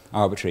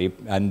arbitrary,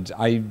 and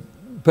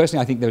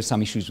personally I think there are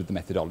some issues with the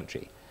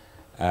methodology,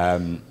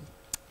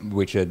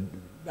 which are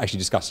actually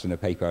discussed in a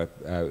paper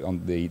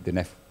on the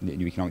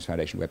New Economics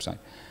Foundation website.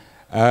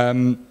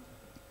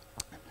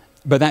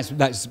 But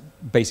that's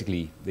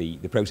basically the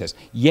process.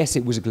 Yes,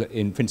 it was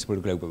in principle a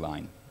global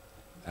line.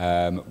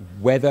 I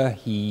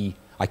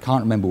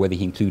can't remember whether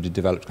he included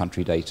developed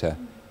country data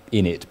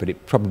in it, but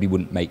it probably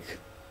wouldn't make,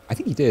 I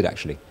think he did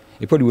actually,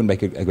 it probably wouldn't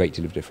make a great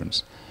deal of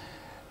difference.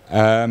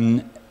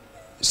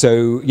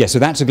 So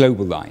that's a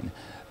global line.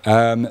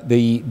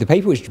 The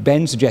paper which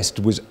Ben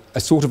suggested was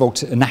a sort of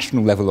a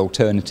national level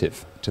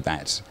alternative to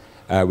that,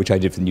 which I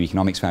did for the New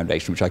Economics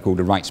Foundation, which I called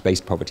a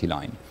rights-based poverty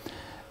line.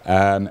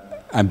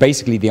 And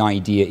basically the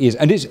idea is,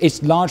 and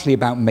it's largely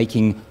about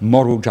making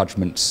moral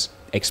judgments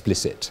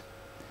explicit.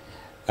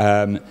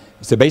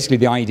 So basically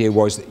the idea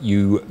was that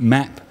you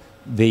map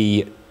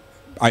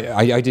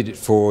I did it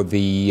for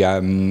the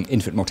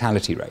infant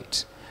mortality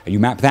rate. You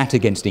map that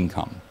against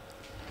income.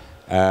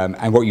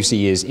 And what you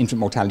see is infant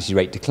mortality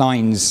rate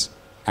declines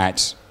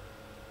at,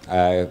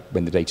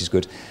 when the data is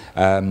good,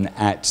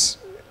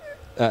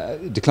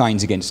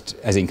 declines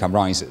as income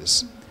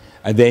rises.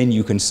 And then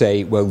you can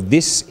say, well,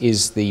 this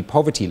is the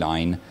poverty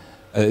line,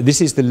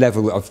 this is the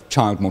level of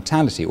child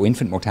mortality or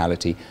infant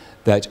mortality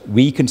that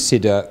we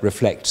consider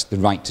reflects the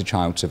right to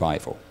child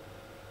survival.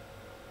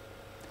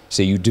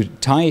 So you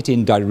tie it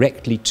in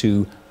directly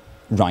to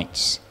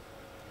rights.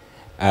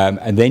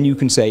 And then you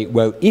can say,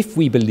 well, if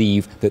we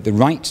believe that the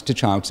right to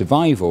child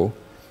survival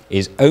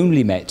is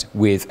only met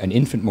with an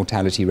infant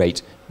mortality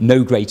rate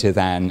no greater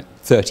than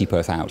 30 per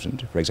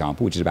 1,000, for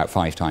example, which is about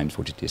 5 times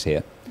what it is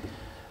here,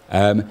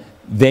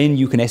 then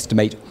you can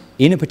estimate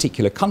in a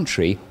particular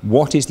country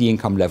what is the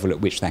income level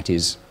at which that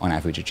is on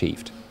average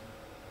achieved.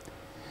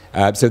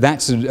 So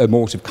that's a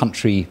more sort of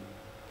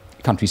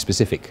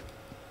country-specific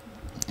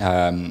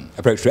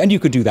approach to it. And you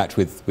could do that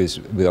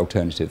with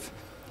alternative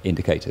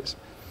indicators.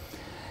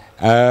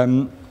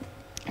 The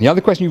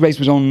other question you raised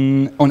was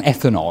on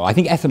ethanol. I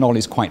think ethanol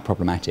is quite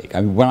problematic.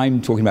 I mean, when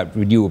I'm talking about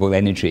renewable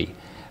energy,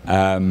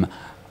 I'm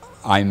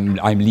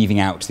leaving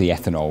out the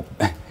ethanol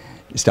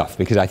stuff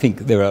because I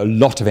think there are a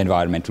lot of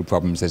environmental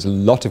problems. There's a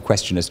lot of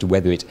question as to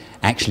whether it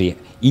actually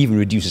even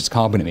reduces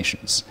carbon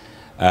emissions.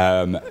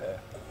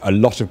 A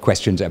lot of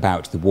questions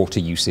about the water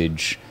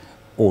usage,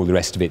 all the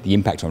rest of it, the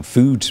impact on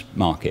food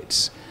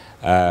markets.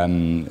 I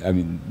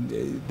mean,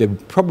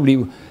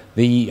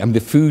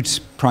 the food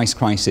price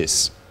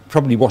crisis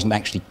probably wasn't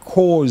actually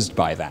caused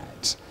by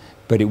that,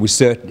 but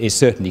it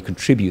certainly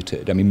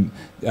contributed. I mean,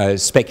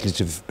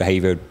 speculative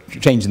behavior,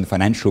 change in the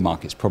financial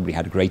markets probably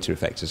had a greater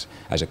effect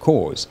as a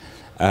cause.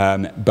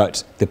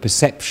 But the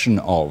perception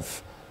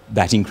of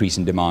that increase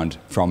in demand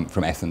from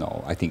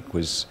ethanol, I think,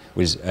 was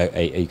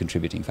a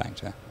contributing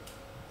factor.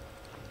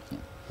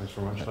 Thanks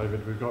very much,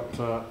 David. We've got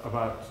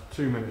about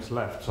 2 minutes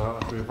left, so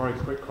it'll be a very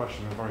quick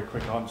question and a very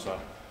quick answer.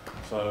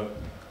 So,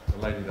 the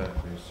lady there,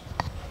 please.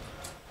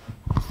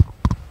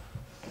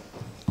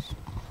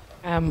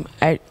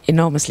 I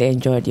enormously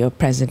enjoyed your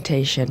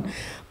presentation,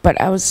 But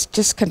I was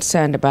just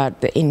concerned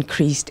about the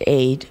increased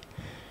aid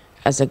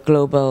as a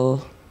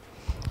global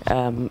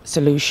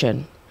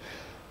solution,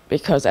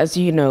 because as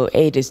you know,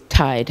 aid is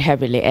tied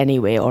heavily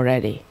anyway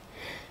already.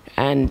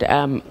 And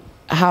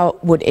how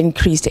would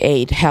increased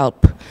aid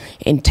help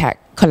in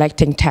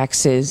collecting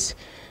taxes?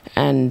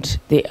 And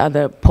the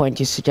other point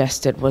you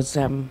suggested was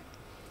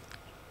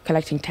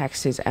collecting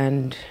taxes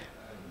and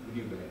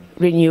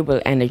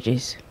renewable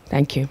energies.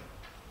 Thank you.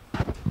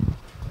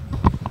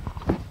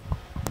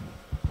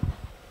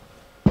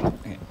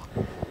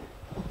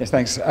 Yes,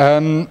 thanks.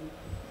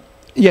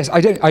 Yes,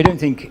 I don't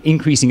think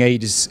increasing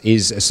aid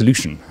is a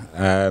solution.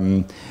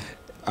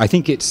 I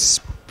think it's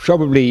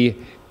probably,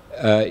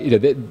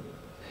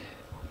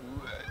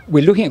 we're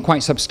looking at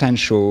quite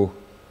substantial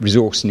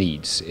resource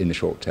needs in the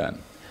short term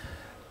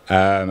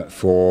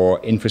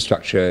for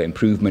infrastructure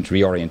improvement,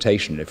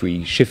 reorientation. If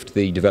we shift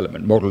the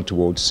development model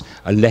towards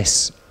a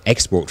less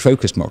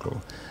export-focused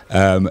model,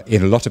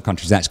 in a lot of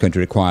countries that's going to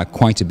require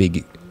quite a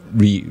big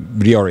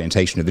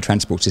reorientation of the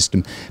transport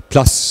system,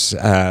 plus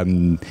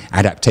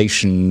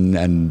adaptation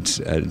and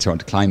so on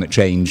to climate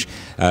change,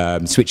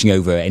 switching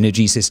over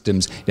energy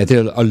systems.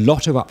 There are a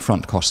lot of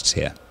upfront costs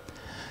here.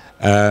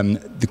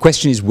 The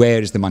question is,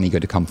 where is the money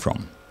going to come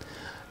from?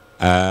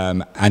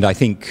 And I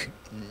think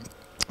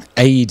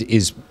aid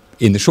is,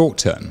 in the short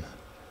term,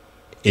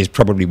 is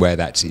probably where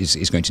that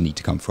is going to need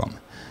to come from.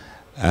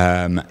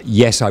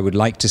 Yes, I would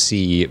like to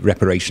see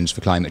reparations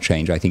for climate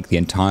change. I think the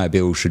entire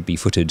bill should be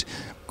footed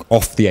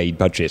off the aid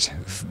budget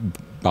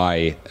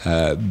by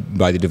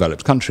the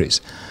developed countries.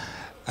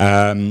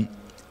 But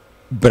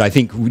I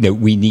think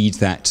we need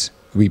that.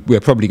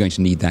 We're probably going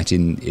to need that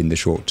in the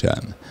short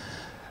term.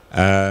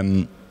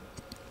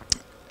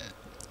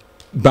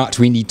 But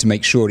we need to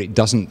make sure it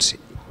doesn't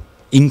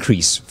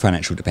increase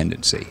financial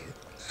dependency.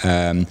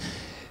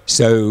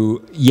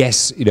 So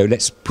yes,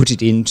 let's put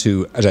it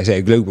into, as I say,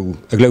 a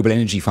global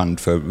energy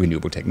fund for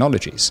renewable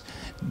technologies.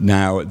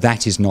 Now,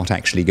 that is not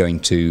actually going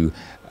to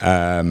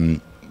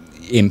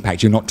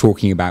impact. You're not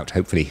talking about,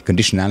 hopefully,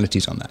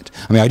 conditionalities on that.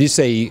 I mean, I did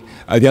say,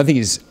 the other thing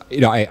is,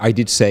 I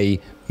did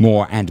say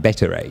more and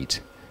better aid.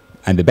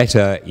 And the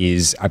better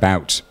is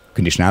about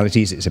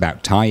conditionalities, it's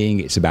about tying,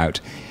 it's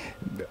about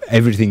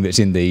everything that's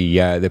in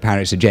the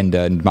Paris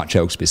agenda and much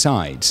else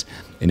besides.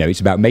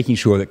 It's about making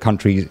sure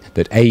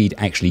that aid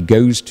actually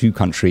goes to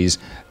countries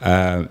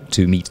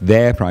to meet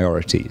their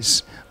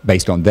priorities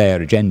based on their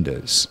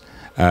agendas,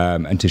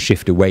 and to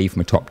shift away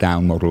from a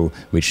top-down model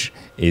which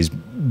is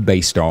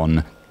based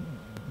on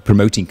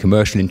promoting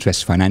commercial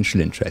interests, financial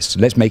interests.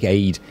 Let's make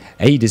aid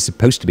is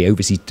supposed to be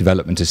overseas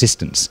development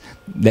assistance.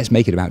 Let's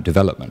make it about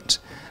development.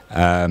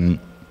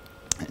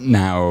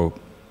 Now,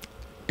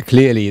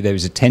 clearly there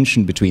is a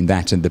tension between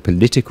that and the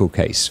political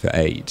case for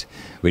aid,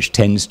 which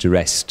tends to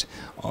rest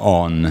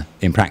on,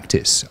 in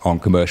practice, on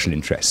commercial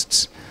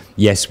interests.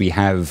 Yes, we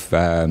have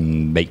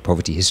make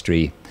poverty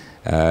history,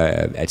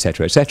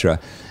 etc.,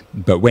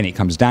 but when it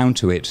comes down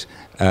to it,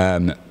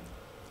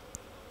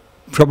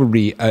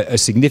 probably a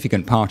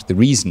significant part of the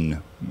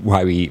reason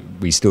why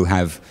we still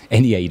have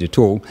any aid at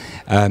all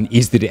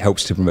is that it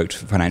helps to promote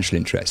financial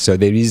interests. So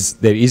there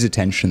is a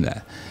tension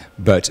there,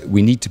 but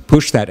we need to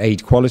push that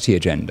aid quality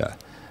agenda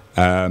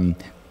and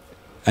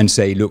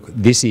say, look,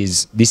 this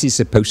is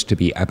supposed to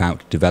be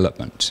about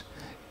development.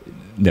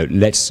 No,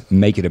 let's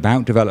make it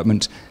about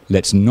development.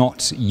 Let's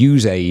not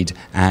use aid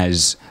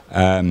as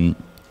a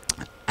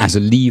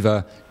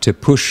lever to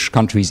push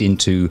countries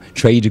into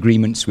trade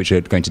agreements which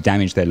are going to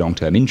damage their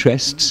long-term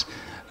interests.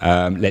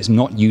 Let's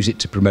not use it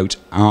to promote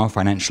our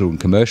financial and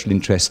commercial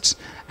interests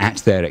at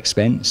their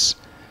expense.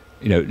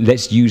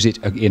 Let's use it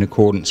in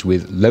accordance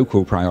with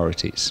local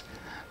priorities,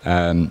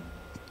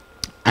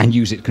 and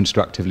use it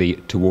constructively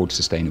towards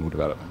sustainable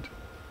development.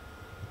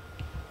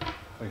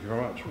 Thank you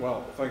very much.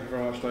 Well, thank you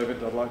very much,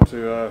 David. I'd like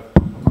to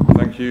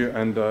thank you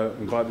and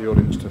invite the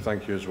audience to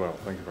thank you as well.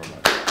 Thank you very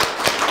much.